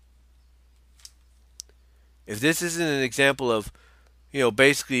 if this isn't an example of,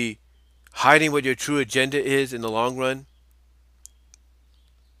 basically hiding what your true agenda is in the long run,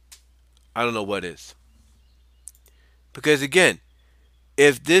 I don't know what is. Because again,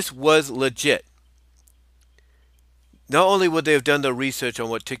 if this was legit, not only would they have done the research on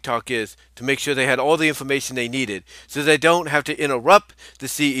what TikTok is to make sure they had all the information they needed so they don't have to interrupt the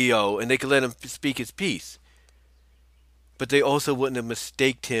CEO and they can let him speak his piece, but they also wouldn't have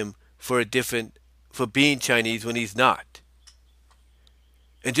mistaked him for being Chinese when he's not.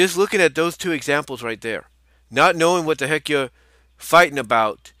 And just looking at those two examples right there, not knowing what the heck you're fighting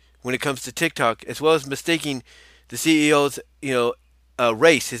about when it comes to TikTok, as well as mistaking the CEO's,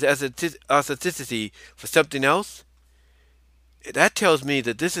 race, his authenticity for something else, that tells me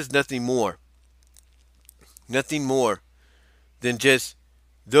that this is nothing more than just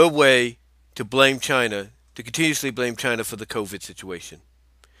their way to blame China, to continuously blame China for the COVID situation.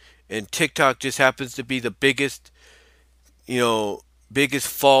 And TikTok just happens to be the biggest fall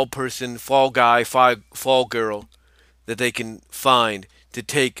guy, fall girl that they can find to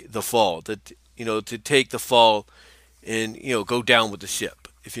take the fall, to take the fall and, go down with the ship,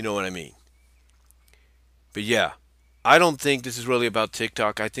 if you know what I mean. But yeah, I don't think this is really about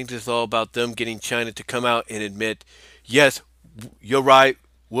TikTok. I think this is all about them getting China to come out and admit, yes, you're right,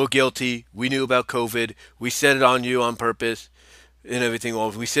 we're guilty, we knew about COVID, we set it on you on purpose and everything. Well,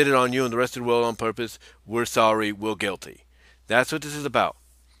 if we set it on you and the rest of the world on purpose, we're sorry, we're guilty. That's what this is about.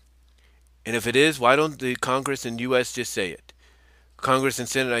 And if it is, why don't the Congress and U.S. just say it? Congress and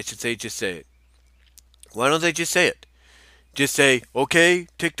Senate, I should say, just say it. Why don't they just say it? Just say, okay,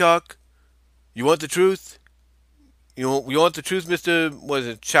 TikTok, you want the truth? You want the truth, Mr. Was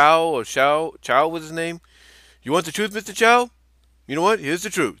it Chow or Chow? Chow was his name? You want the truth, Mr. Chow? You know what? Here's the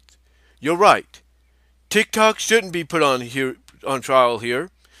truth. You're right. TikTok shouldn't be put on trial here.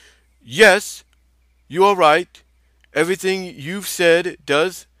 Yes, you are right. Everything you've said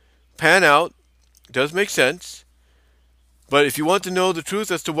does pan out, does make sense. But if you want to know the truth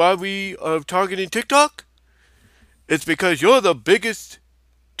as to why we are targeting TikTok, it's because you're the biggest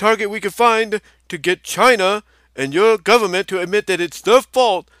target we can find to get China and your government to admit that it's their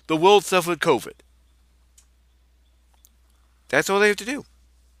fault the world suffered COVID. That's all they have to do.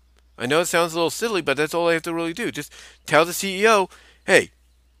 I know it sounds a little silly, but that's all they have to really do. Just tell the CEO, Hey,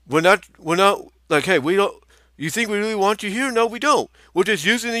 we're not like, hey, we don't. You think we really want you here? No, we don't. We're just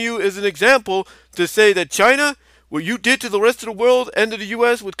using you as an example to say that China, what you did to the rest of the world and to the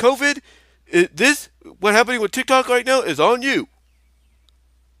U.S. with COVID, what happening with TikTok right now is on you.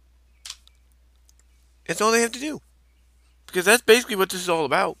 That's all they have to do. Because that's basically what this is all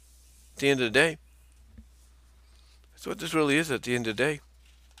about at the end of the day. That's what this really is at the end of the day.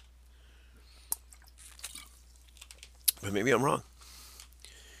 But maybe I'm wrong.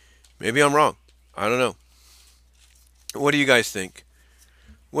 Maybe I'm wrong. I don't know. What do you guys think?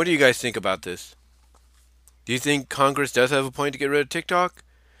 What do you guys think about this? Do you think Congress does have a point to get rid of TikTok?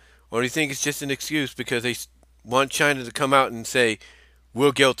 Or do you think it's just an excuse because they want China to come out and say,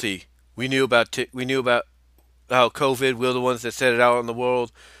 we're guilty. We knew about how COVID, we're the ones that set it out in the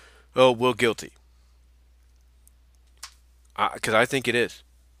world. Oh, we're guilty. Because I think it is.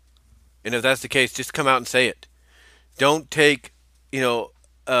 And if that's the case, just come out and say it. Don't take,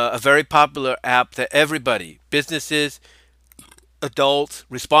 a very popular app that everybody, businesses, adults,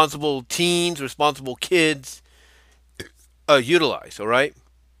 responsible teens, responsible kids, utilize, all right?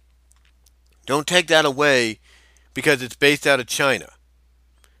 Don't take that away because it's based out of China.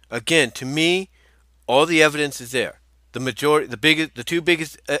 Again, to me, all the evidence is there. The two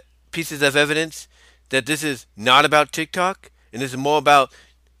biggest pieces of evidence that this is not about TikTok and this is more about,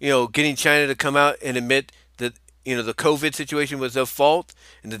 getting China to come out and admit that, the COVID situation was their fault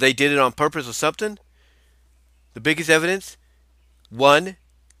and that they did it on purpose or something. The biggest evidence, one,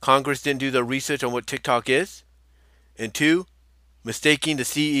 Congress didn't do the research on what TikTok is, and two, mistaking the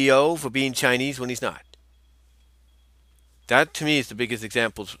CEO for being Chinese when he's not. That to me is the biggest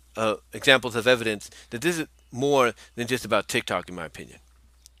examples of evidence that this is more than just about TikTok, in my opinion.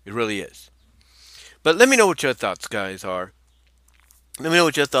 It really is. But let me know what your thoughts, guys, are. Let me know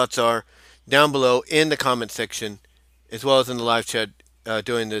what your thoughts are down below in the comment section, as well as in the live chat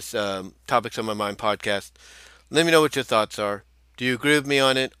during this Topics on My Mind podcast. Let me know what your thoughts are. Do you agree with me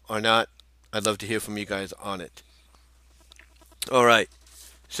on it or not? I'd love to hear from you guys on it. All right.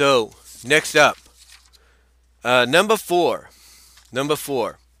 So, next up. Number four. Let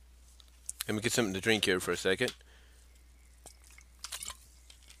me get something to drink here for a second.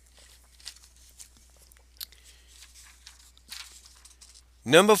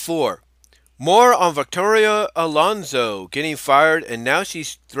 Number 4. More on Victoria Alonso getting fired, and now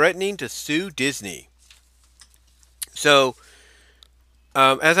she's threatening to sue Disney. So,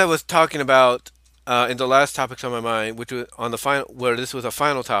 as I was talking about in the last Topics on My Mind, which was on the final, where this was a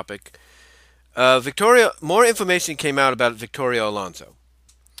final topic, more information came out about Victoria Alonso.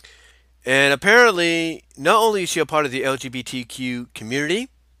 And apparently, not only is she a part of the LGBTQ community,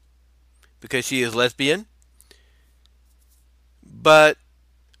 because she is lesbian, but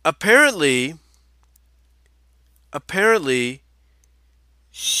apparently,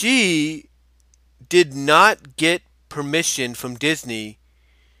 she did not get permission from Disney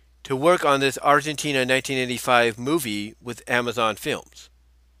to work on this Argentina 1985 movie with Amazon Films.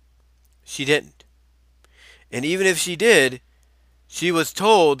 She didn't. And even if she did, she was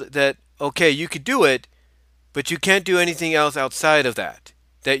told that, okay, you could do it, but you can't do anything else outside of that.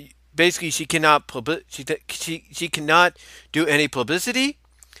 That basically she cannot she cannot do any publicity.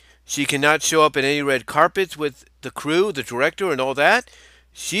 She cannot show up in any red carpets with the crew, the director, and all that.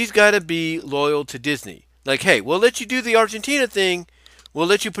 She's got to be loyal to Disney. Like, hey, we'll let you do the Argentina thing. We'll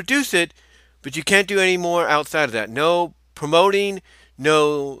let you produce it, but you can't do any more outside of that. No promoting,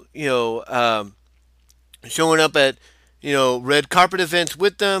 no, showing up at, red carpet events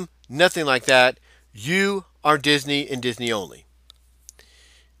with them. Nothing like that. You are Disney and Disney only.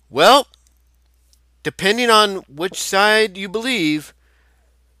 Well, depending on which side you believe,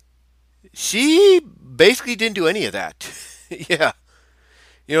 she basically didn't do any of that. Yeah.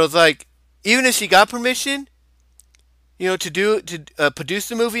 It's like, even if she got permission, to produce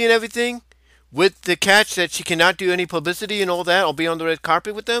the movie and everything, with the catch that she cannot do any publicity and all that, I'll be on the red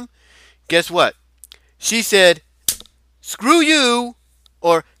carpet with them, guess what? She said, screw you,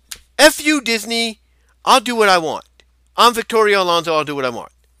 or F you, Disney, I'll do what I want. I'm Victoria Alonso, I'll do what I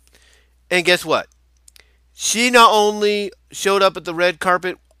want. And guess what? She not only showed up at the red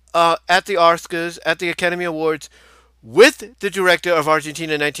carpet at the Oscars, at the Academy Awards, with the director of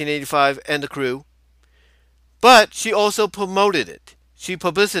Argentina 1985 and the crew, but she also promoted it. She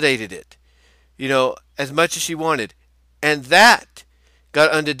publicitated it, as much as she wanted. And that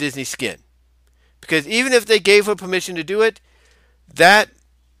got under Disney's skin. Because even if they gave her permission to do it, that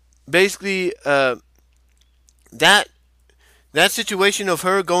basically, that situation of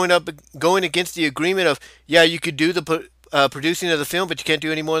her going against the agreement of, yeah, you could do the producing of the film, but you can't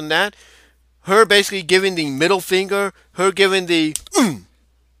do any more than that, her basically giving the middle finger, her giving the,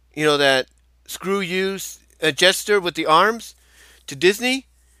 that screw you gesture with the arms to Disney,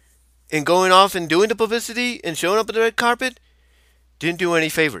 and going off and doing the publicity and showing up at the red carpet, didn't do any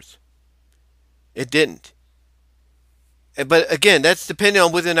favors. It didn't. But again, that's depending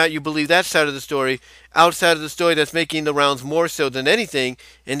on whether or not you believe that side of the story. Outside of the story that's making the rounds more so than anything,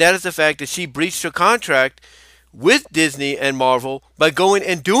 and that is the fact that she breached her contract with Disney and Marvel by going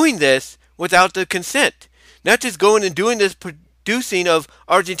and doing this without the consent. Not just going and doing this producing of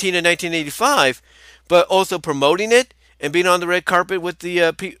Argentina 1985, but also promoting it and being on the red carpet with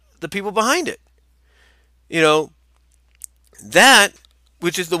the people behind it. You know, that,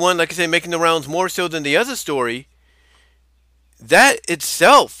 which is the one, like I say, making the rounds more so than the other story, that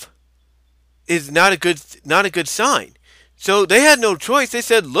itself is not a good sign. So they had no choice. They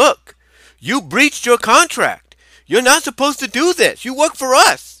said, "Look, you breached your contract. You're not supposed to do this. You work for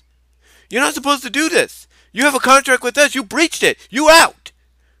us. You're not supposed to do this. You have a contract with us. You breached it. You out.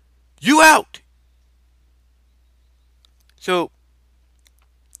 You out." So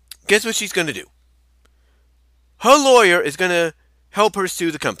guess what she's going to do? Her lawyer is going to help her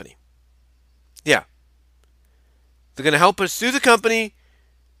sue the company. Yeah. They're going to help her sue the company,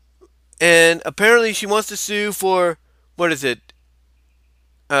 and apparently she wants to sue for, what is it?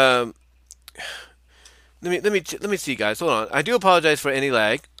 Let me see, guys. Hold on. I do apologize for any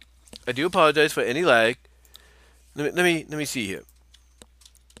lag. Let me see here.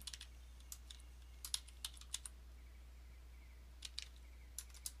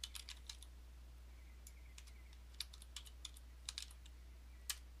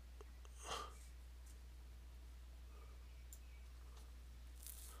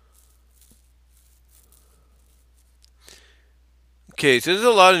 Okay, so there's a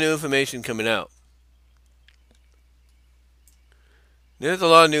lot of new information coming out.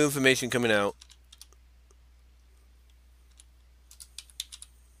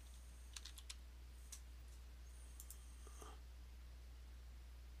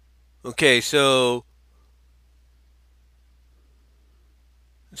 Okay, so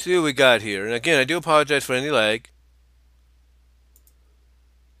let's see what we got here. And again, I do apologize for any lag.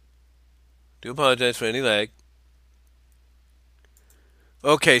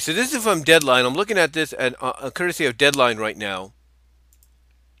 Okay, so this is from Deadline. I'm looking at this at courtesy of Deadline right now.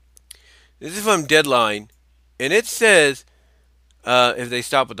 This is from Deadline, and it says, if they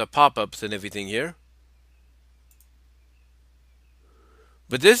stop with the pop-ups and everything here.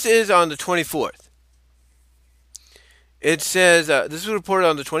 But this is on the 24th. It says, this was reported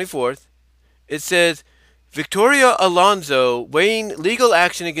on the 24th. It says, Victoria Alonso weighing legal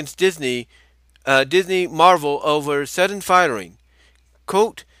action against Disney Marvel over sudden firing.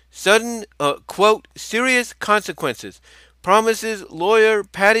 Quote, serious consequences. Promises lawyer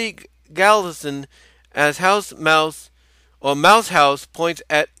Patty Gallison as Mouse House points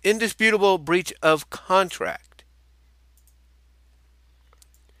at indisputable breach of contract.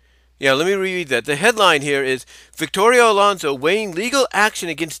 Yeah, let me reread that. The headline here is Victoria Alonso weighing legal action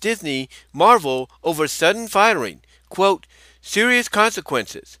against Disney Marvel over sudden firing. Quote, serious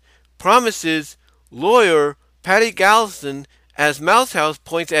consequences. Promises lawyer Patty Gallison as Mouse House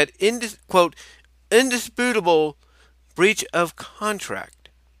points at indisputable breach of contract.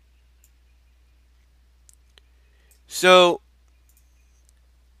 So,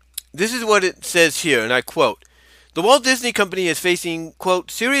 this is what it says here, and I quote, the Walt Disney Company is facing,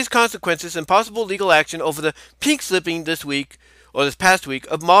 quote, serious consequences and possible legal action over the pink slipping this past week,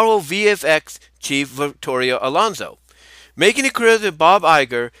 of Marvel VFX chief Victoria Alonso. Making it clear to Bob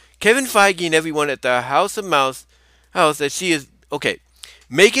Iger, Kevin Feige, and everyone at the House that she is,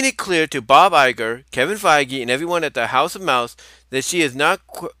 making it clear to Bob Iger, Kevin Feige, and everyone at the House of Mouse that she is not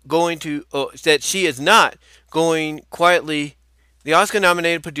going quietly. The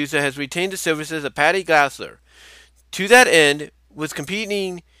Oscar-nominated producer has retained the services of Patty Glassler. To that end, with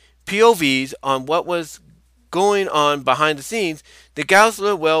competing POVs on what was going on behind the scenes, the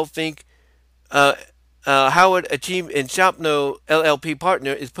Glassler will think Howard Achieve and Shopno LLP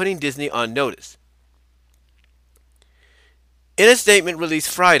partner is putting Disney on notice. In a statement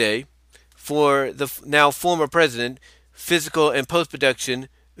released Friday for the now former president, physical and post-production,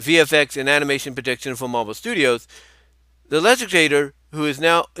 VFX and animation production for Marvel Studios, the legislator who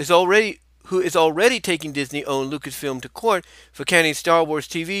is already taking Disney-owned Lucasfilm to court for canning Star Wars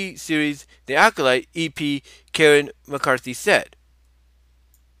TV series The Acolyte, EP Karen McCarthy said.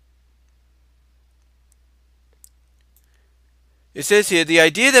 It says here, the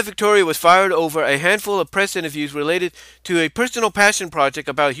idea that Victoria was fired over a handful of press interviews related to a personal passion project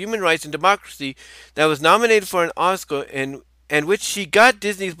about human rights and democracy that was nominated for an Oscar and and which she got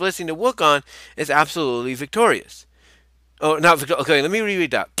Disney's blessing to work on, is absolutely victorious. Oh, not victorious. Okay, let me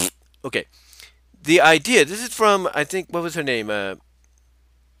reread that. Okay. The idea, this is from, I think, what was her name? What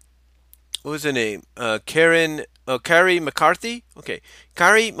was her name? Carrie McCarthy? Okay.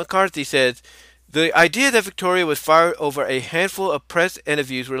 Carrie McCarthy says, the idea that Victoria was fired over a handful of press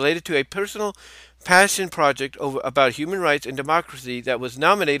interviews related to a personal passion project about human rights and democracy that was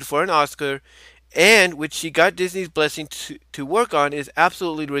nominated for an Oscar and which she got Disney's blessing to work on is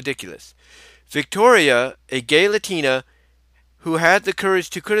absolutely ridiculous. Victoria, a gay Latina who had the courage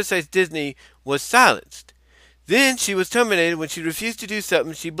to criticize Disney, was silenced. Then she was terminated when she refused to do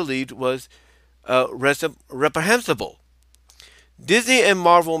something she believed was reprehensible. Disney and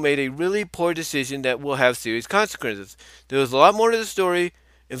Marvel made a really poor decision that will have serious consequences. There was a lot more to the story,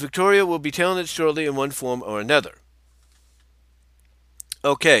 and Victoria will be telling it shortly in one form or another.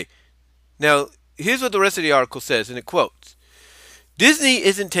 Okay, now here's what the rest of the article says, and it quotes, Disney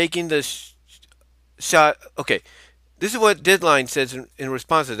isn't taking the shot. Okay, this is what Deadline says in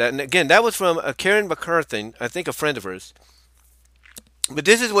response to that. And again, that was from Karen McCarthy, I think a friend of hers. But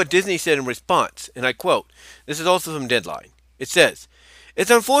this is what Disney said in response, and I quote, this is also from Deadline. It says,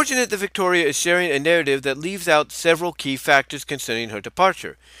 it's unfortunate that Victoria is sharing a narrative that leaves out several key factors concerning her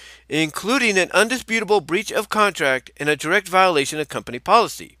departure, including an undisputable breach of contract and a direct violation of company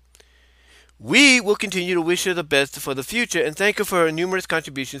policy. We will continue to wish her the best for the future and thank her for her numerous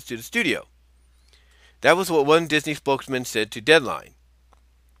contributions to the studio. That was what one Disney spokesman said to Deadline.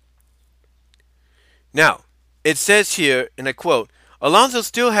 Now, it says here, and I quote, Alonso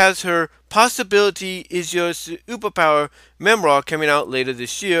still has her Possibility is Your Superpower memoir coming out later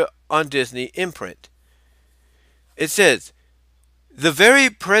this year on Disney Imprint. It says, the very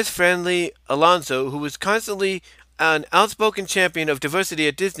press-friendly Alonso, who was constantly an outspoken champion of diversity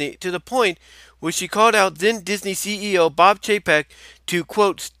at Disney to the point where she called out then Disney CEO Bob Chapek to,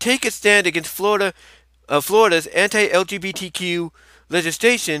 quote, take a stand against Florida's anti-LGBTQ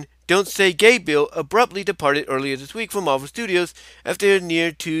legislation, Don't Say Gay bill, abruptly departed earlier this week from Marvel Studios after a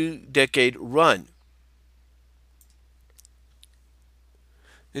near 2-decade run.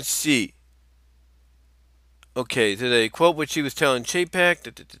 Let's see. Okay, so they quote what she was telling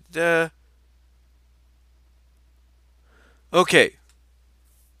Chapek. Okay.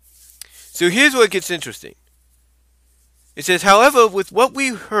 So here's where it gets interesting. It says, however, with what we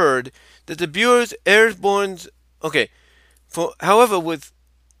heard that the Bureau's Airborne's however, with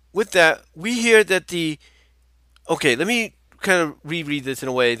that, we hear that let me kind of reread this in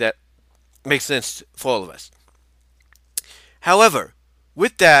a way that makes sense for all of us. However,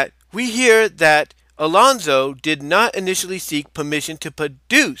 with that, we hear that Alonso did not initially seek permission to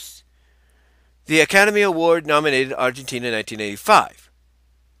produce the Academy Award nominated Argentina in 1985,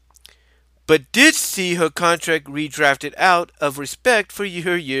 but did see her contract redrafted out of respect for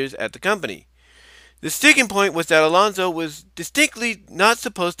her years at the company. The sticking point was that Alonso was distinctly not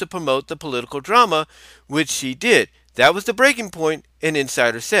supposed to promote the political drama, which she did. That was the breaking point, an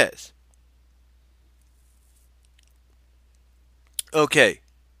insider says. Okay,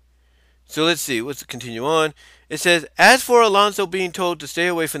 so let's see. Let's continue on. It says, as for Alonso being told to stay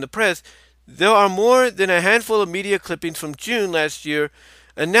away from the press, there are more than a handful of media clippings from June last year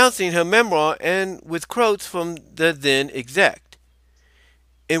announcing her memoir and with quotes from the then exec.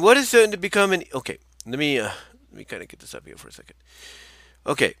 In what is certain to become an... Okay, let me kind of get this up here for a second.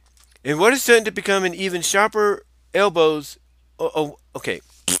 Okay, in what is certain to become an even sharper elbows... Okay,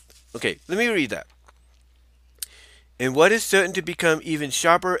 let me read that. In what is certain to become even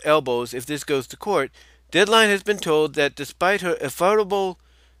sharper elbows if this goes to court, Deadline has been told that despite her affable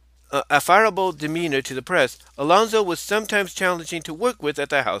demeanor to the press, Alonso was sometimes challenging to work with at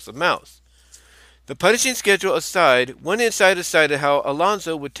the House of Mouse. The punishing schedule aside, one insider cited how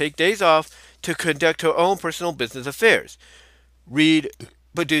Alonso would take days off to conduct her own personal business affairs. Read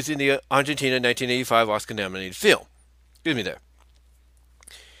producing the Argentina 1985 Oscar-nominated film. Excuse me there.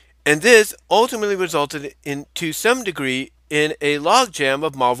 And this ultimately resulted in, to some degree, in a logjam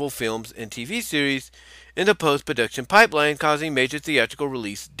of Marvel films and TV series in the post-production pipeline, causing major theatrical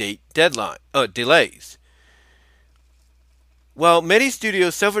release date delays. While many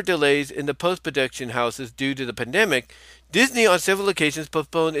studios suffered delays in the post-production houses due to the pandemic, Disney on several occasions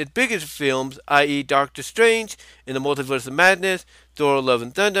postponed its biggest films, i.e. Doctor Strange in the Multiverse of Madness, Thor Love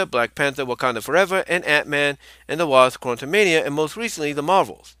and Thunder, Black Panther Wakanda Forever, and Ant-Man and the Wasp Quantumania, and most recently The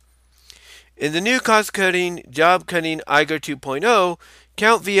Marvels. In the new cost-cutting, job-cutting Iger 2.0,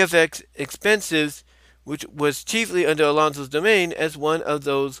 count VFX expenses, which was chiefly under Alonso's domain, as one of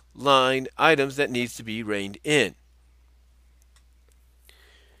those line items that needs to be reined in.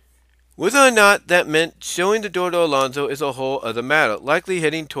 Whether or not that meant showing the door to Alonso is a whole other matter, likely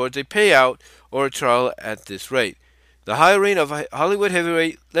heading towards a payout or a trial at this rate. The hiring of Hollywood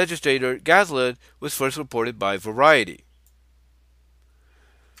heavyweight legislator Gaslit was first reported by Variety.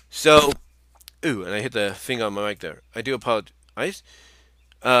 So, ooh, and I hit the finger on my mic there. I do apologize.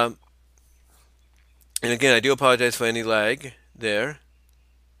 Um, and again, I do apologize for any lag there.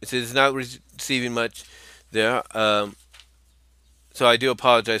 It is not receiving much there. So I do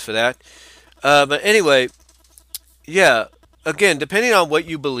apologize for that. But anyway, yeah, again, depending on what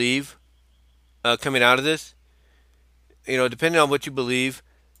you believe coming out of this, depending on what you believe,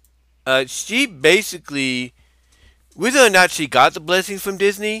 she basically, whether or not she got the blessing from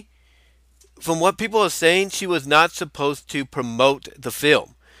Disney, from what people are saying, she was not supposed to promote the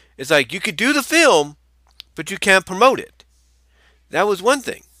film. It's like, you could do the film, but you can't promote it. That was one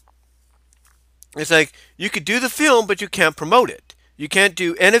thing. It's like, you could do the film, but you can't promote it. You can't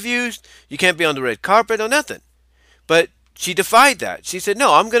do interviews, you can't be on the red carpet or nothing. But she defied that. She said,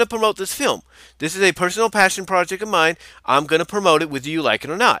 no, I'm going to promote this film. This is a personal passion project of mine. I'm going to promote it whether you like it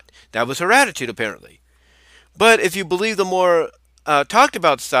or not. That was her attitude, apparently. But if you believe the more talked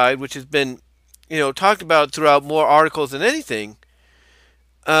about side, which has been, talked about throughout more articles than anything,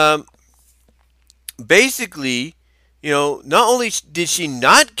 basically, not only did she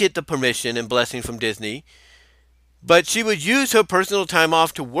not get the permission and blessing from Disney, but she would use her personal time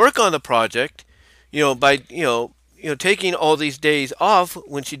off to work on the project, by, taking all these days off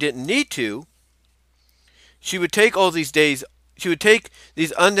when she didn't need to. She would take all these days, she would take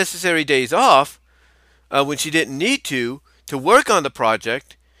these unnecessary days off when she didn't need to work on the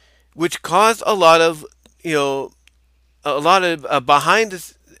project, which caused a lot of, a lot of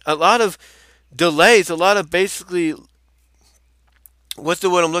delays, a lot of basically, what's the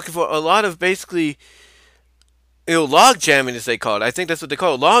word I'm looking for? A lot of basically, log jamming, as they call it. I think that's what they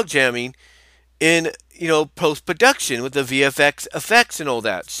call it, log jamming in, post production with the VFX effects and all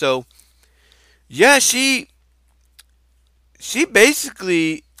that. So, yeah, she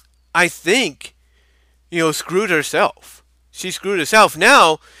basically, I think, screwed herself. She screwed herself.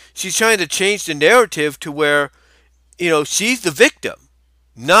 Now she's trying to change the narrative to where, she's the victim,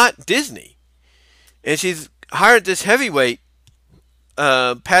 not Disney, and she's hired this heavyweight,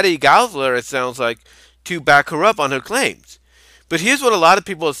 Patty Gousler, it sounds like, to back her up on her claims. But here's what a lot of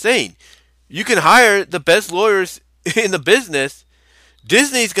people are saying. You can hire the best lawyers in the business.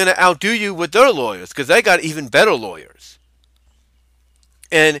 Disney's going to outdo you with their lawyers because they got even better lawyers.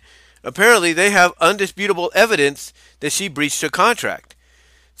 And apparently they have undisputable evidence that she breached her contract.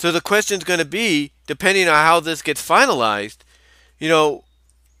 So the question's going to be, depending on how this gets finalized,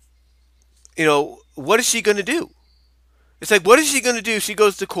 what is she going to do? It's like, what is she going to do if she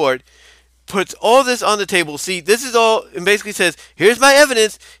goes to court, puts all this on the table? See, this is all, and basically says, here's my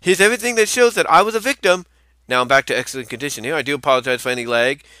evidence, here's everything that shows that I was a victim. Now I'm back to excellent condition here. I do apologize for any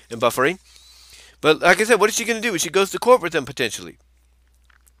lag and buffering. But like I said, what is she going to do if she goes to court with them potentially?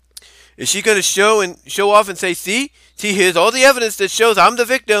 Is she going to show off and say, see, here's all the evidence that shows I'm the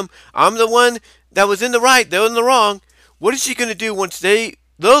victim, I'm the one that was in the right, they're in the wrong? What is she going to do once the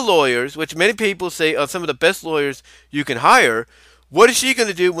lawyers, which many people say are some of the best lawyers you can hire, what is she going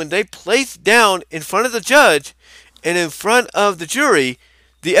to do when they place down in front of the judge and in front of the jury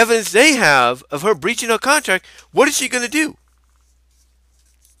the evidence they have of her breaching her contract? What is she going to do?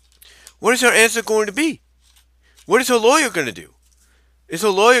 What is her answer going to be? What is her lawyer going to do? Is her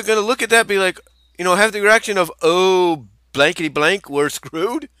lawyer going to look at that and be like, have the reaction of, oh, blankety blank, we're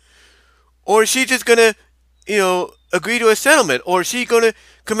screwed? Or is she just going to, agree to a settlement? Or is she going to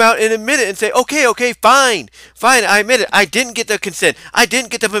come out and admit it and say, okay, fine, I admit it. I didn't get the consent. I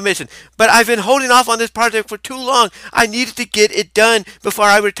didn't get the permission. But I've been holding off on this project for too long. I needed to get it done before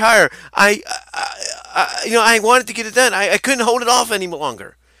I retire. I wanted to get it done. I couldn't hold it off any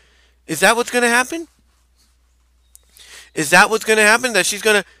longer. Is that what's going to happen? Is that what's going to happen? That she's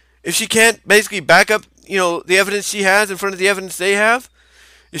going to, if she can't basically back up, the evidence she has in front of the evidence they have,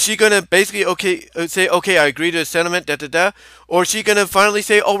 is she going to basically say, okay, I agree to a settlement, or is she going to finally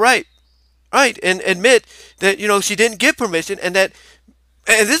say, all right, and admit that, she didn't get permission and that,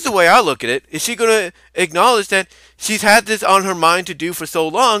 and this is the way I look at it, is she going to acknowledge that she's had this on her mind to do for so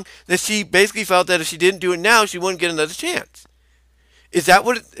long that she basically felt that if she didn't do it now, she wouldn't get another chance? Is that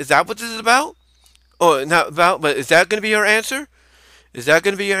what this is about? Oh, not about, but is that going to be her answer? Is that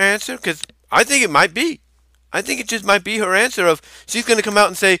going to be her answer? Because I think it might be. I think it just might be her answer of she's going to come out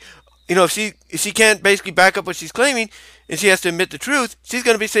and say, if she can't basically back up what she's claiming and she has to admit the truth, she's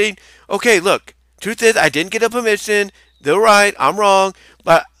going to be saying, okay, look, truth is I didn't get a permission. They're right. I'm wrong.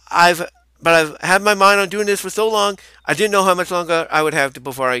 But but I've had my mind on doing this for so long, I didn't know how much longer I would have to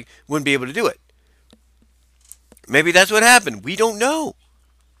before I wouldn't be able to do it. Maybe that's what happened. We don't know.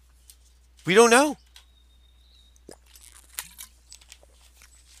 We don't know.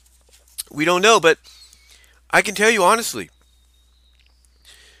 We don't know, but I can tell you honestly.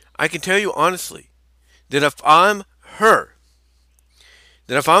 I can tell you honestly that if I'm her,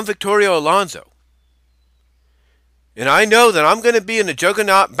 that if I'm Victoria Alonso, and I know that I'm going to be in a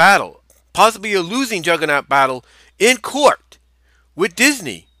juggernaut battle, possibly a losing juggernaut battle in court with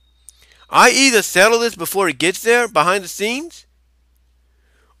Disney, I either settle this before it gets there behind the scenes,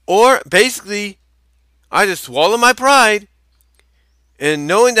 or basically I just swallow my pride and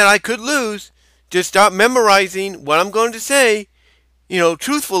knowing that I could lose, just stop memorizing what I'm going to say,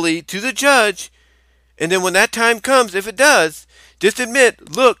 truthfully to the judge. And then when that time comes, if it does, just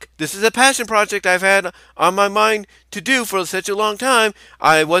admit, look, this is a passion project I've had on my mind to do for such a long time.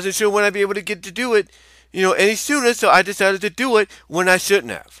 I wasn't sure when I'd be able to get to do it, any sooner, so I decided to do it when I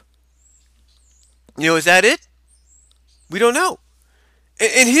shouldn't have. Is that it? We don't know.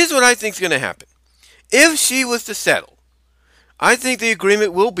 And here's what I think is going to happen. If she was to settle, I think the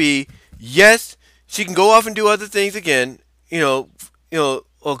agreement will be, yes, she can go off and do other things again, or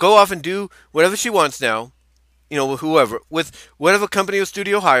go off and do whatever she wants now, with whatever company or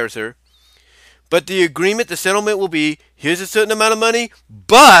studio hires her. But the agreement, the settlement will be, here's a certain amount of money,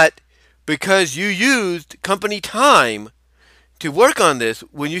 but because you used company time to work on this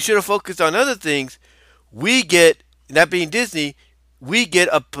when you should have focused on other things, we get, that being Disney, we get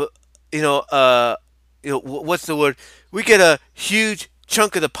what's the word? We get a huge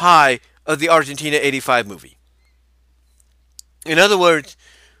chunk of the pie of the Argentina 85 movie. In other words,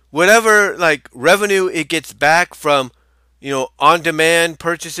 whatever revenue it gets back from, on-demand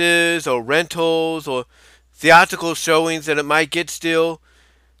purchases or rentals or theatrical showings that it might get still,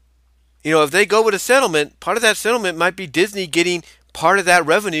 if they go with a settlement, part of that settlement might be Disney getting part of that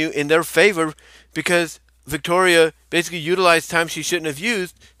revenue in their favor because Victoria basically utilized time she shouldn't have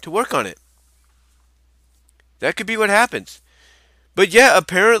used to work on it. That could be what happens. But yeah,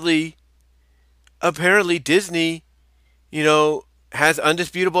 apparently Disney, has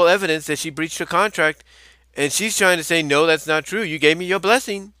undisputable evidence that she breached her contract, and she's trying to say, no, that's not true. You gave me your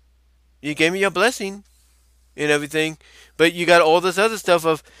blessing. You gave me your blessing and everything. But you got all this other stuff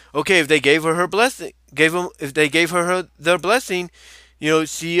of, okay, if they gave her blessing, if they gave her their blessing,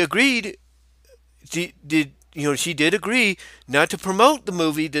 she agreed. She did agree not to promote the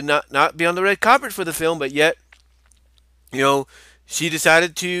movie, did not be on the red carpet for the film, but yet, she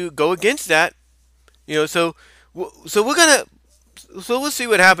decided to go against that. So we'll see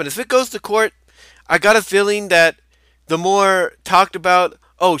what happens. If it goes to court, I got a feeling that the more talked about,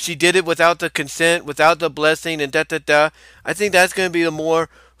 oh, she did it without the consent, without the blessing, and I think that's going to be the more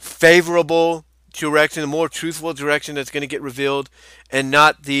favorable direction, the more truthful direction that's going to get revealed, and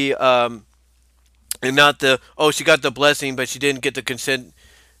not the oh, she got the blessing, but she didn't get the consent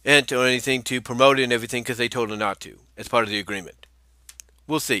or anything to promote it and everything because they told her not to as part of the agreement.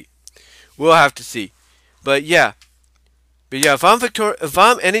 We'll see. We'll have to see. But yeah, if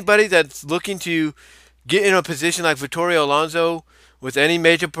I'm anybody that's looking to get in a position like Victoria Alonso with any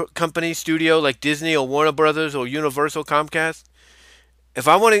major company studio like Disney or Warner Brothers or Universal Comcast, if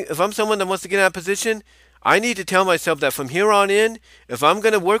I'm someone that wants to get in that position, I need to tell myself that from here on in, if I'm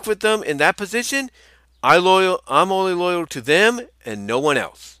going to work with them in that position, I'm only loyal to them and no one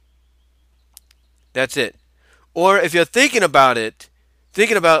else. That's it. Or if you're thinking about,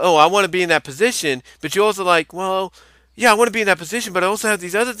 oh, I want to be in that position, but you're also like, well, yeah, I want to be in that position, but I also have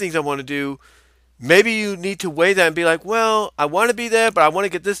these other things I want to do. Maybe you need to weigh that and be like, well, I want to be there, but I want to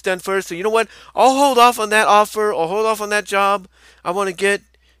get this done first. So you know what? I'll hold off on that offer or hold off on that job I want to get,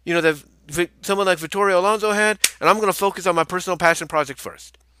 that someone like Victoria Alonso had, and I'm going to focus on my personal passion project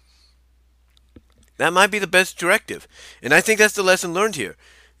first. That might be the best directive. And I think that's the lesson learned here.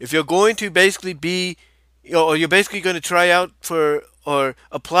 If you're going to basically be, or you're basically going to try out for, or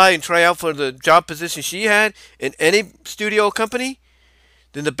apply and try out for the job position she had in any studio company,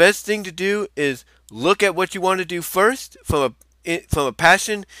 then the best thing to do is look at what you want to do first from a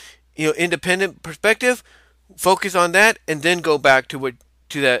passion, independent perspective, focus on that, and then go back to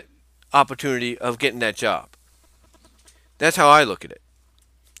that opportunity of getting that job. That's how I look at it.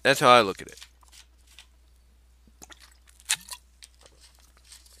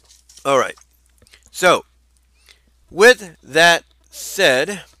 All right. So, with that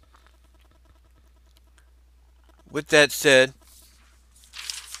said,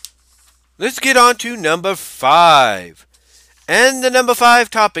 let's get on to number 5. And the number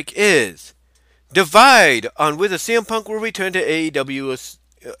 5 topic is Divide on whether CM Punk will return to AEW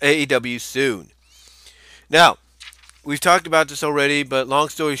AEW soon. Now, we've talked about this already, but long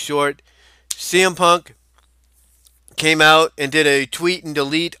story short, CM Punk came out and did a tweet and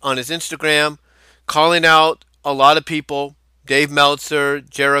delete on his Instagram, calling out a lot of people: Dave Meltzer,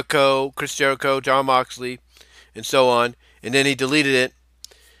 Jericho, Chris Jericho, John Moxley, and so on. And then he deleted it.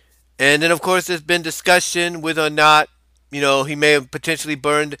 And then, of course, there's been discussion whether or not, he may have potentially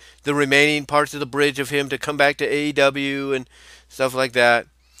burned the remaining parts of the bridge of him to come back to AEW and stuff like that.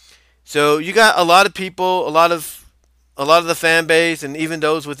 So you got a lot of people, a lot of the fan base, and even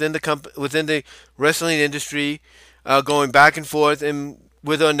those within the wrestling industry, going back and forth, and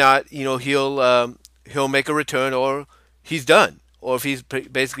whether or not he'll make a return, or he's done, or if he's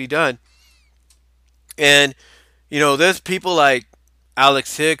basically done. And there's people like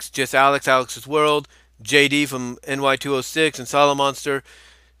Alex Hicks, just Alex's World, JD from NY206, and Solid Monster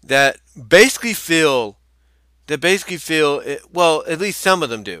that basically feel well, at least some of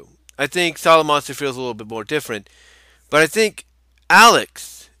them do. I think Solid Monster feels a little bit more different, but I think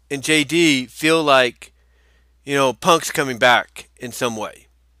Alex and JD feel like Punk's coming back in some way.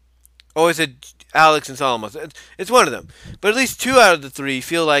 Or is it Alex and Solid Monster? It's one of them, but at least two out of the three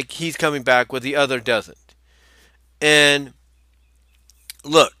feel like he's coming back, where the other doesn't. And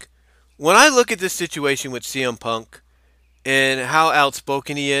look, when I look at this situation with CM Punk and how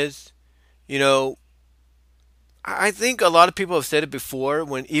outspoken he is, I think a lot of people have said it before,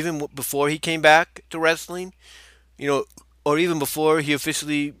 even before he came back to wrestling, or even before he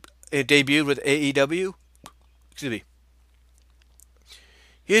officially debuted with AEW. Excuse me.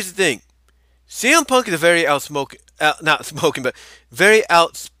 Here's the thing: CM Punk is a very very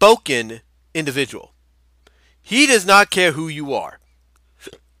outspoken individual. He does not care who you are.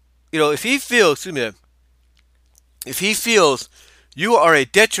 If he feels, you are a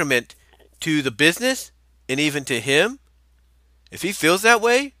detriment to the business and even to him, if he feels that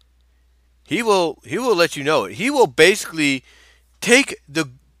way, he will let you know it. He will basically take the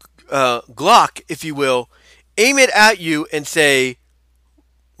Glock, if you will, aim it at you and say,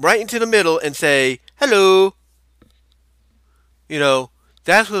 right into the middle, and say, hello.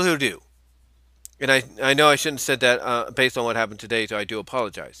 That's what he'll do. And I know I shouldn't have said that based on what happened today, so I do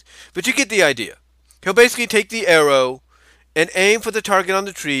apologize. But you get the idea. He'll basically take the arrow and aim for the target on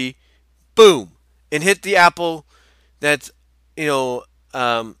the tree, boom, and hit the apple that's,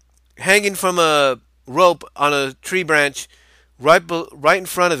 hanging from a rope on a tree branch right in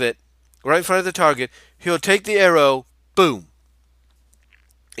front of it, right in front of the target. He'll take the arrow, boom,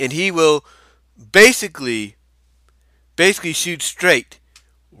 and he will basically shoot straight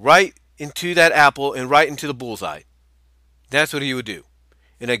right into that apple and right into the bullseye. That's what he would do.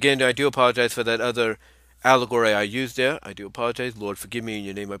 And again, I do apologize for that other allegory I used there. I do apologize. Lord, forgive me. In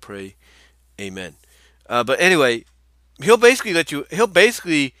your name I pray. Amen. But anyway, he'll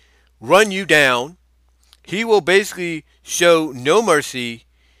basically run you down. He will basically show no mercy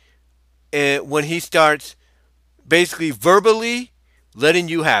when he starts basically verbally letting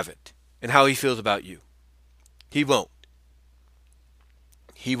you have it and how he feels about you. He won't.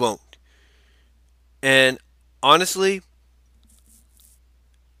 He won't. And honestly,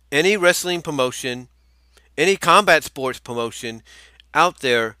 any wrestling promotion, any combat sports promotion out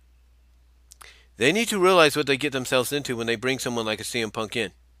there, they need to realize what they get themselves into when they bring someone like a CM Punk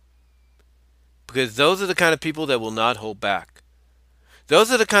in. Because those are the kind of people that will not hold back.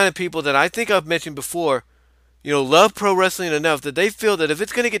 Those are the kind of people that I think I've mentioned before, love pro wrestling enough that they feel that if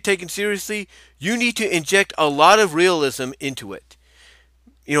it's going to get taken seriously, you need to inject a lot of realism into it.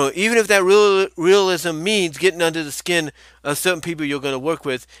 Even if that realism means getting under the skin of certain people you're going to work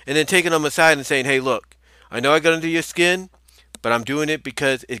with, and then taking them aside and saying, hey, look, I know I got under your skin, but I'm doing it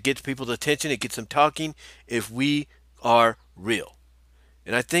because it gets people's attention, it gets them talking, if we are real.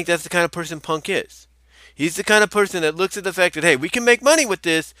 And I think that's the kind of person Punk is. He's the kind of person that looks at the fact that, hey, we can make money with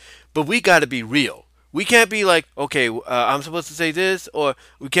this, but we got to be real. We can't be like, okay, I'm supposed to say this, or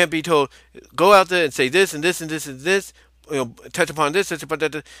we can't be told, go out there and say this and this and this and this, touch upon this, touch upon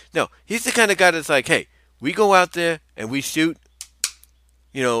that. No, he's the kind of guy that's like, hey, we go out there and we shoot,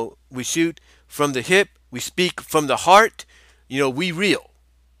 we shoot from the hip, we speak from the heart, we real.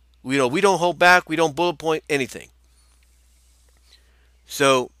 We don't hold back, we don't bullet point anything.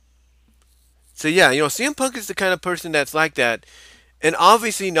 So yeah, CM Punk is the kind of person that's like that. And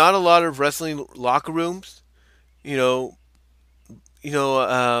obviously not a lot of wrestling locker rooms, enjoy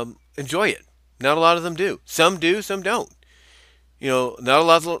it. Not a lot of them do. Some do, some don't. Not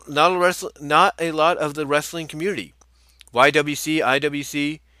a lot of the wrestling community. YWC,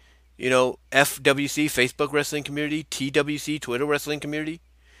 IWC, FWC, Facebook wrestling community, TWC, Twitter wrestling community.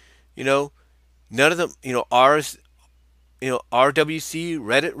 None of them, RWC,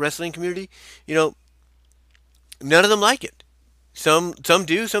 Reddit wrestling community, you know, none of them like it. Some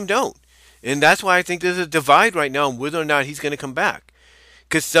do, some don't. And that's why I think there's a divide right now on whether or not he's going to come back.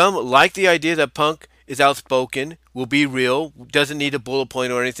 Because some like the idea that Punk is outspoken, will be real, doesn't need a bullet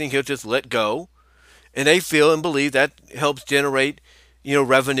point or anything, he'll just let go. And they feel and believe that helps generate,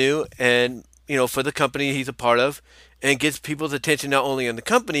 revenue and, for the company he's a part of, and gets people's attention not only on the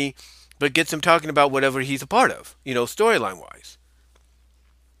company, but gets them talking about whatever he's a part of, storyline wise.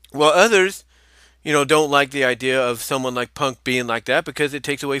 While others, don't like the idea of someone like Punk being like that because it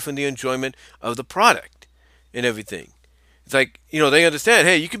takes away from the enjoyment of the product and everything. It's like, they understand,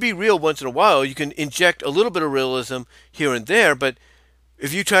 hey, you can be real once in a while. You can inject a little bit of realism here and there, but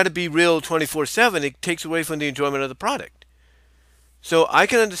if you try to be real 24/7, it takes away from the enjoyment of the product. So I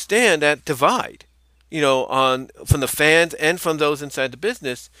can understand that divide, on from the fans and from those inside the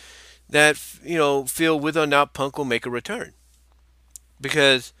business that, feel whether or not Punk will make a return.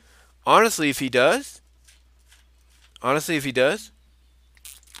 Because honestly, if he does, if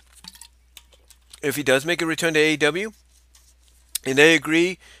he does make a return to AEW, and they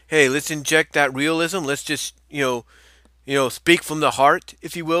agree, hey, let's inject that realism. Let's just, speak from the heart,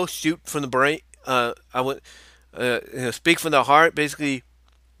 if you will, shoot from the brain. Speak from the heart. Basically,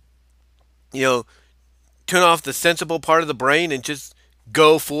 turn off the sensible part of the brain and just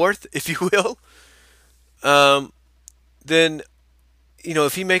go forth, if you will. Then,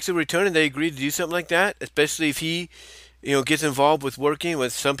 if he makes a return and they agree to do something like that, especially if he, gets involved with working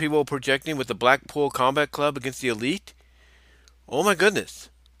with some people projecting with the Blackpool Combat Club against the Elite. Oh my goodness.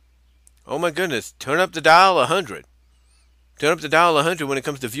 Turn up the dial 100. Turn up the dial 100 when it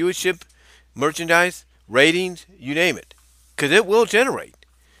comes to viewership, merchandise, ratings, you name it. Because it will generate.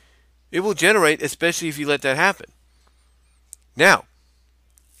 It will generate, especially if you let that happen. Now,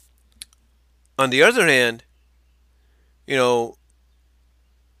 on the other hand,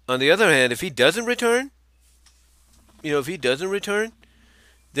 if he doesn't return,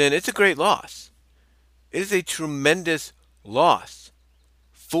 then it's a great loss. It is a tremendous loss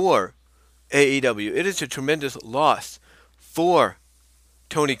for AEW. It is a tremendous loss for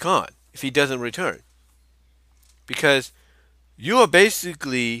Tony Khan if he doesn't return. Because you are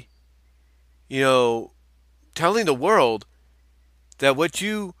basically, telling the world that what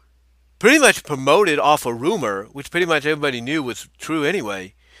you pretty much promoted off a rumor, which pretty much everybody knew was true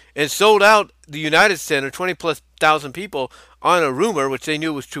anyway, and sold out the United Center, 20 plus thousand people, on a rumor, which they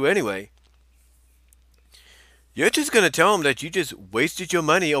knew was true anyway. You're just going to tell them that you just wasted your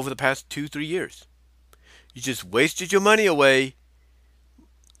money over the past 2-3 years. You just wasted your money away,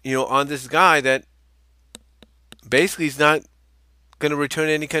 on this guy that basically is not going to return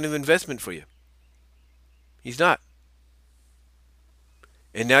any kind of investment for you. He's not.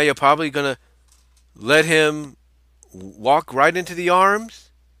 And now you're probably going to let him walk right into the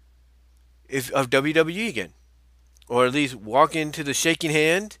arms of WWE again. Or at least walk into the shaking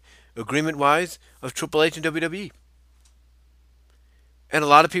hand, agreement-wise, of Triple H and WWE. And a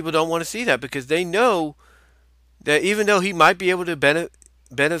lot of people don't want to see that because they know that even though he might be able to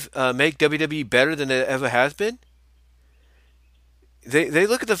make WWE better than it ever has been, they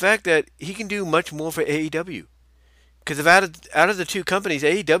look at the fact that he can do much more for AEW. Because out of the two companies,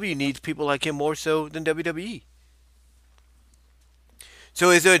 AEW needs people like him more so than WWE. So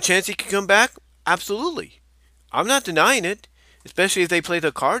is there a chance he can come back? Absolutely. I'm not denying it, especially if they play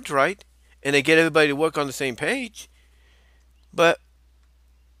the cards right and they get everybody to work on the same page. But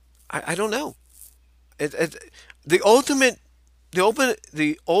I don't know. The ultimate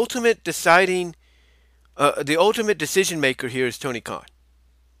decision maker here is Tony Khan.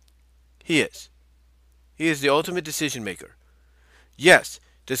 He is. He is the ultimate decision maker. Yes.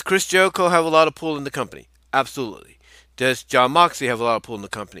 Does Chris Jericho have a lot of pull in the company? Absolutely. Does Jon Moxley have a lot of pull in the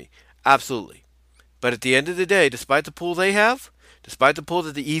company? Absolutely. But at the end of the day, despite the pull they have, despite the pull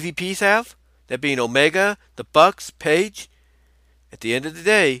that the EVPs have, that being Omega, the Bucks, Page, at the end of the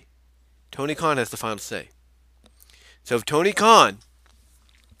day, Tony Khan has the final say. So if Tony Khan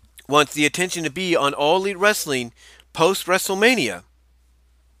wants the attention to be on All Elite Wrestling post-WrestleMania,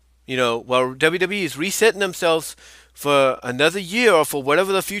 while WWE is resetting themselves for another year or for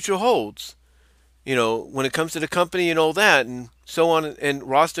whatever the future holds, when it comes to the company and all that, and so on, and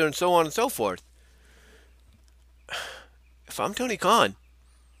roster and so on and so forth. If I'm Tony Khan,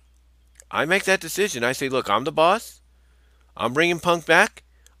 I make that decision. I say, look, I'm the boss. I'm bringing Punk back.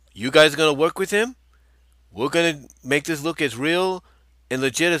 You guys are going to work with him. We're going to make this look as real and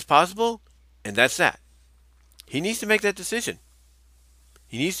legit as possible. And that's that. He needs to make that decision.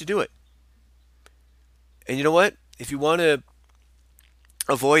 He needs to do it. And you know what? If you want to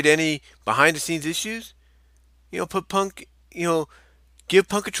avoid any behind-the-scenes issues, put Punk, give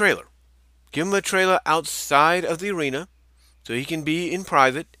Punk a trailer. Give him a trailer outside of the arena so he can be in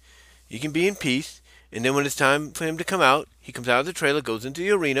private, he can be in peace, and then when it's time for him to come out, he comes out of the trailer, goes into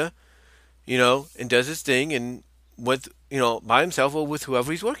the arena, and does his thing and with, by himself or with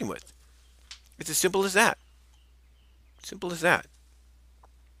whoever he's working with. It's as simple as that. Simple as that.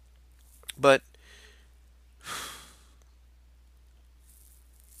 But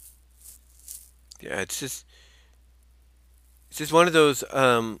yeah, it's just one of those.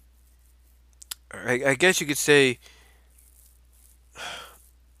 I guess you could say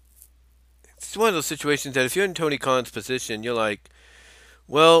it's one of those situations that if you're in Tony Khan's position, you're like,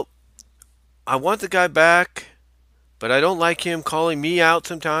 well, I want the guy back, but I don't like him calling me out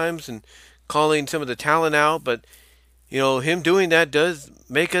sometimes and calling some of the talent out. But him doing that does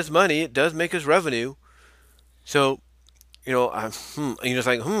make us money. It does make us revenue. So it's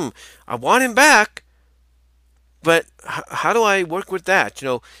like, I want him back, but how do I work with that?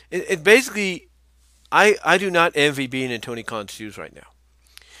 It basically, I do not envy being in Tony Khan's shoes right now.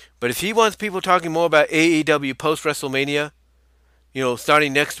 But if he wants people talking more about AEW post WrestleMania,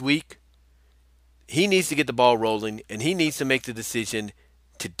 starting next week, he needs to get the ball rolling and he needs to make the decision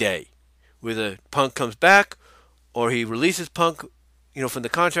today. Whether Punk comes back or he releases Punk, from the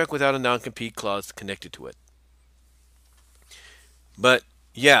contract without a non-compete clause connected to it. But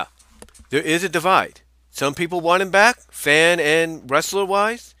yeah, there is a divide. Some people want him back, fan and wrestler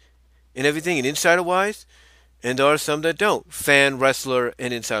wise, and everything, and insider wise, and there are some that don't, fan, wrestler,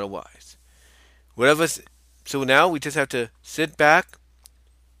 and insider wise. Whatever. So now we just have to sit back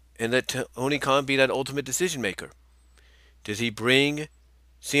and let Tony Khan be that ultimate decision maker. Does he bring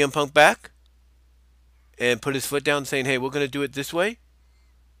CM Punk back and put his foot down saying, hey, we're going to do it this way?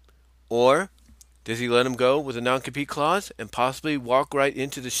 Or does he let him go with a non-compete clause and possibly walk right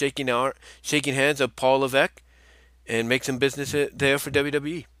into the shaking hands of Paul Levesque and make some business there for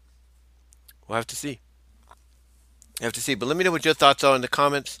WWE? We'll have to see. But let me know what your thoughts are in the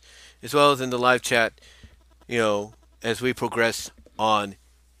comments as well as in the live chat, as we progress on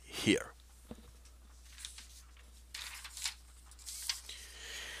here.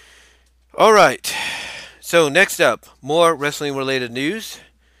 All right. So next up, more wrestling related news.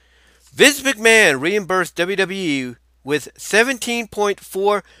 Vince McMahon reimbursed WWE with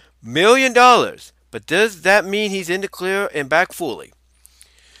 $17.4 million. But does that mean he's in the clear and back fully?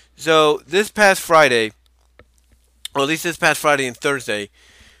 So this past Friday, or at least this past Friday and Thursday,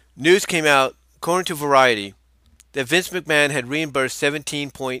 news came out, according to Variety, that Vince McMahon had reimbursed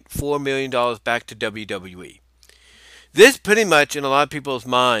 $17.4 million back to WWE. This pretty much, in a lot of people's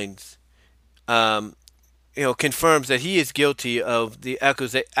minds, confirms that he is guilty of the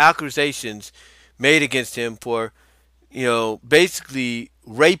accusations made against him for, basically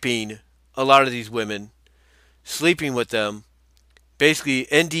raping a lot of these women, sleeping with them, basically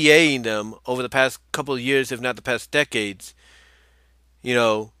NDAing them over the past couple of years, if not the past decades.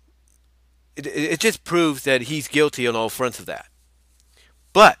 It just proves that he's guilty on all fronts of that.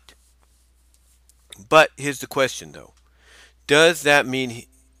 But here's the question, though. Does that mean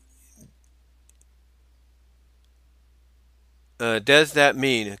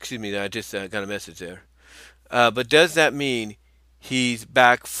excuse me, I just got a message there. But does that mean he's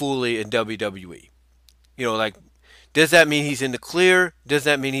back fully in WWE? Does that mean he's in the clear? Does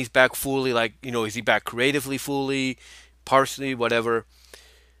that mean he's back fully? Is he back creatively fully, partially, whatever?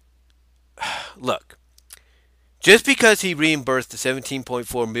 Look, just because he reimbursed the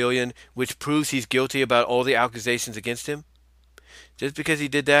 $17.4 million, which proves he's guilty about all the accusations against him, just because he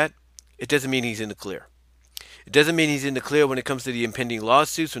did that, it doesn't mean he's in the clear. It doesn't mean he's in the clear when it comes to the impending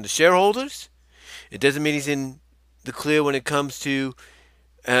lawsuits from the shareholders. It doesn't mean he's in the clear when it comes to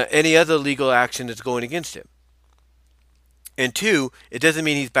any other legal action that's going against him. And two, it doesn't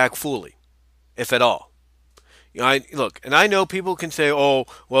mean he's back fully, if at all. I know people can say, oh,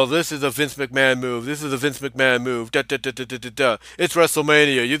 well, this is a Vince McMahon move. This is a Vince McMahon move. Da, da, da, da, da, da, da. It's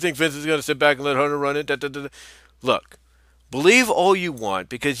WrestleMania. You think Vince is going to sit back and let Hunter run it? Da, da, da, da. Look, believe all you want,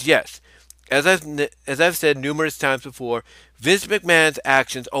 because yes, as I've said numerous times before, Vince McMahon's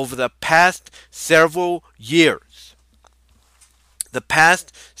actions over the past several years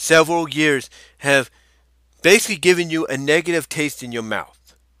have basically given you a negative taste in your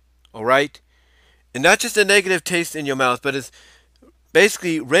mouth. All right? And not just a negative taste in your mouth, but it's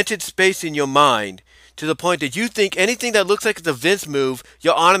basically rented space in your mind to the point that you think anything that looks like it's a Vince move,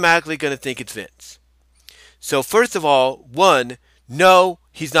 you're automatically going to think it's Vince. So first of all, one, no,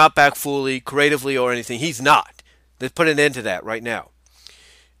 he's not back fully, creatively, or anything. He's not. Let's put an end to that right now.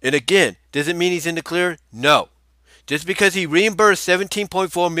 And again, does it mean he's in the clear? No. Just because he reimbursed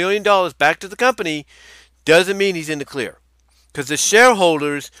 $17.4 million back to the company doesn't mean he's in the clear. Because the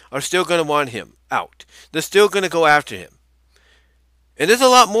shareholders are still going to want him out. They're still going to go after him. And there's a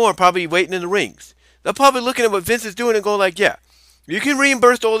lot more probably waiting in the rings. They're probably looking at what Vince is doing and going like, yeah, you can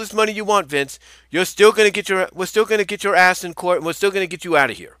reimburse all this money you want, Vince. We're still going to get your ass in court, and we're still going to get you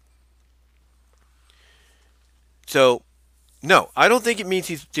out of here. So, no, I don't think it means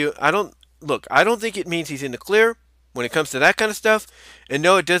I don't think it means he's in the clear when it comes to that kind of stuff. And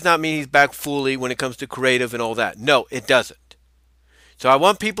no, it does not mean he's back fully when it comes to creative and all that. No, it doesn't. So I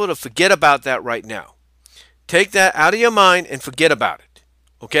want people to forget about that right now. Take that out of your mind and forget about it.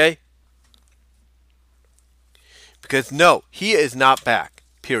 Okay? Because no, he is not back.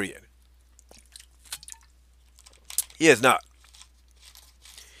 Period. He is not.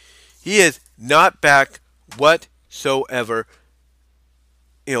 He is not back whatsoever,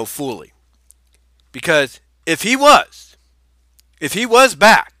 fully. Because if he was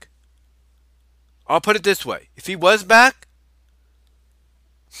back, I'll put it this way. If he was back,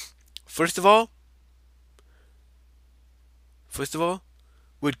 first of all,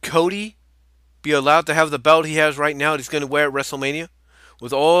 would Cody be allowed to have the belt he has right now that he's going to wear at WrestleMania?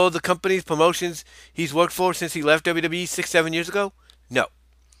 With all the companies, promotions he's worked for since he left WWE 6-7 years ago? No.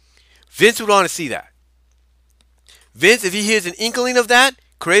 Vince would want to see that. Vince, if he hears an inkling of that,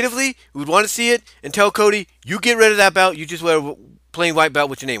 creatively, would want to see it and tell Cody, you get rid of that belt, you just wear a plain white belt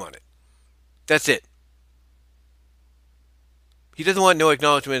with your name on it. That's it. He doesn't want no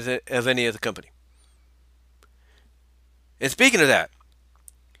acknowledgement of any of the company. And speaking of that,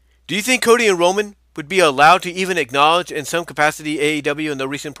 do you think Cody and Roman would be allowed to even acknowledge in some capacity AEW in the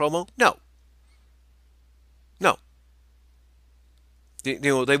recent promo? No. No. They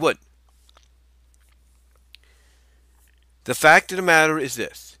wouldn't. The fact of the matter is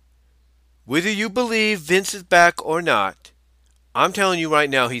this. Whether you believe Vince is back or not, I'm telling you right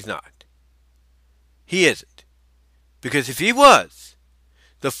now he's not. He isn't. Because if he was,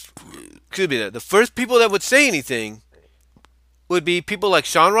 the first people that would say anything would be people like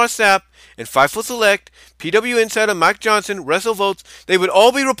Sean Ross Sapp and Fightful Select, PW Insider, Mike Johnson, WrestleVotes. They would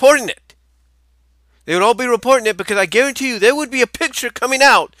all be reporting it. They would all be reporting it because I guarantee you there would be a picture coming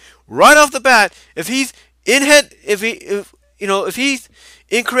out right off the bat if he's if he's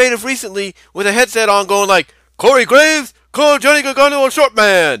in creative recently with a headset on going like Corey Graves, call Johnny Gargano a short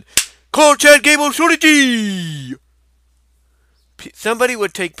man, call Chad Gable Shorty G. Somebody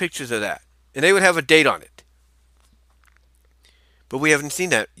would take pictures of that and they would have a date on it. But we haven't seen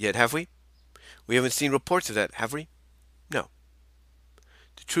that yet, have we? We haven't seen reports of that, have we? No.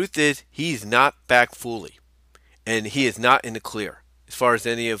 The truth is, he's not back fully. And he is not in the clear as far as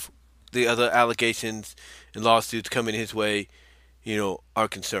any of the other allegations and lawsuits coming his way, are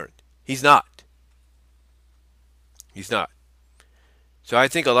concerned. He's not. He's not. So I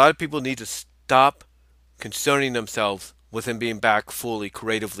think a lot of people need to stop concerning themselves with him being back fully,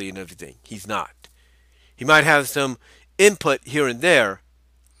 creatively, and everything. He's not. He might have some input here and there,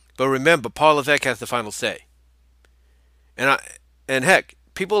 but remember, Paul Levesque has the final say. And heck,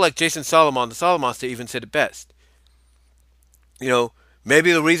 people like Jason Solomon, the Solomonster, even said it best.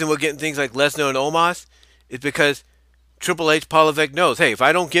 Maybe the reason we're getting things like Lesnar and Omos is because Triple H, Paul Levesque knows, hey, if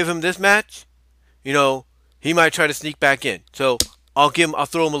I don't give him this match, he might try to sneak back in. So I'll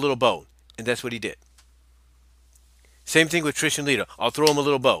throw him a little bone. And that's what he did. Same thing with Trish and Lita. I'll throw him a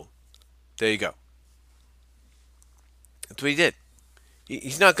little bone. There you go. That's what he did.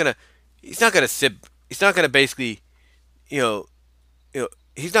 He's not gonna basically,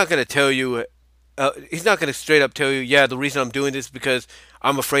 he's not gonna tell you, he's not gonna straight up tell you, yeah, the reason I'm doing this is because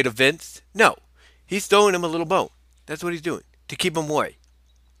I'm afraid of Vince. No, he's throwing him a little bone. That's what he's doing to keep him away,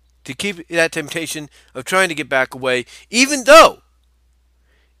 to keep that temptation of trying to get back away. Even though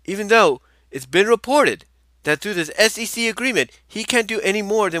it's been reported that through this SEC agreement, he can't do any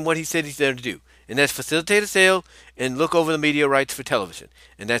more than what he said he's there to do. And that's facilitate a sale and look over the media rights for television.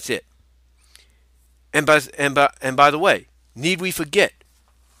 And that's it. And by the way, need we forget,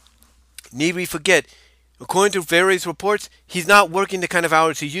 according to various reports, he's not working the kind of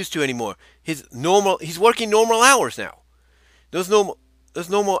hours he used to anymore. He's working normal hours now. Those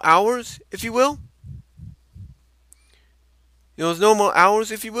normal hours, if you will. Those normal hours,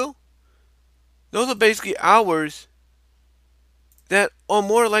 if you will. Those are basically hours that are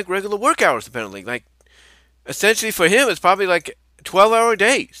more like regular work hours, apparently. Like, essentially for him, it's probably like 12-hour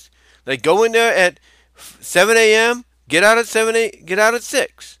days. Like, go in there at 7 a.m., get out at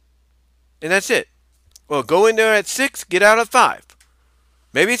 6. And that's it. Well, go in there at 6, get out at 5.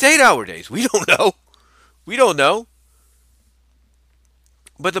 Maybe it's 8-hour days. We don't know. We don't know.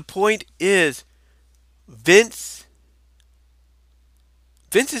 But the point is, Vince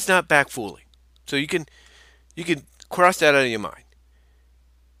is not back fully. So you can You can cross that out of your mind.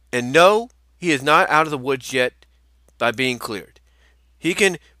 And no, he is not out of the woods yet by being cleared. He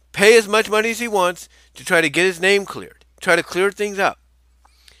can pay as much money as he wants to try to get his name cleared, try to clear things up.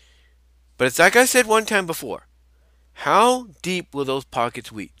 But it's like I said one time before. How deep will those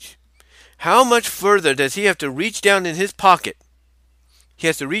pockets reach? How much further does he have to reach down in his pocket? He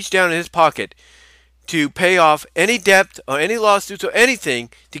has to reach down in his pocket to pay off any debt or any lawsuits or anything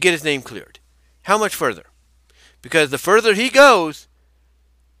to get his name cleared. How much further? Because the further he goes,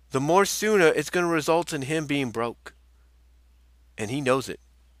 the more sooner it's going to result in him being broke. And he knows it.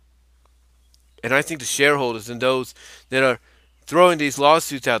 And I think the shareholders and those that are throwing these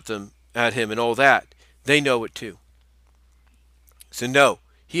lawsuits at him and all that, they know it too. So no,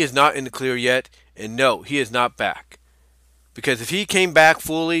 he is not in the clear yet, and no, he is not back. Because if he came back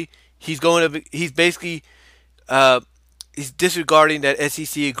fully, he's basically he's disregarding that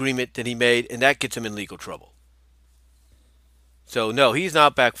SEC agreement that he made, and that gets him in legal trouble. So no, he's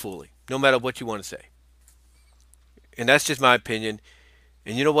not back fully, no matter what you want to say. And that's just my opinion.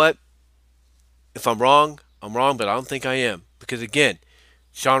 And you know what? If I'm wrong, but I don't think I am. Because again,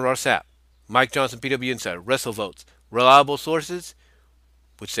 Sean Rossap, Mike Johnson, PW Insider, WrestleVotes, reliable sources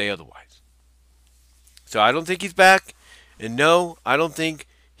would say otherwise. So I don't think he's back. And no, I don't think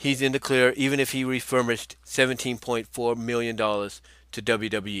he's in the clear, even if he refurbished $17.4 million to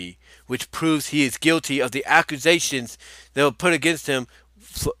WWE, which proves he is guilty of the accusations that were put against him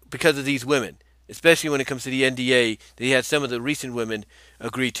because of these women, especially when it comes to the NDA that he had some of the recent women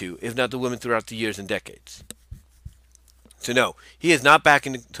agree to, if not the women throughout the years and decades. So no, he is not back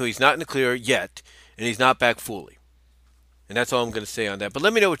so he's not in the clear yet, and he's not back fully. And that's all I'm going to say on that. But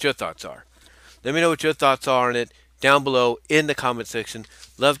let me know what your thoughts are. Let me know what your thoughts are on it down below in the comment section.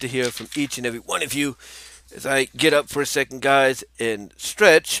 Love to hear from each and every one of you as I get up for a second, guys, and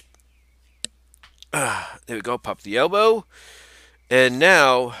stretch. There we go. Pop the elbow. And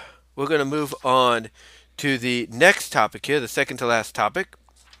now we're going to move on to the next topic here, the second to last topic,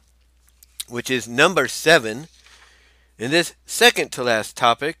 which is number 7. And this second to last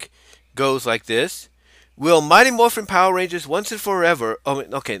topic goes like this. Will Mighty Morphin Power Rangers once and forever... Oh,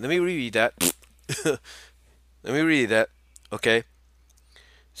 okay, let me reread that. Let me read that. Okay.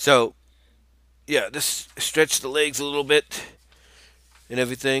 So, yeah, just stretch the legs a little bit and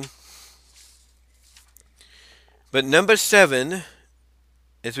everything. But number 7,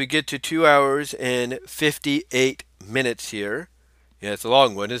 as we get to 2 hours and 58 minutes here. Yeah, it's a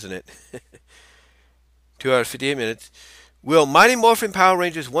long one, isn't it? 2 hours, 58 minutes. Will Mighty Morphin Power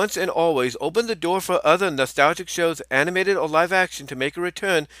Rangers once and always open the door for other nostalgic shows, animated or live action, to make a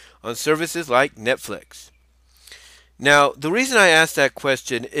return on services like Netflix? Now, the reason I asked that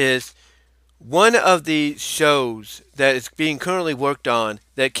question is one of the shows that is being currently worked on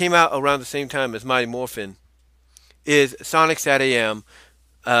that came out around the same time as Mighty Morphin is Sonic Sat AM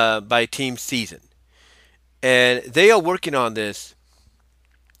by Team Season. And they are working on this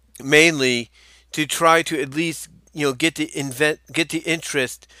mainly to try to at least get the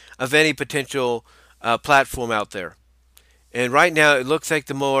interest of any potential platform out there. And right now, it looks like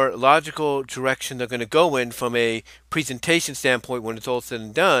the more logical direction they're going to go in from a presentation standpoint when it's all said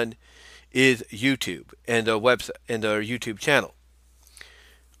and done is YouTube and their website and their YouTube channel.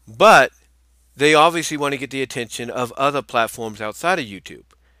 But they obviously want to get the attention of other platforms outside of YouTube.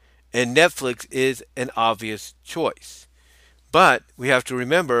 And Netflix is an obvious choice. But we have to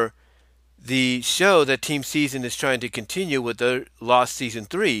remember the show that Team Season is trying to continue with their Lost Season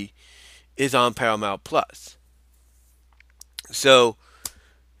 3 is on Paramount Plus. So,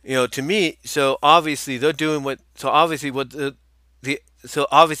 to me, so obviously they're doing obviously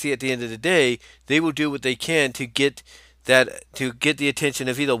at the end of the day, they will do what they can to get the attention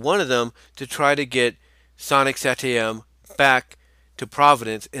of either one of them to try to get Sonic Sat AM back to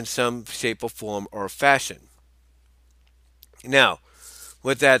Providence in some shape or form or fashion. Now,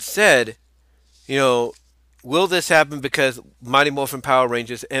 with that said, will this happen because Mighty Morphin Power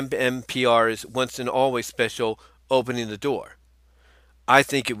Rangers MMPR's Once and Always special opening the door? I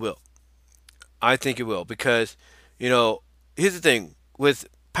think it will. Because, here's the thing. With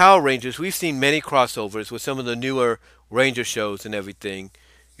Power Rangers, we've seen many crossovers with some of the newer Ranger shows and everything.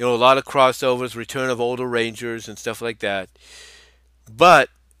 A lot of crossovers, return of older Rangers and stuff like that. But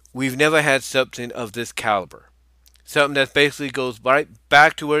we've never had something of this caliber. Something that basically goes right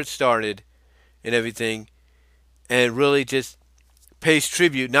back to where it started and everything, and really just pays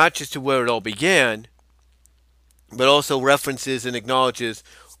tribute not just to where it all began, but also references and acknowledges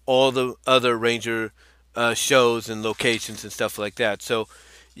all the other Ranger shows and locations and stuff like that. So,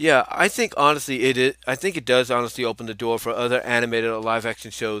 yeah, I think honestly it does honestly open the door for other animated or live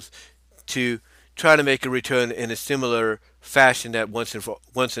action shows to try to make a return in a similar fashion that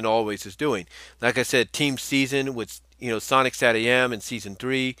Once and Always is doing. Like I said, Team Season with Sonic Sat AM in season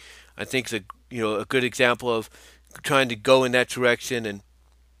 3, I think is a good example of trying to go in that direction and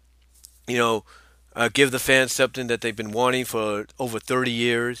you know give the fans something that they've been wanting for over 30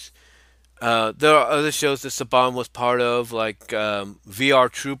 years. There are other shows that Saban was part of, like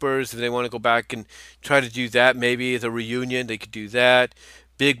VR Troopers. If they want to go back and try to do that, maybe as a reunion, they could do that.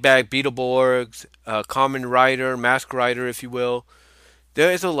 Big Bag Beetleborgs, Common Rider, Mask Rider, if you will.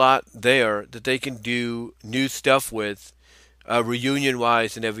 There is a lot there that they can do new stuff with, reunion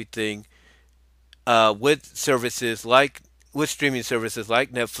wise and everything, with streaming services like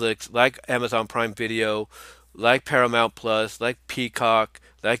Netflix, like Amazon Prime Video, like Paramount Plus, like Peacock,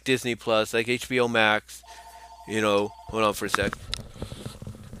 like Disney Plus, like HBO Max. Hold on for a sec.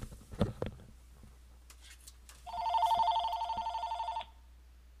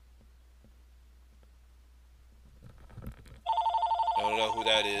 I don't know who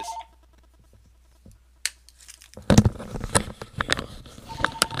that is.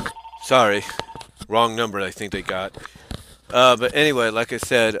 Sorry, wrong number. I think they got. But anyway, like I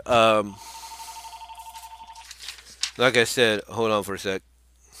said, hold on for a sec.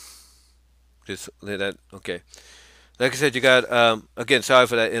 Just let that. Okay. Like I said, you got. Again, sorry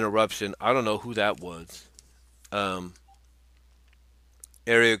for that interruption. I don't know who that was. Um,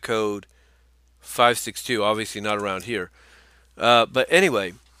 Area code 562. Obviously not around here. But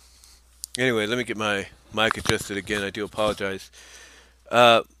anyway, let me get my mic adjusted again. I do apologize.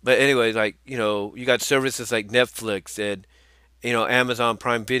 But anyway, you got services like Netflix and Amazon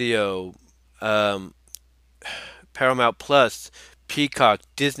Prime Video, um, Paramount Plus, Peacock,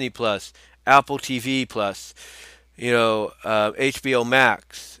 Disney Plus, Apple TV Plus, HBO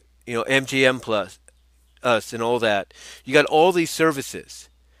Max, MGM Plus, us, and all that. You got all these services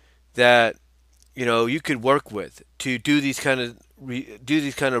that you could work with to do these kind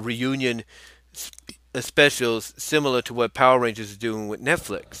of reunion specials similar to what Power Rangers is doing with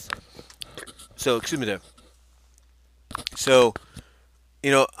Netflix. So excuse me there. So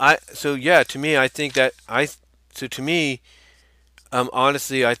I so yeah, to me I think that I so to me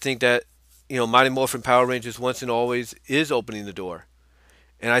honestly I think that Mighty Morphin Power Rangers Once and Always is opening the door,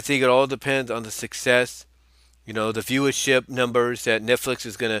 and I think it all depends on the success, the viewership numbers that Netflix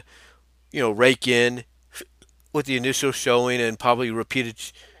is gonna rake in with the initial showing and probably repeated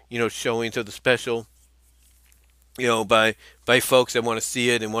showings of the special by folks that want to see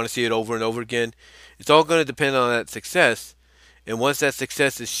it and want to see it over and over again. It's all going to depend on that success. And once that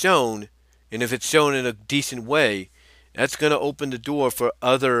success is shown, and if it's shown in a decent way, that's going to open the door for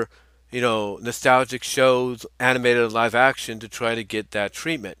other, nostalgic shows, animated live action to try to get that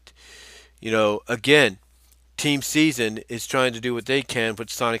treatment. Again, Team Season is trying to do what they can with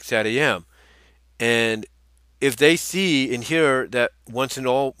Sonic Sat AM. And if they see and hear that Once and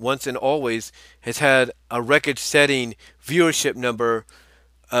Always has had a record-setting viewership number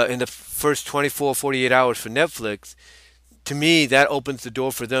in the first 24, 48 hours for Netflix, to me that opens the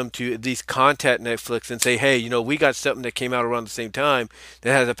door for them to at least contact Netflix and say, hey, we got something that came out around the same time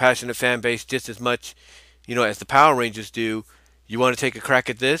that has a passionate fan base just as much, as the Power Rangers do. You want to take a crack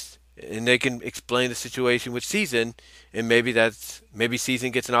at this? And they can explain the situation with Season, and maybe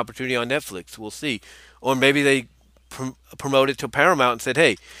Season gets an opportunity on Netflix. We'll see, or maybe they promote it to Paramount and said,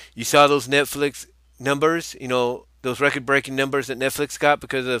 "Hey, you saw those Netflix numbers? Those record-breaking numbers that Netflix got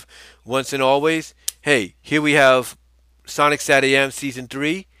because of Once and Always. Hey, here we have Sonic Sat AM season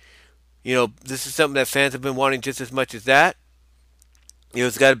 3. This is something that fans have been wanting just as much as that.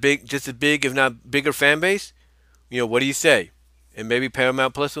 It's got just as big, if not bigger, fan base. What do you say?" And maybe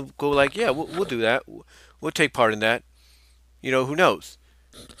Paramount Plus will go like, yeah, we'll do that. We'll take part in that. Who knows?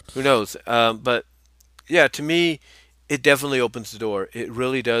 Who knows? But yeah, to me, it definitely opens the door. It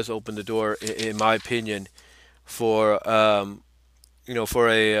really does open the door, in my opinion, for for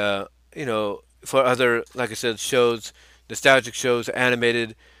other, like I said, shows, nostalgic shows,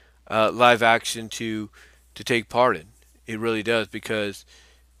 animated, live action to take part in. It really does because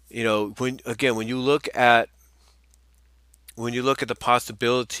when you look at the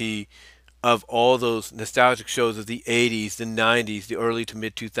possibility of all those nostalgic shows of the 80s, the 90s, the early to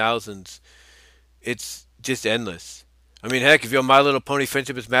mid 2000s, it's just endless. I mean, heck, if you're a My Little Pony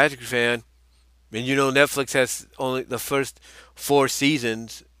Friendship is Magic fan, and Netflix has only the first 4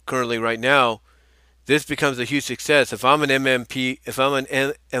 seasons currently right now, this becomes a huge success. If I'm an MLP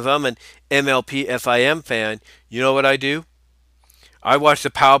FIM fan, you know what I do? I watch the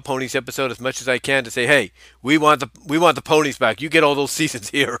Power Ponies episode as much as I can to say, hey, we want the ponies back. You get all those seasons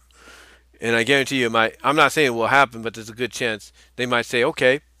here. And I guarantee you, I'm not saying it will happen, but there's a good chance they might say,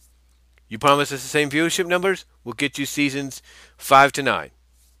 okay, You promise us the same viewership numbers, we'll get you seasons 5 to 9.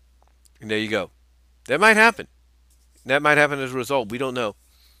 And there you go. That might happen. That might happen as a result. We don't know.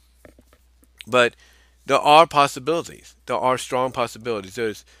 But there are possibilities. There are strong possibilities.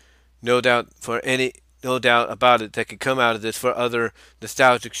 There's no doubt about it that could come out of this for other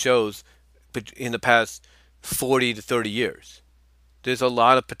nostalgic shows in the past 40 to 30 years. There's a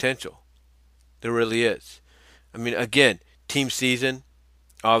lot of potential. There really is. I mean, again, Team Season,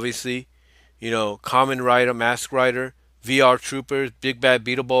 obviously, Common Rider, Mask Rider, VR Troopers, Big Bad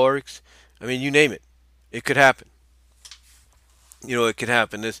Beetleborgs. I mean, you name it. It could happen. It could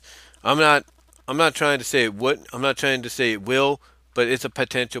happen. I'm not, I'm not trying to say it would. I'm not trying to say it will, but it's a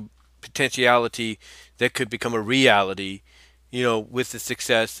potentiality that could become a reality. With the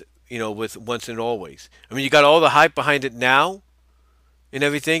success. With Once and Always. I mean, you got all the hype behind it now, and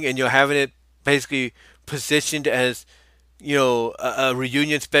everything, and you're having it basically positioned as a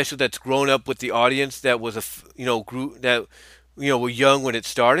reunion special that's grown up with the audience that was group that were young when it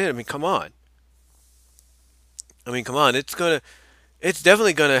started. I mean, come on. Come on. It's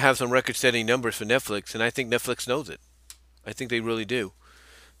definitely gonna have some record-setting numbers for Netflix, and I think Netflix knows it. I think they really do.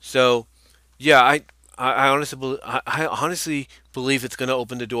 So, yeah, I honestly believe it's gonna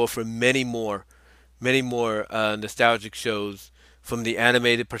open the door for many more nostalgic shows from the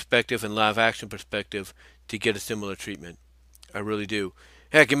animated perspective and live action perspective to get a similar treatment. I really do.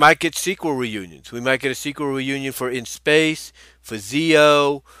 Heck, it might get sequel reunions. We might get a sequel reunion for In Space, for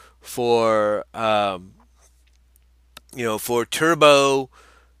Zeo, for for Turbo,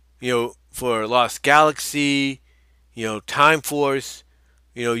 for Lost Galaxy, Time Force,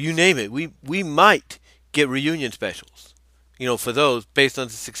 you name it. We might get reunion specials, for those based on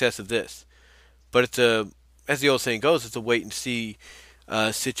the success of this. But as the old saying goes, it's a wait and see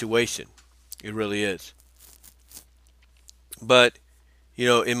situation. It really is. But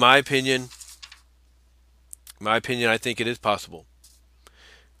in my opinion, I think it is possible.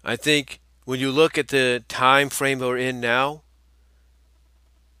 I think when you look at the time frame we're in now,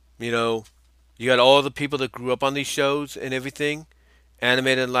 you know, you got all the people that grew up on these shows and everything,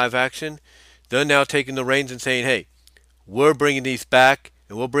 animated and live action. They're now taking the reins and saying, "Hey, we're bringing these back,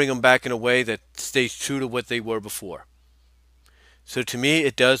 and we'll bring them back in a way that stays true to what they were before." So to me,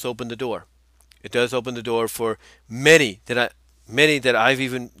 it does open the door. It does open the door for many that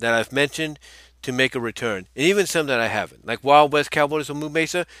I've mentioned to make a return, and even some that I haven't, like Wild West Cowboys of Moo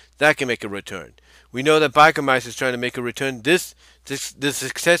Mesa, that can make a return. We know that Biker Mice is trying to make a return. The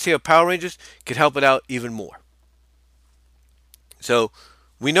success here of Power Rangers could help it out even more. So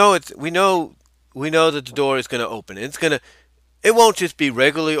we know that the door is going to open. It won't just be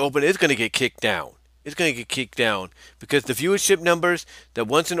regularly open. It's going to get kicked down. It's going to get kicked down because the viewership numbers that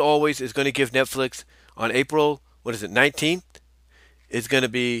Once and Always is going to give Netflix on April, 19th, is going to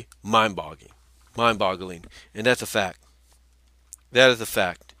be mind-boggling, and that's a fact. That is a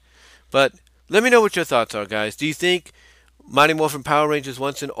fact. But let me know what your thoughts are, guys. Do you think Mighty Morphin Power Rangers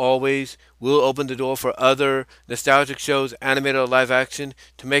Once and Always will open the door for other nostalgic shows, animated or live action,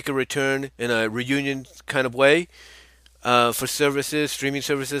 to make a return in a reunion kind of way for streaming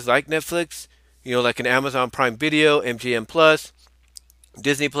services like Netflix, like an Amazon Prime Video, MGM Plus,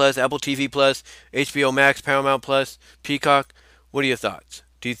 Disney Plus, Apple TV Plus, HBO Max, Paramount Plus, Peacock? What are your thoughts?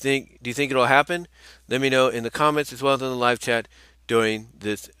 Do you think it'll happen? Let me know in the comments as well as in the live chat during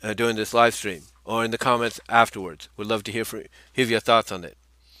this live stream, or in the comments afterwards. Would love to hear your thoughts on it.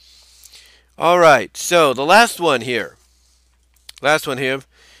 All right, so the last one here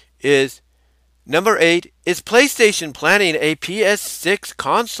is number 8. Is PlayStation planning a PS6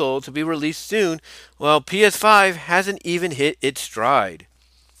 console to be released soon, while PS5 hasn't even hit its stride?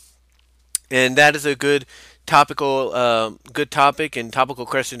 And that is a good topic and topical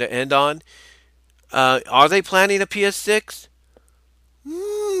question to end on. Are they planning a PS6?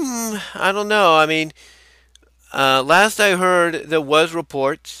 I don't know. I mean, last I heard, there was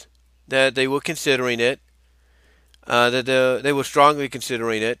reports that they were considering it. They were strongly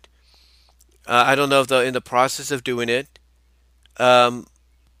considering it. I don't know if they're in the process of doing it. I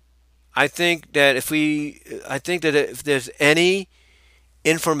think that if there's any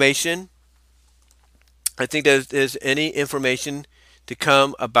information, to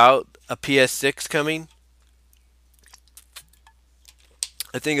come about a PS6 coming,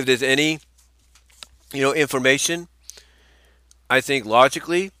 I think if there's any, information, I think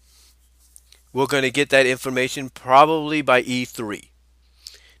logically we're going to get that information probably by E3.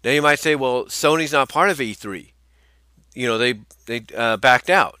 Now you might say, well, Sony's not part of E3. They backed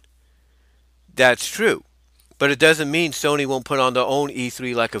out. That's true, but it doesn't mean Sony won't put on their own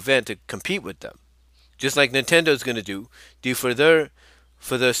E3 like event to compete with them, just like Nintendo's going to do for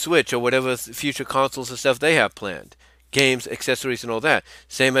for the Switch or whatever future consoles and stuff they have planned. Games, accessories, and all that.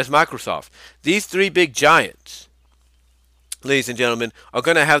 Same as Microsoft. These three big giants, ladies and gentlemen, are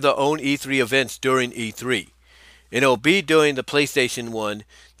going to have their own E3 events during E3. And it'll be during the PlayStation one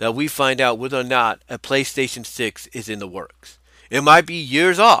that we find out whether or not a PlayStation 6 is in the works. It might be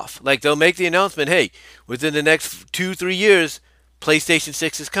years off. Like they'll make the announcement, hey, within the next 2-3 years, PlayStation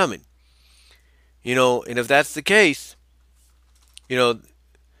 6 is coming. And if that's the case, you know,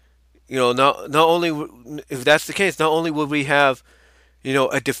 not only if that's the case, not only would we have,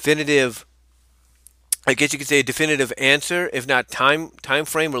 a definitive, I guess you could say a definitive answer, if not time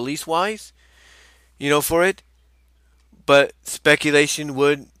frame release wise, for it, but speculation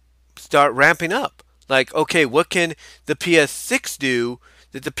would start ramping up. Like, okay, what can the PS6 do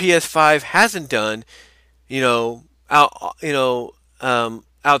that the PS5 hasn't done?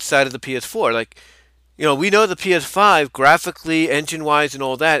 Outside of the PS4. Like, we know the PS5 graphically, engine-wise, and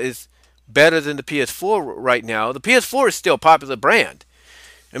all that is better than the PS4 right now. The PS4 is still a popular brand.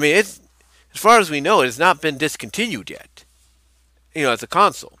 I mean, it's as far as we know, it has not been discontinued yet. As a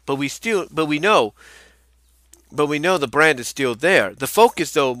console, but we know the brand is still there. The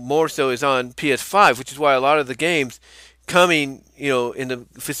focus, though, more so is on PS5, which is why a lot of the games coming, in the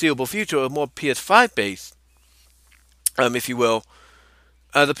foreseeable future are more PS5 based, if you will.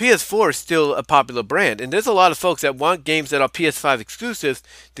 The PS4 is still a popular brand, and there's a lot of folks that want games that are PS5 exclusives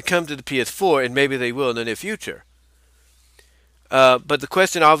to come to the PS4, and maybe they will in the near future. But the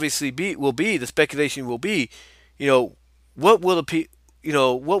question obviously the speculation will be, what will the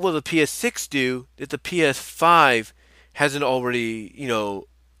PS6 do that the PS5 hasn't already,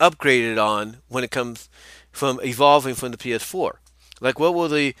 upgraded on when it comes from evolving from the PS4? Like, what will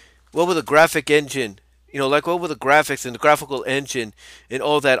the graphic engine, like what will the graphics and the graphical engine and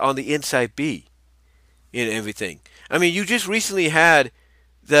all that on the inside be, and everything? I mean, you just recently had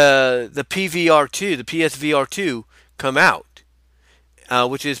the PVR2, the PSVR2 come out,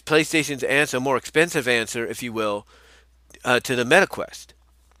 which is PlayStation's answer, more expensive answer, if you will, to the MetaQuest.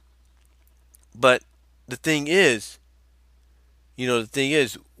 But the thing is,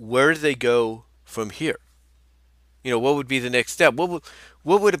 where do they go from here? What would be the next step? What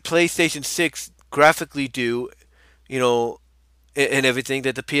would a PlayStation 6 graphically do, and everything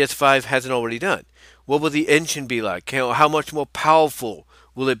that the PS5 hasn't already done? What will the engine be like? How much more powerful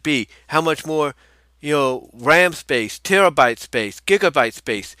will it be? How much more, RAM space, terabyte space, gigabyte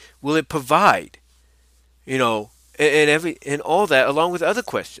space will it provide? And all that, along with other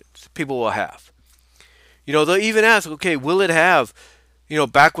questions people will have. They'll even ask, okay, will it have,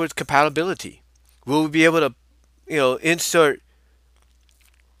 backwards compatibility? Will we be able to, insert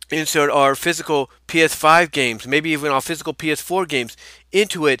our physical PS5 games, maybe even our physical PS4 games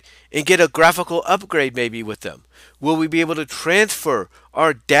into it and get a graphical upgrade maybe with them? Will we be able to transfer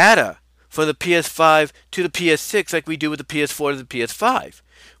our data from the PS5 to the PS6 like we do with the PS4 to the PS5?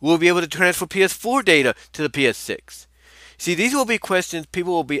 Will we be able to transfer PS4 data to the PS6? See, these will be questions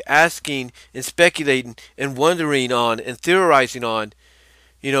people will be asking and speculating and wondering on and theorizing on,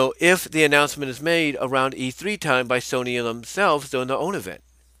 if the announcement is made around E3 time by Sony themselves during their own event.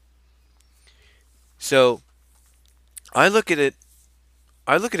 So, I look at it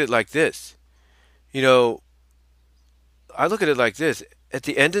like this. I look at it like this. At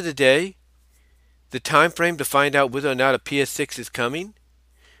the end of the day, the time frame to find out whether or not a PS6 is coming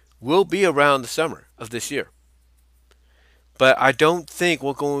will be around the summer of this year. But I don't think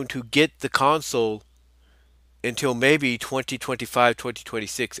we're going to get the console until maybe 2025,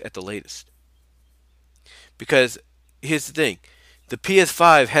 2026 at the latest. Because here's the thing. The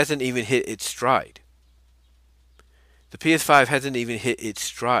PS5 hasn't even hit its stride. The PS5 hasn't even hit its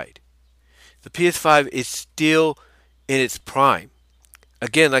stride. The PS5 is still in its prime.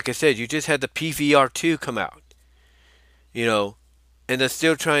 Again, like I said, you just had the PVR2 come out. And they're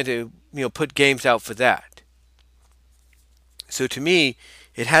still trying to, put games out for that. So to me,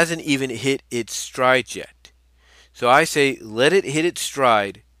 it hasn't even hit its stride yet. So I say let it hit its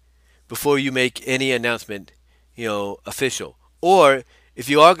stride before you make any announcement, official. Or if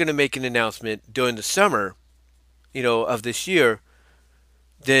you are going to make an announcement during the summer, of this year,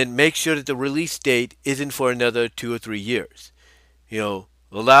 then make sure that the release date isn't for another 2 or 3 years.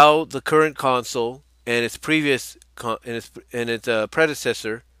 Allow the current console and its previous and its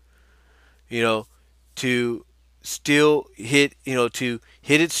predecessor, to still hit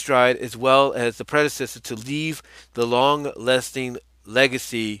its stride, as well as the predecessor to leave the long-lasting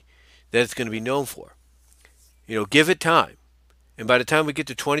legacy that it's going to be known for. Give it time, and by the time we get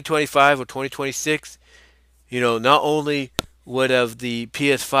to 2025 or 2026, not only would have the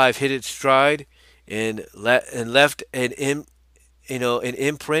PS5 hit its stride and left an an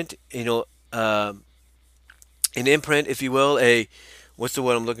imprint, an imprint, if you will, a what's the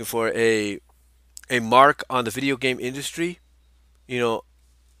word I'm looking for? A mark on the video game industry, you know,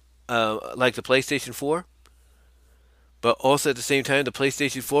 like the PlayStation 4. But also at the same time, the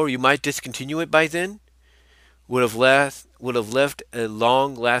PlayStation 4, you might discontinue it by then. Would have left a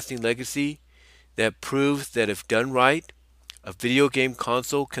long-lasting legacy that proves that if done right, a video game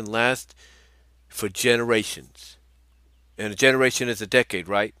console can last for generations. And a generation is a decade,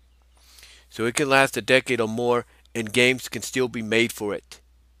 right? So it can last a decade or more, and games can still be made for it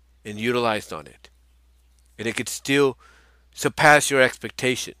and utilized on it. And it could still surpass your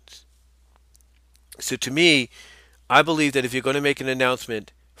expectations. So to me, I believe that if you're going to make an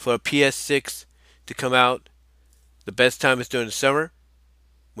announcement for a PS6 to come out, the best time is during the summer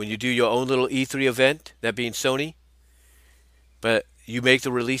when you do your own little E3 event, that being Sony. But you make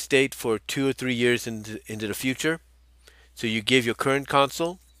the release date for 2 or 3 years into the future. So you give your current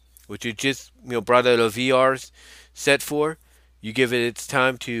console, which you just brought out a VR set for, you give it its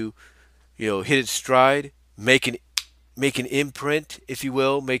time to hit its stride, make an imprint, if you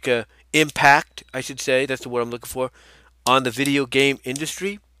will, make a impact, I should say, that's the word I'm looking for, on the video game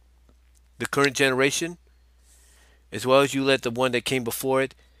industry, the current generation, as well as you let the one that came before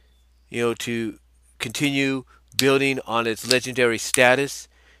it, to continue building on its legendary status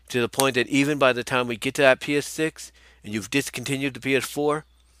to the point that even by the time we get to that PS6 and you've discontinued the PS4,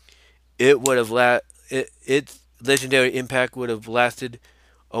 it would have its legendary impact would have lasted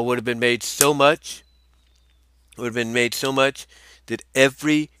or would have been made so much that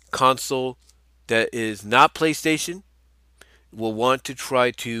every console that is not PlayStation will want to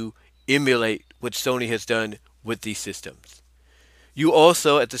try to emulate what Sony has done with these systems. You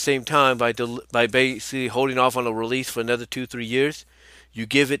also, at the same time, by basically holding off on a release for another 2 3 years, you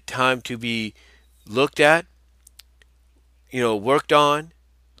give it time to be looked at, worked on,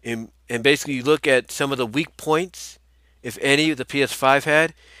 and basically you look at some of the weak points, if any, the PS5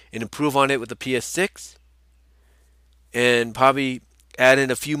 had, and improve on it with the PS6, and probably add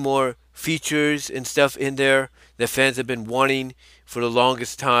in a few more features and stuff in there that fans have been wanting for the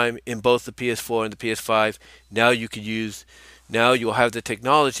longest time in both the PS4 and the PS5. Now you'll have the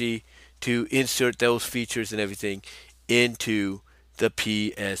technology to insert those features and everything into the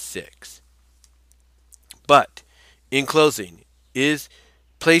PS6. But in closing, is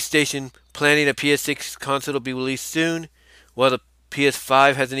PlayStation planning a PS6 console to be released soon while the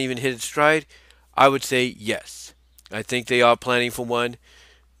PS5 hasn't even hit its stride? I would say yes. I think they are planning for one,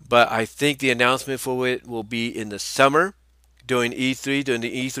 but I think the announcement for it will be in the summer during E3, during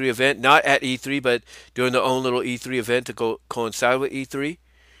the E3 event, not at E3, but during their own little E3 event to coincide with E3.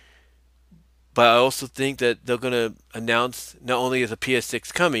 But I also think that they're going to announce not only is a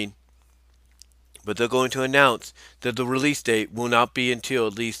PS6 coming, but they're going to announce that the release date will not be until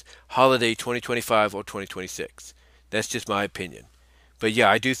at least holiday 2025 or 2026. That's just my opinion. But yeah,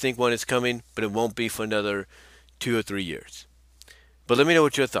 I do think one is coming, but it won't be for another 2 or 3 years. But let me know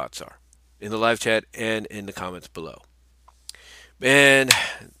what your thoughts are in the live chat and in the comments below. And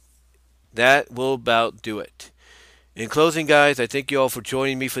that will about do it. In closing, guys, I thank you all for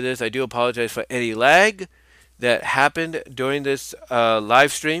joining me for this. I do apologize for any lag that happened during this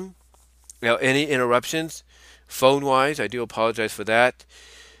live stream. Any interruptions, phone-wise, I do apologize for that.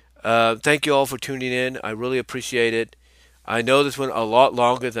 Thank you all for tuning in. I really appreciate it. I know this went a lot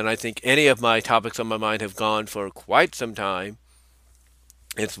longer than I think any of my topics on my mind have gone for quite some time.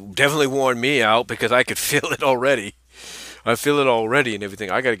 It's definitely worn me out because I could feel it already. I feel it already and everything.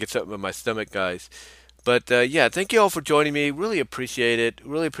 I got to get something in my stomach, guys. But yeah, thank you all for joining me. Really appreciate it.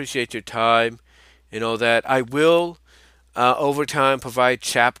 Really appreciate your time and all that. I will, over time, provide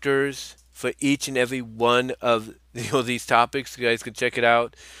chapters for each and every one of these topics. You guys can check it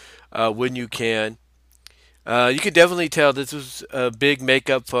out when you can. You can definitely tell this was a big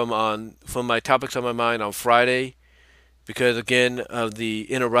makeup from my topics on my mind on Friday, because again of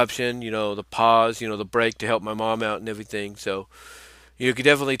the interruption, the pause, the break to help my mom out and everything. So you can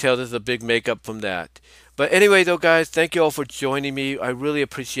definitely tell this is a big makeup from that. But anyway, though, guys, thank you all for joining me. I really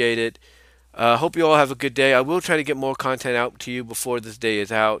appreciate it. Hope you all have a good day. I will try to get more content out to you before this day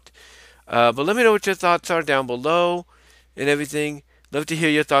is out. But let me know what your thoughts are down below and everything. Love to hear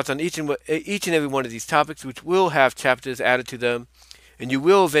your thoughts on each and every one of these topics, which will have chapters added to them. And you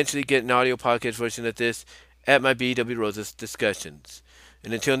will eventually get an audio podcast version of this at my BW Roses discussions.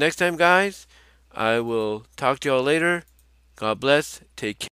 And until next time, guys, I will talk to y'all later. God bless. Take care.